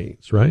word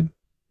means, right?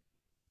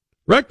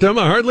 Rectum,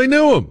 I hardly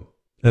knew him.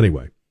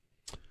 Anyway,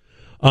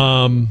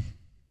 but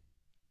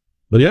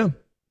yeah.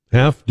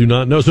 Half do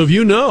not know. So if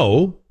you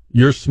know,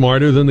 you're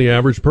smarter than the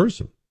average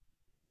person.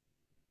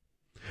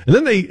 And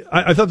then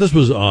I thought this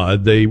was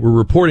odd. They were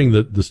reporting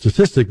the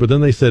statistic, but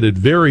then they said it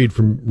varied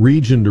from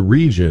region to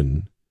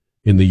region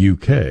in the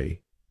UK.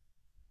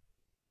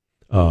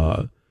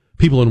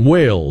 People in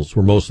Wales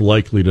were most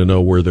likely to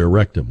know where their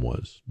rectum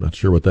was. Not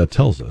sure what that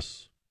tells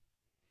us.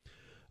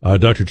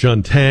 Dr.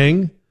 Chun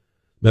Tang,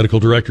 medical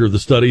director of the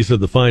study, said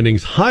the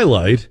findings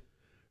highlight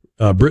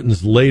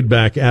Britain's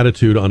laid-back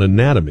attitude on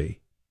anatomy.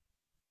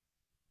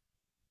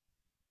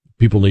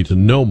 People need to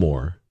know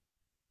more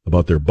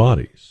about their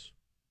bodies.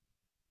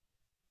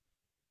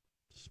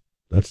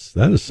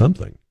 That is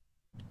something.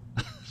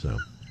 So,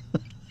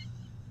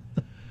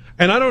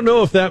 and I don't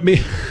know if that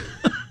means.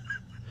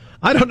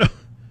 I don't know.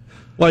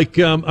 Like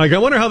I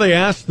wonder how they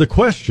asked the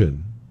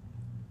question.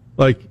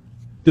 Like,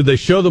 did they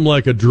show them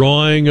like a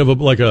drawing of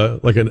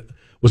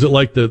was it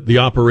like the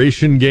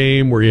operation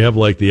game where you have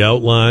like the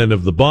outline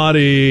of the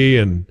body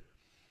and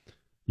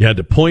you had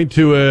to point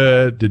to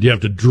it? Did you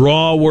have to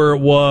draw where it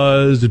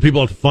was? Did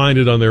people have to find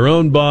it on their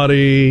own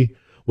body?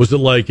 Was it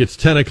like it's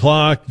 10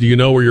 o'clock? Do you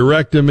know where your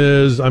rectum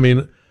is? I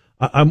mean,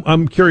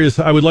 I'm curious.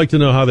 I would like to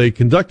know how they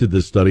conducted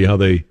this study, how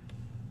they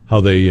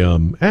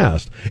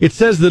asked. It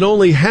says that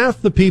only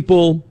half the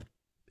people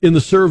in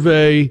the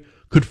survey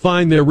could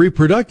find their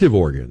reproductive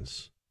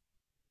organs.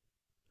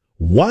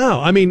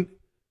 Wow. I mean,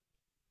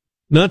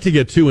 not to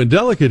get too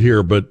indelicate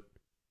here, but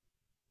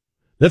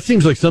that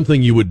seems like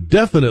something you would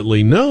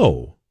definitely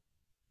know.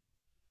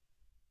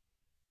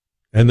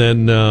 And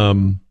then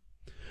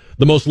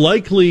the most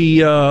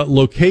likely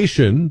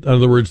location, in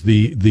other words,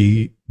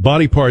 the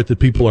body part that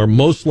people are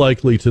most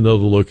likely to know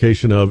the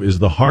location of is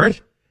the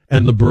heart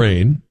and the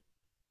brain.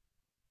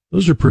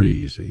 Those are pretty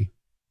easy.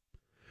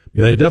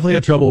 Yeah, they definitely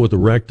had trouble with the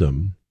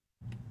rectum.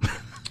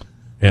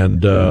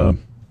 And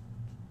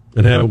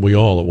haven't we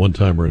all at one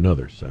time or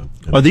another? So,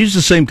 are these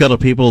the same kind of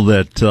people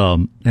that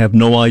have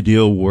no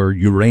idea where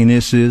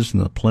Uranus is in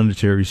the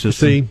planetary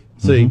system?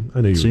 See,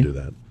 I knew you would do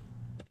that.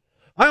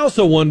 I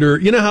also wonder,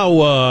 you know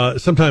how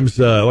sometimes,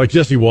 like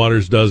Jesse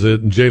Waters does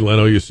it, and Jay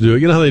Leno used to do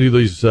it. You know how they do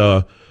these?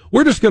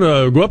 We're just going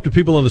to go up to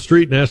people on the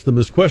street and ask them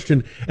this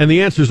question, and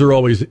the answers are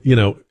always,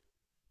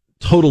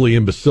 totally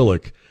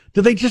imbecilic.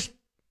 Did they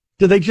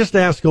just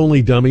ask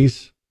only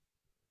dummies?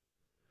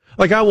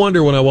 Like, I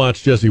wonder when I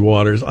watch Jesse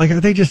Waters, like, are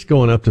they just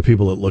going up to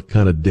people that look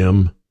kind of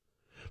dim?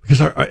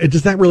 Because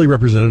is that really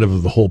representative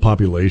of the whole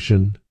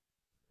population?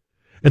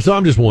 And so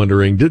I'm just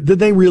wondering, did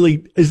they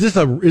really, is this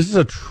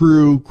a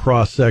true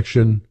cross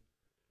section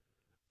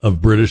of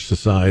British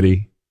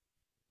society?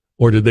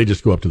 Or did they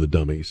just go up to the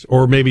dummies?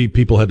 Or maybe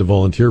people had to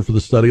volunteer for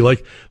the study?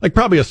 Like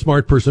probably a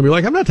smart person would be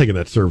like, I'm not taking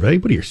that survey.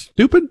 What are you,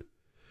 stupid?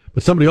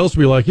 But somebody else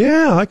would be like,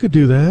 yeah, I could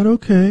do that.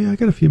 Okay, I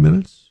got a few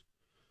minutes.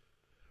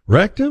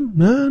 Rectum?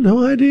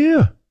 No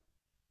idea.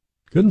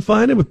 Couldn't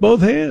find it with both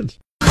hands.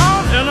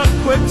 Caught in a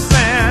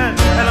quicksand,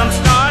 and I'm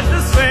starting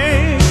to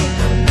sing.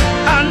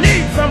 I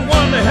need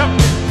someone to help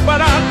me,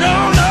 but I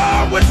don't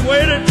know which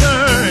way to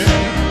turn.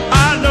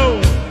 I know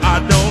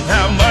I don't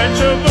have much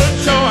of a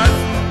choice.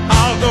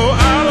 I'll go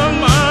out of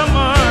my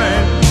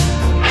mind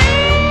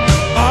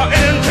or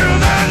into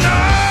the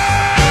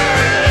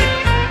night.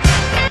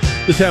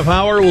 This half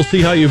hour, we'll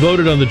see how you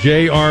voted on the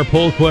JR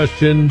poll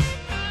question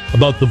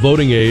about the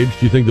voting age.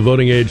 Do you think the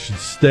voting age should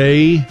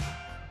stay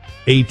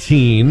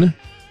 18,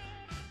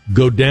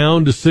 go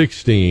down to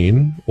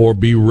 16, or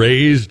be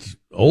raised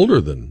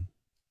older than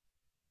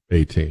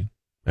 18?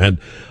 And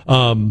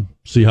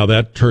see how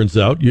that turns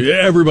out.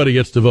 Everybody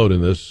gets to vote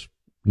in this.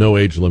 No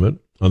age limit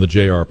on the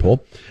JR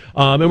poll.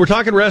 And we're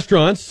talking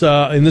restaurants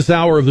in this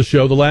hour of the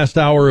show. The last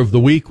hour of the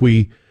week,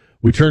 we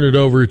turn it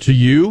over to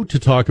you to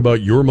talk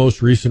about your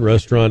most recent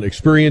restaurant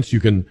experience. You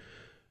can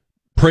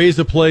praise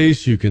a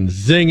place, you can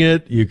zing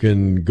it, you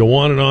can go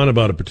on and on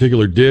about a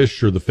particular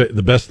dish or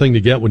the best thing to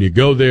get when you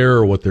go there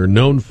or what they're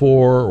known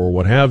for or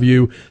what have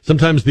you.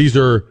 Sometimes these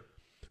are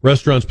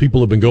restaurants people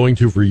have been going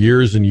to for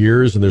years and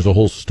years, and there's a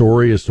whole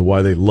story as to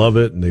why they love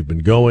it and they've been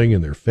going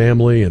and their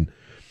family. And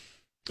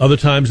other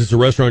times it's a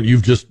restaurant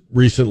you've just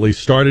recently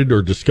started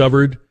or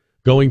discovered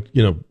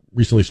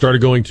recently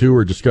started going to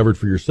or discovered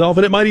for yourself,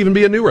 and it might even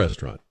be a new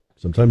restaurant.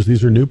 Sometimes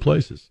these are new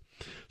places.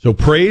 So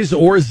praise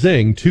or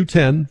zing,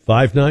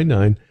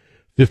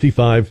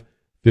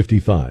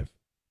 210-599-5555.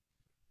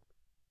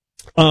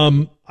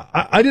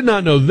 I did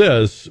not know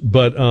this,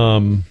 but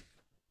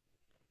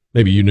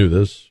maybe you knew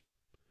this.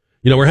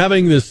 We're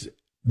having this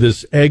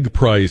egg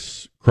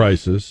price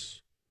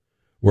crisis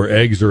where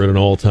eggs are at an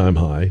all-time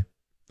high,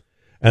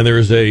 and there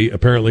is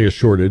apparently a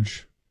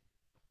shortage.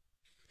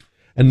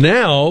 And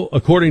now,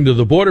 according to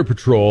the Border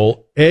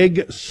Patrol,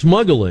 egg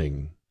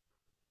smuggling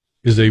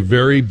is a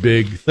very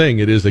big thing.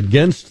 It is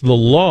against the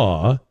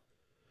law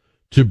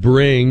to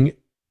bring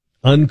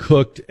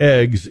uncooked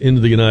eggs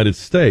into the United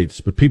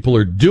States, but people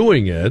are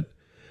doing it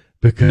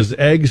because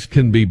eggs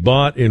can be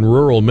bought in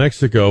rural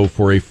Mexico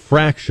for a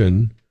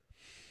fraction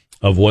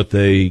of what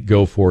they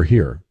go for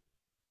here.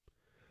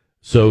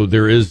 So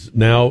there is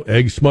now,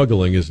 egg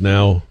smuggling is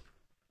now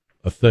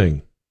a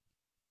thing.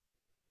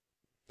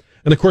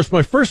 And of course,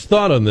 my first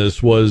thought on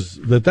this was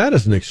that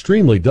is an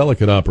extremely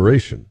delicate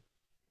operation.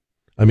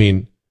 I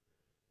mean,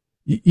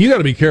 you got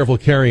to be careful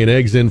carrying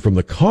eggs in from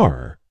the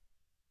car.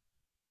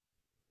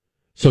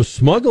 So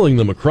smuggling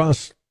them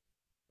across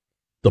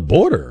the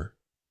border,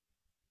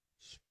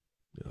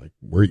 like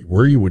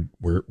where you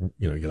got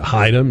to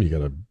hide them, you got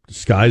to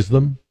disguise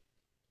them.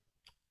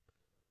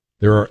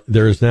 There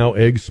is now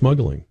egg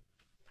smuggling.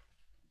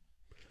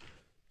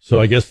 So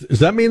I guess, does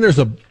that mean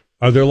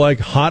are there like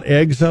hot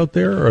eggs out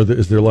there? Or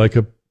is there like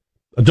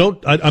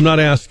I'm not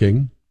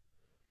asking.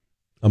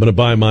 I'm going to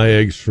buy my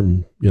eggs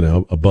from,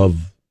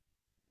 above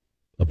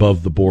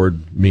the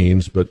board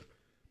means, but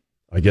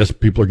I guess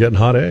people are getting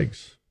hot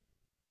eggs.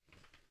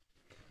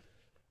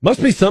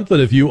 Must be something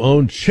if you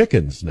own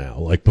chickens now.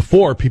 Like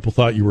before, people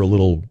thought you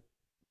were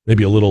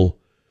maybe a little,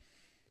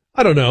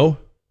 I don't know,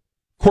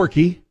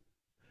 quirky.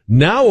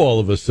 Now all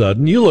of a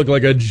sudden, you look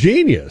like a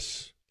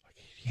genius.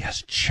 He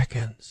has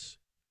chickens.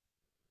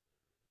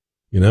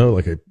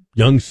 Like a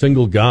young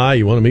single guy,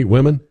 you want to meet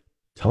women?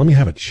 Tell him you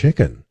have a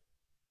chicken.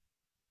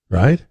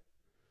 Right?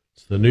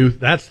 That's the new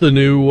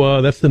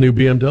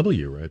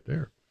BMW right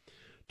there.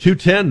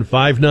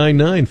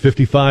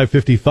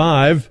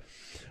 210-599-5555.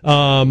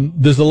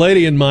 There's a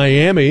lady in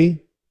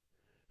Miami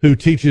who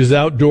teaches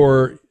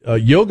outdoor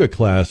yoga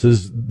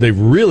classes. They've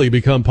really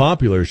become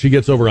popular. She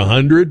gets over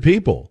 100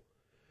 people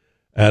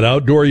at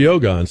outdoor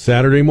yoga on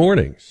Saturday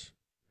mornings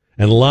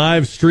and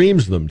live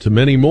streams them to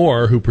many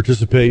more who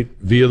participate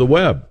via the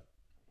web.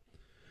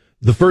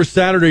 The first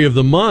Saturday of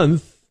the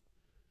month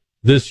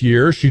this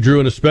year, she drew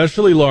an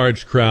especially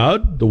large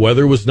crowd. The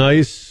weather was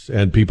nice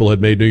and people had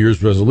made New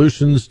Year's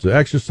resolutions to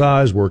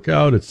exercise, work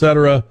out,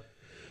 etc.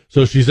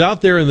 So she's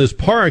out there in this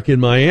park in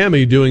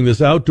Miami doing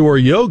this outdoor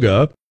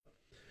yoga.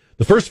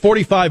 The first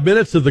 45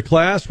 minutes of the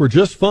class were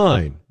just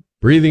fine.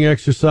 Breathing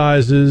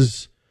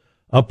exercises,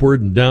 upward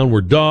and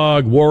downward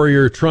dog,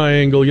 warrior,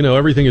 triangle,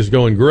 everything is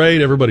going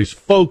great. Everybody's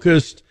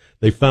focused.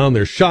 They found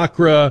their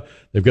chakra.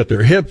 They've got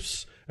their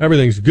hips.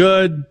 Everything's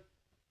good.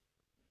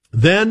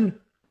 Then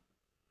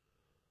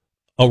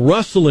a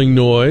rustling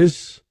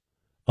noise,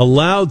 a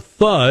loud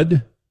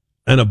thud,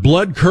 and a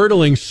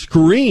blood-curdling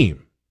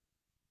scream,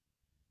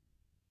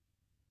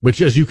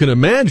 which, as you can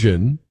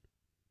imagine,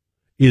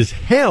 is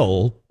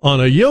hell on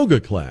a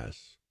yoga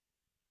class.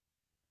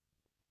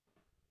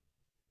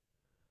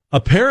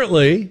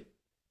 Apparently,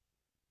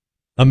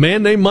 a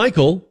man named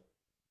Michael,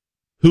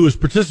 who was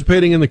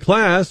participating in the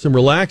class and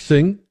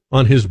relaxing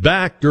on his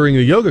back during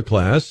the yoga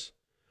class,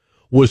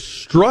 was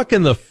struck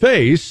in the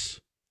face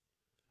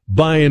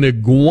by an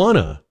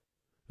iguana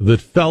that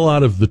fell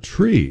out of the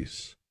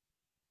trees.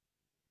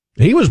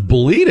 He was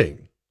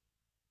bleeding.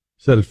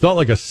 Said it felt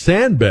like a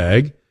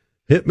sandbag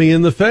hit me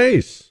in the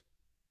face.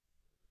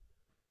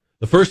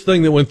 The first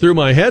thing that went through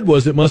my head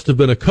was it must have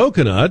been a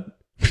coconut.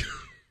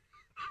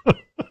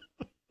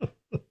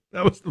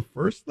 That was the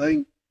first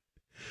thing.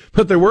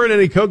 But there weren't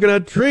any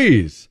coconut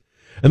trees.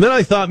 And then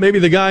I thought maybe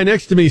the guy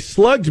next to me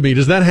slugged me.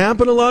 Does that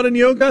happen a lot in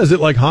yoga? Is it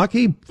like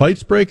hockey?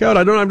 Fights break out?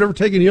 I don't know. I've never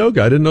taken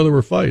yoga. I didn't know there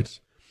were fights.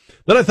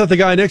 Then I thought the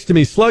guy next to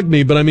me slugged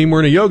me, but we're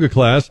in a yoga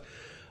class.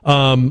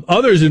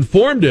 Others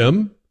informed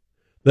him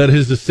that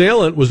his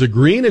assailant was a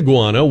green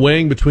iguana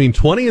weighing between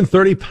 20 and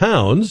 30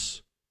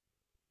 pounds.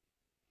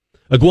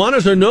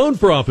 Iguanas are known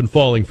for often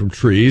falling from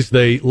trees.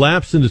 They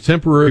lapse into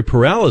temporary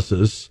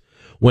paralysis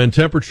when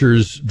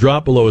temperatures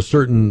drop below a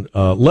certain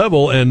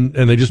level, and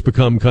they just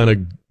become kind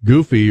of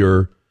goofy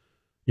or,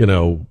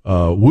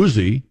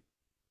 woozy.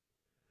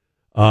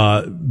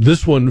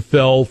 This one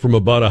fell from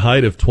about a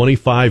height of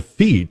 25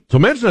 feet. So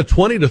imagine a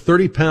 20 to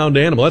 30 pound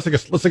animal.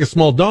 That's like a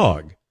small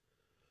dog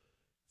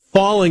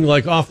falling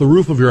like off the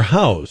roof of your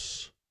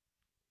house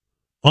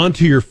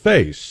onto your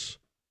face.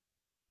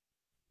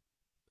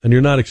 And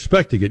you're not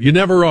expecting it. You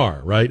never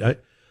are, right?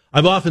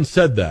 I've often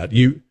said that.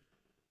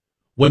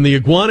 When the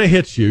iguana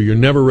hits you, you're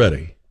never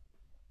ready.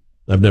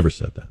 I've never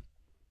said that.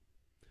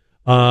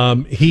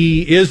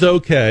 He is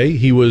okay.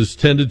 He was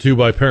tended to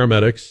by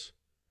paramedics.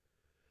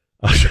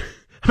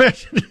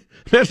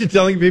 Imagine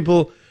telling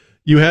people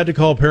you had to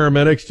call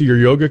paramedics to your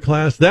yoga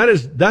class.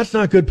 That's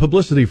not good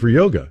publicity for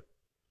yoga.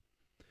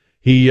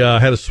 He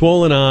had a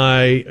swollen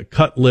eye, a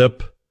cut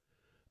lip,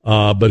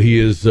 but he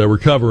is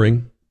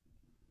recovering.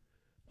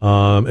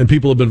 And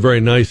people have been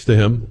very nice to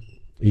him.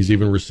 He's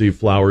even received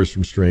flowers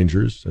from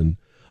strangers. And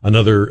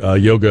another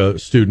yoga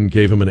student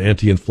gave him an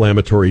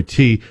anti-inflammatory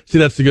tea. See,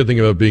 that's the good thing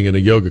about being in a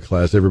yoga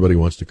class. Everybody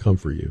wants to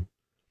comfort you.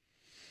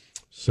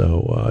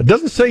 So it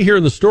doesn't say here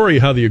in the story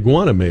how the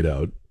iguana made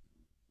out.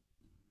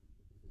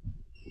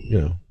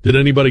 Did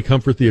anybody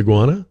comfort the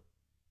iguana?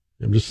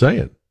 I'm just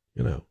saying,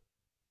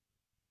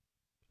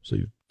 So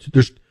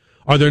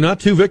are there not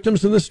two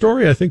victims in this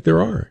story? I think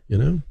there are,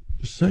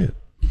 just saying.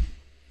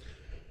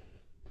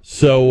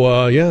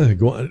 So,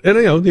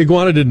 the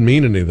iguana didn't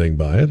mean anything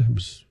by it. I'm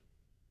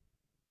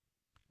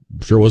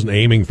sure it wasn't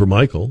aiming for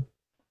Michael.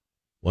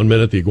 One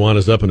minute the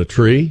iguana's up in a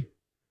tree.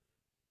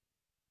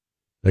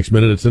 Next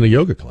minute it's in a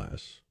yoga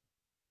class.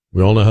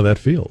 We all know how that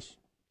feels.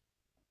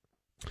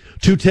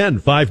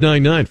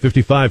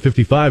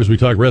 210-599-5555 as we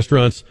talk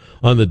restaurants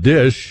on the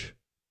dish.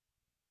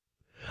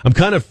 I'm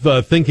kind of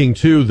thinking,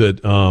 too,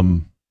 that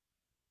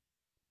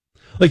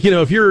Like,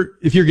 if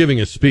you're giving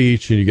a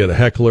speech and you get a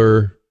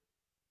heckler,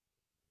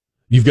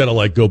 you've got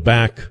to go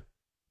back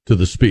to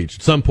the speech.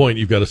 At some point,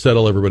 you've got to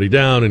settle everybody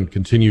down and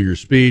continue your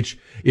speech.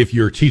 If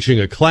you're teaching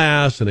a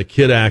class and a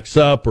kid acts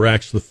up or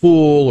acts the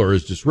fool or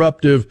is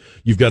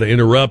disruptive, you've got to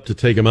interrupt to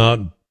take him out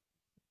and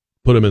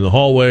put him in the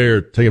hallway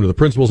or take him to the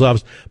principal's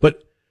office.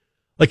 But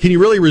can you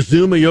really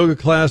resume a yoga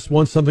class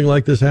once something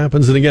like this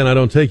happens? And again, I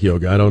don't take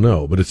yoga. I don't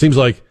know, but it seems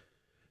like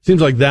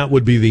that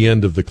would be the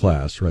end of the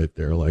class right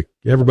there.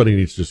 Everybody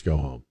needs to just go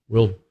home.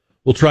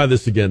 We'll try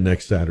this again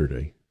next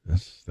Saturday.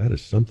 That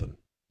is something.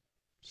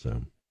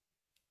 So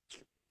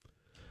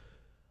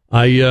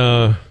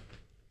I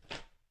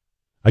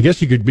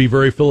guess you could be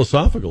very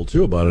philosophical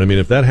too about it. I mean,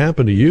 if that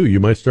happened to you,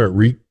 you might start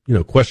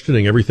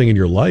questioning everything in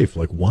your life.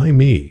 Like, why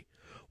me?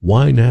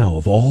 Why now?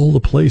 Of all the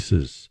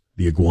places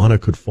the iguana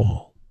could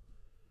fall.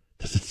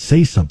 Does it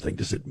say something?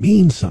 Does it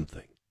mean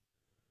something?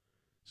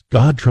 Is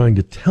God trying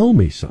to tell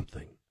me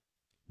something?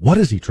 What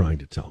is he trying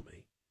to tell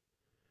me?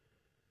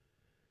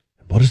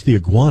 What does the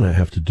iguana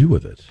have to do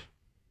with it?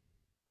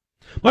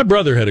 My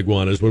brother had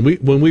iguanas when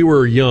we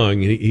were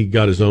young. He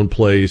got his own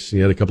place. He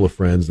had a couple of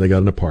friends. They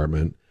got an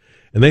apartment,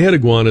 and they had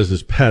iguanas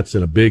as pets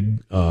in a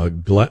big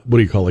what do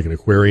you call an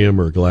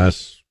aquarium or a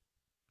glass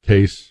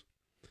case.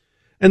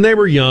 And they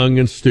were young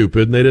and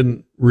stupid, and they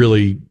didn't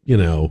really,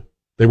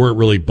 they weren't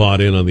really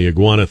bought in on the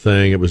iguana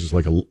thing. It was just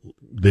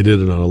they did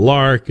it on a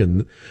lark,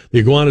 and the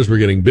iguanas were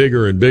getting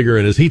bigger and bigger.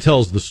 And as he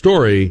tells the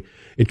story,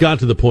 it got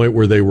to the point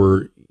where they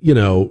were,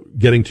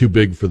 getting too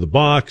big for the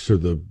box or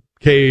the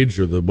cage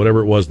or the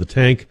whatever it was, the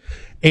tank.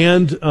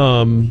 And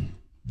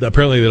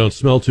apparently they don't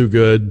smell too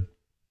good.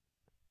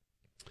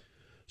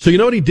 So you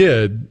know what he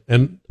did?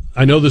 And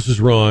I know this is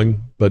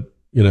wrong, but,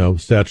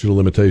 statute of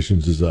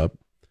limitations is up.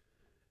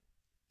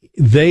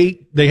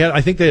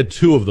 I think they had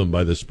two of them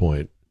by this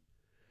point.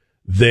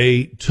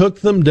 They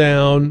took them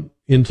down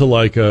into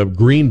a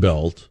green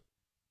belt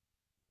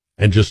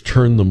and just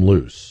turned them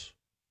loose,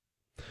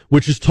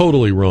 which is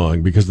totally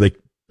wrong because they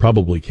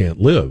probably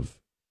can't live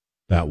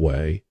that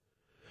way.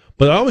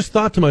 But I always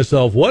thought to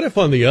myself, what if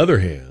on the other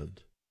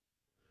hand,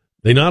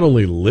 they not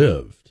only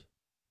lived,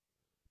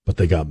 but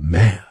they got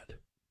mad?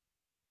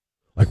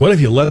 What if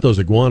you let those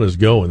iguanas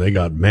go and they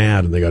got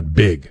mad and they got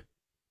big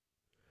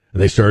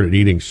and they started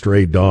eating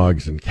stray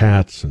dogs and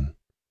cats and,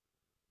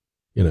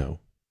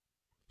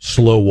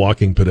 slow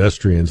walking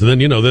pedestrians. And then,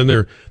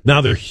 then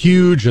they're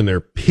huge and they're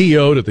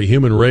PO'd at the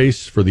human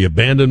race for the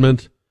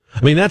abandonment.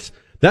 I mean, that's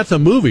a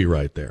movie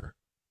right there,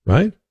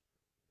 right?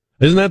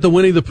 Isn't that the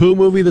Winnie the Pooh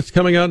movie that's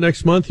coming out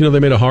next month? They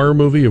made a horror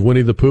movie of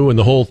Winnie the Pooh, and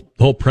the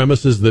whole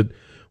premise is that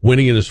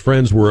Winnie and his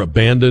friends were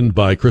abandoned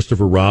by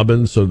Christopher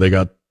Robin, so they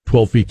got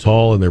 12 feet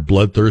tall and they're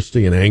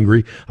bloodthirsty and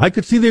angry. I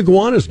could see the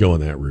iguanas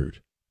going that route,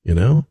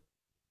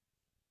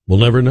 We'll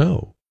never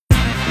know.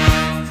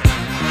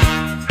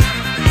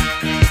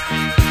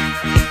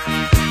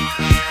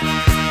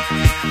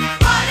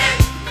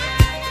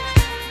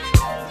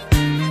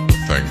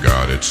 Thank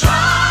God it's...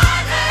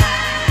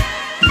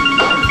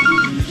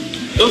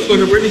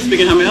 Ghostburger, Brittany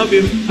speaking. How may I help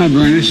you? Hi,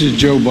 Brian. This is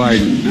Joe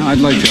Biden. I'd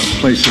like to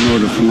place an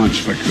order for lunch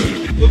if I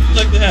could. What would you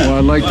like to have? Well,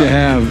 I'd like to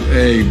have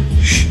a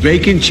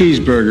bacon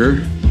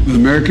cheeseburger with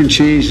American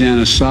cheese and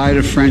a side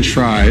of French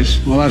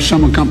fries. We'll have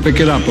someone come pick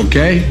it up,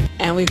 okay?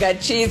 And we've got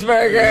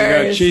cheeseburgers. We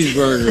got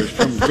cheeseburgers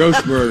from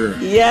Ghost Burger.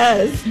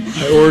 Yes.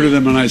 I ordered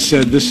them and I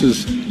said, "This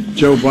is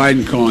Joe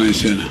Biden calling." I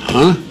said,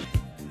 "Huh?"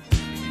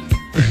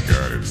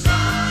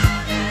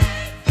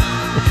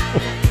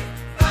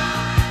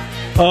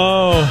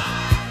 Oh.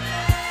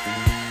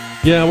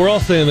 Yeah, we're all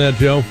saying that,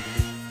 Joe.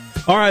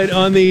 All right,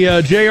 on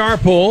the JR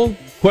poll,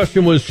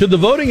 question was, should the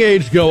voting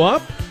age go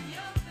up?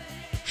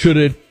 Should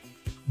it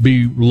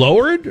be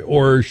lowered,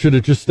 or should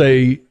it just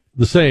stay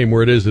the same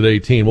where it is at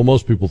 18? Well,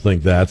 most people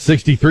think that.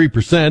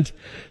 63%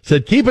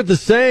 said keep it the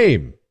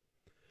same.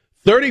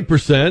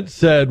 30%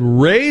 said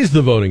raise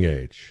the voting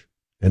age.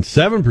 And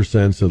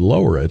 7% said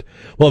lower it.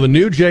 We'll have a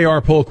new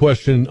JR poll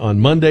question on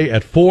Monday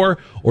at 4,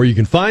 or you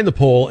can find the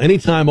poll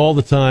anytime, all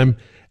the time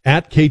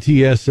at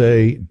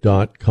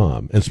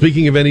ktsa.com. And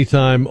speaking of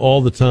anytime, all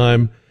the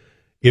time,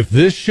 if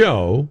this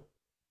show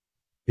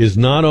is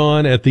not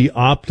on at the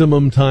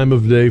optimum time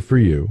of day for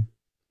you,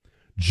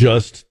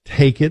 just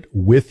take it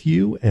with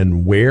you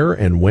and where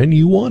and when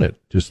you want it.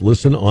 Just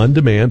listen on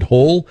demand,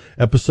 whole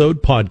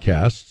episode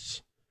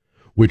podcasts,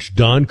 which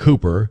Don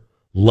Cooper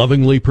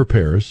lovingly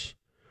prepares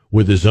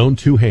with his own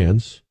two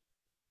hands.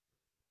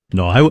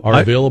 No,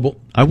 are available.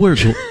 I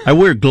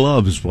wear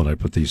gloves when I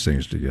put these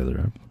things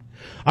together.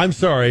 I'm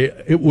sorry,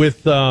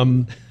 with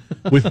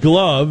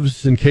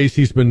gloves, in case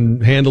he's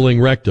been handling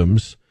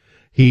rectums,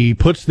 he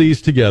puts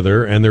these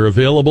together, and they're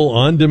available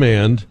on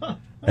demand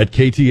at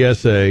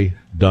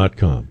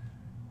ktsa.com.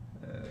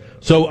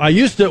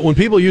 So when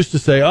people used to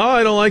say, "Oh,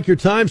 I don't like your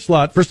time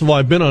slot." First of all,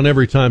 I've been on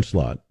every time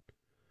slot.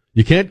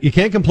 You can't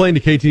complain to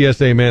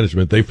KTSA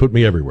management. They've put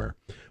me everywhere.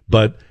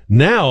 But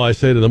now I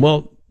say to them,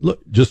 well, look,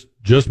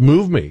 just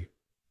move me.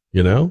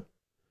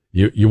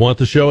 You want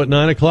the show at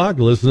 9 o'clock?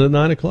 Listen at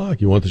 9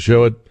 o'clock. You want the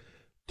show at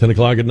 10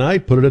 o'clock at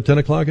night? Put it at 10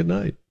 o'clock at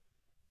night.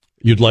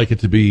 you'd like it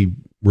to be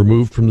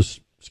removed from the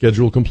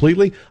schedule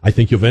completely, I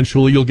think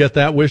eventually you'll get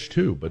that wish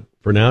too. But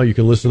for now, you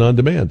can listen on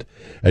demand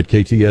at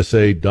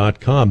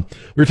ktsa.com.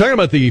 We were talking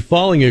about the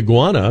falling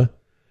iguana,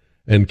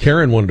 and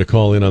Karen wanted to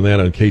call in on that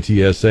on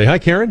KTSA. Hi,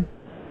 Karen.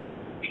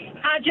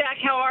 Hi, Jack.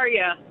 How are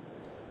you?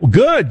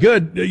 Good,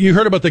 good. You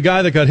heard about the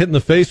guy that got hit in the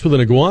face with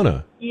an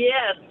iguana.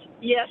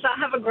 Yes, I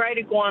have a great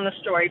iguana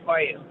story for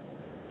you.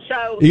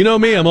 So You know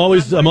me, I'm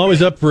always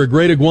up for a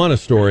great iguana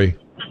story.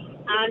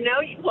 I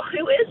know you. Well,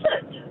 who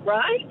isn't,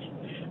 right?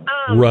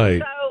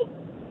 Right. So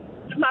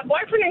my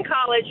boyfriend in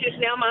college, who's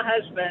now my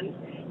husband,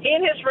 he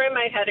and his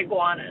roommate had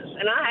iguanas,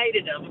 and I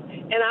hated them.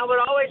 And I would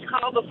always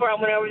call before I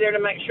went over there to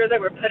make sure they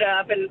were put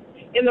up. And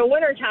in the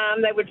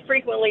wintertime, they would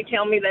frequently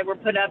tell me they were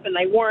put up, and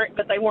they weren't,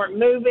 but they weren't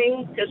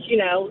moving because,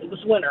 it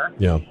was winter.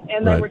 Yeah,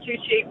 and they were too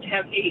cheap to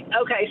have heat.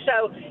 Okay,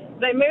 so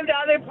they moved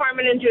out of the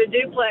apartment into a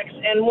duplex,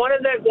 and one of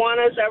the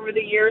iguanas over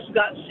the years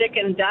got sick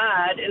and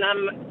died. And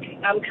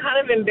I'm kind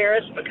of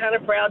embarrassed but kind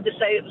of proud to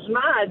say it was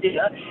my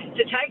idea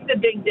to take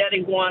the big dead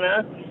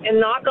iguana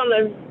and knock on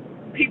the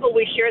people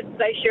they shared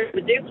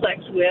the duplex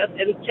with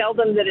and tell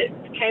them that it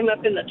came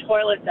up in the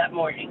toilet that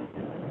morning.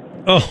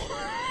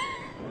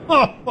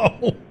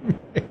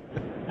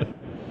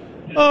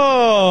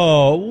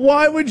 Oh,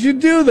 why would you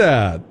do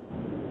that?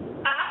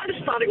 I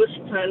just thought it was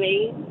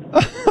funny.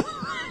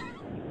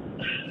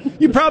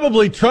 You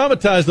probably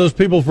traumatized those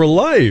people for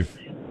life.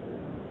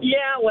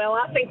 Yeah, well,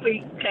 I think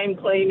we came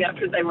clean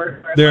after they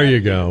were. There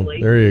you go.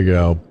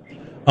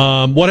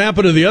 What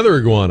happened to the other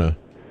iguana?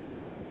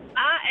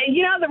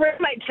 The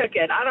roommate took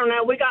it. I don't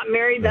know. We got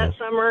married that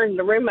summer, and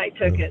the roommate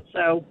took it.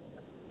 So,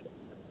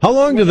 how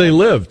long do they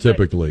live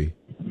typically?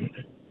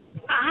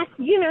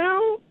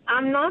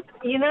 I'm not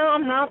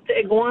the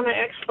iguana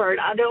expert.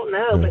 I don't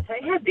know, but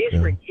they had these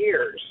for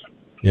years.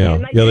 Yeah,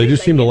 they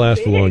just seem to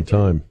last a long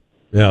time.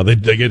 Yeah, they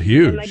get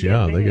huge.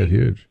 They get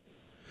huge.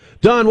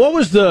 Don, what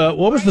was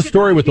the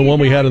story with the one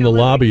we had in the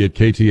lobby at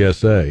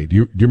KTSA? Do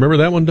you remember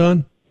that one,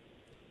 Don?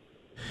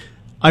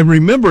 I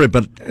remember it,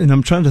 and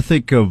I'm trying to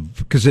think of,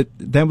 because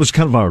that was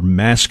kind of our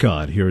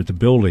mascot here at the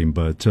building,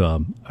 but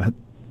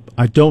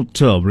I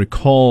don't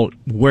recall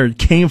where it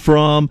came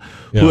from,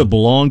 who it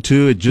belonged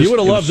to. You would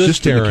have loved this,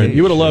 Karen.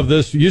 You would have loved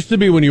this. It used to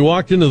be when you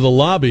walked into the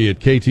lobby at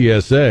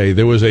KTSA,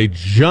 there was a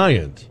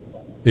giant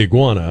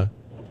iguana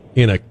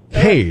in a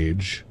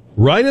cage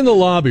right in the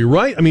lobby.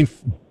 Right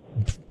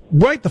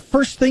the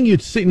first thing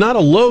you'd see, not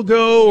a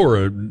logo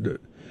or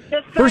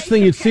first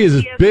thing you'd see is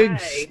this big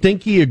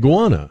stinky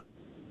iguana.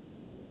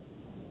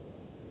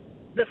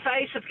 The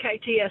face of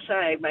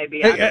KTSA,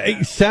 maybe.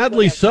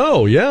 Sadly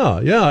so, yeah.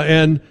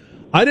 And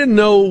I didn't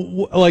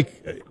know,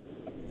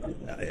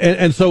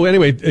 and so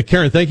anyway,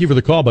 Karen, thank you for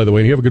the call, by the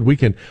way, and you have a good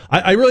weekend.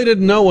 I really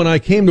didn't know when I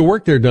came to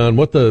work there, Don,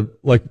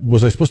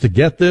 was I supposed to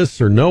get this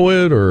or know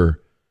it,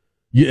 or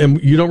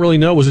you don't really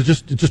know? Was it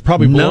just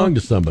probably belonged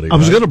to somebody? I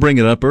was going to bring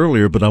it up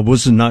earlier, but I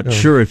was not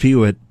sure if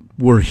you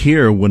were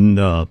here when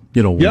it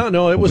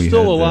was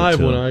still alive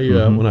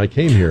when I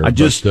came here.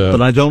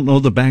 But I don't know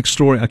the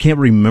backstory. I can't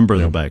remember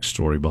the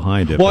backstory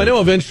behind it. Well, I know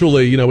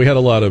eventually, we had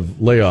a lot of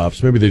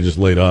layoffs. Maybe they just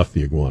laid off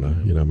the iguana.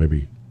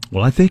 Maybe.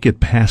 Well, I think it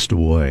passed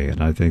away,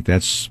 and I think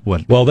that's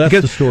what. Well, that's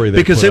the story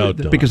they put out,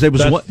 Don. Because it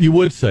was what you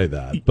would say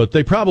that, but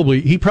he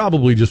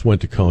probably just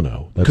went to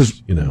Kono.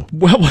 That's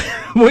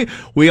Well,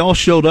 we all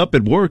showed up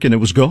at work and it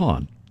was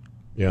gone.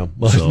 Yeah,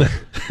 well,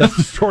 that's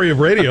the story of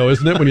radio,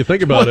 isn't it? When you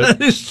think about it,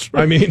 that is true.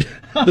 I mean,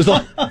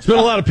 it's been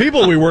a lot of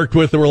people we worked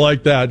with that were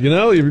like that.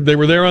 They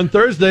were there on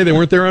Thursday, they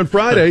weren't there on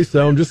Friday.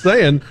 So I'm just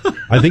saying,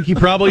 I think he's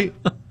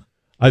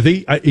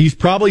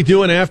probably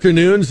doing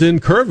afternoons in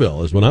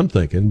Kerrville, is what I'm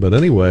thinking. But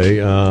anyway,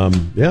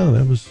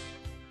 that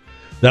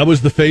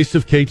was the face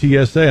of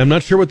KTSA. I'm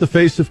not sure what the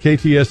face of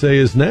KTSA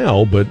is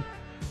now, but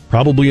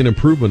probably an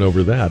improvement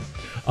over that.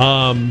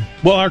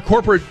 Well, our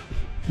corporate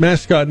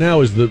mascot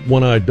now is the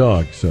one-eyed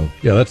dog. So,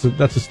 yeah, that's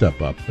a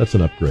step up. That's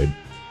an upgrade.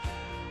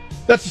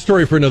 That's a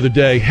story for another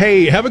day.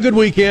 Hey, have a good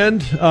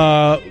weekend.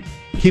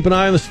 Keep an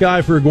eye on the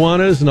sky for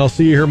iguanas, and I'll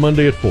see you here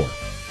Monday at 4.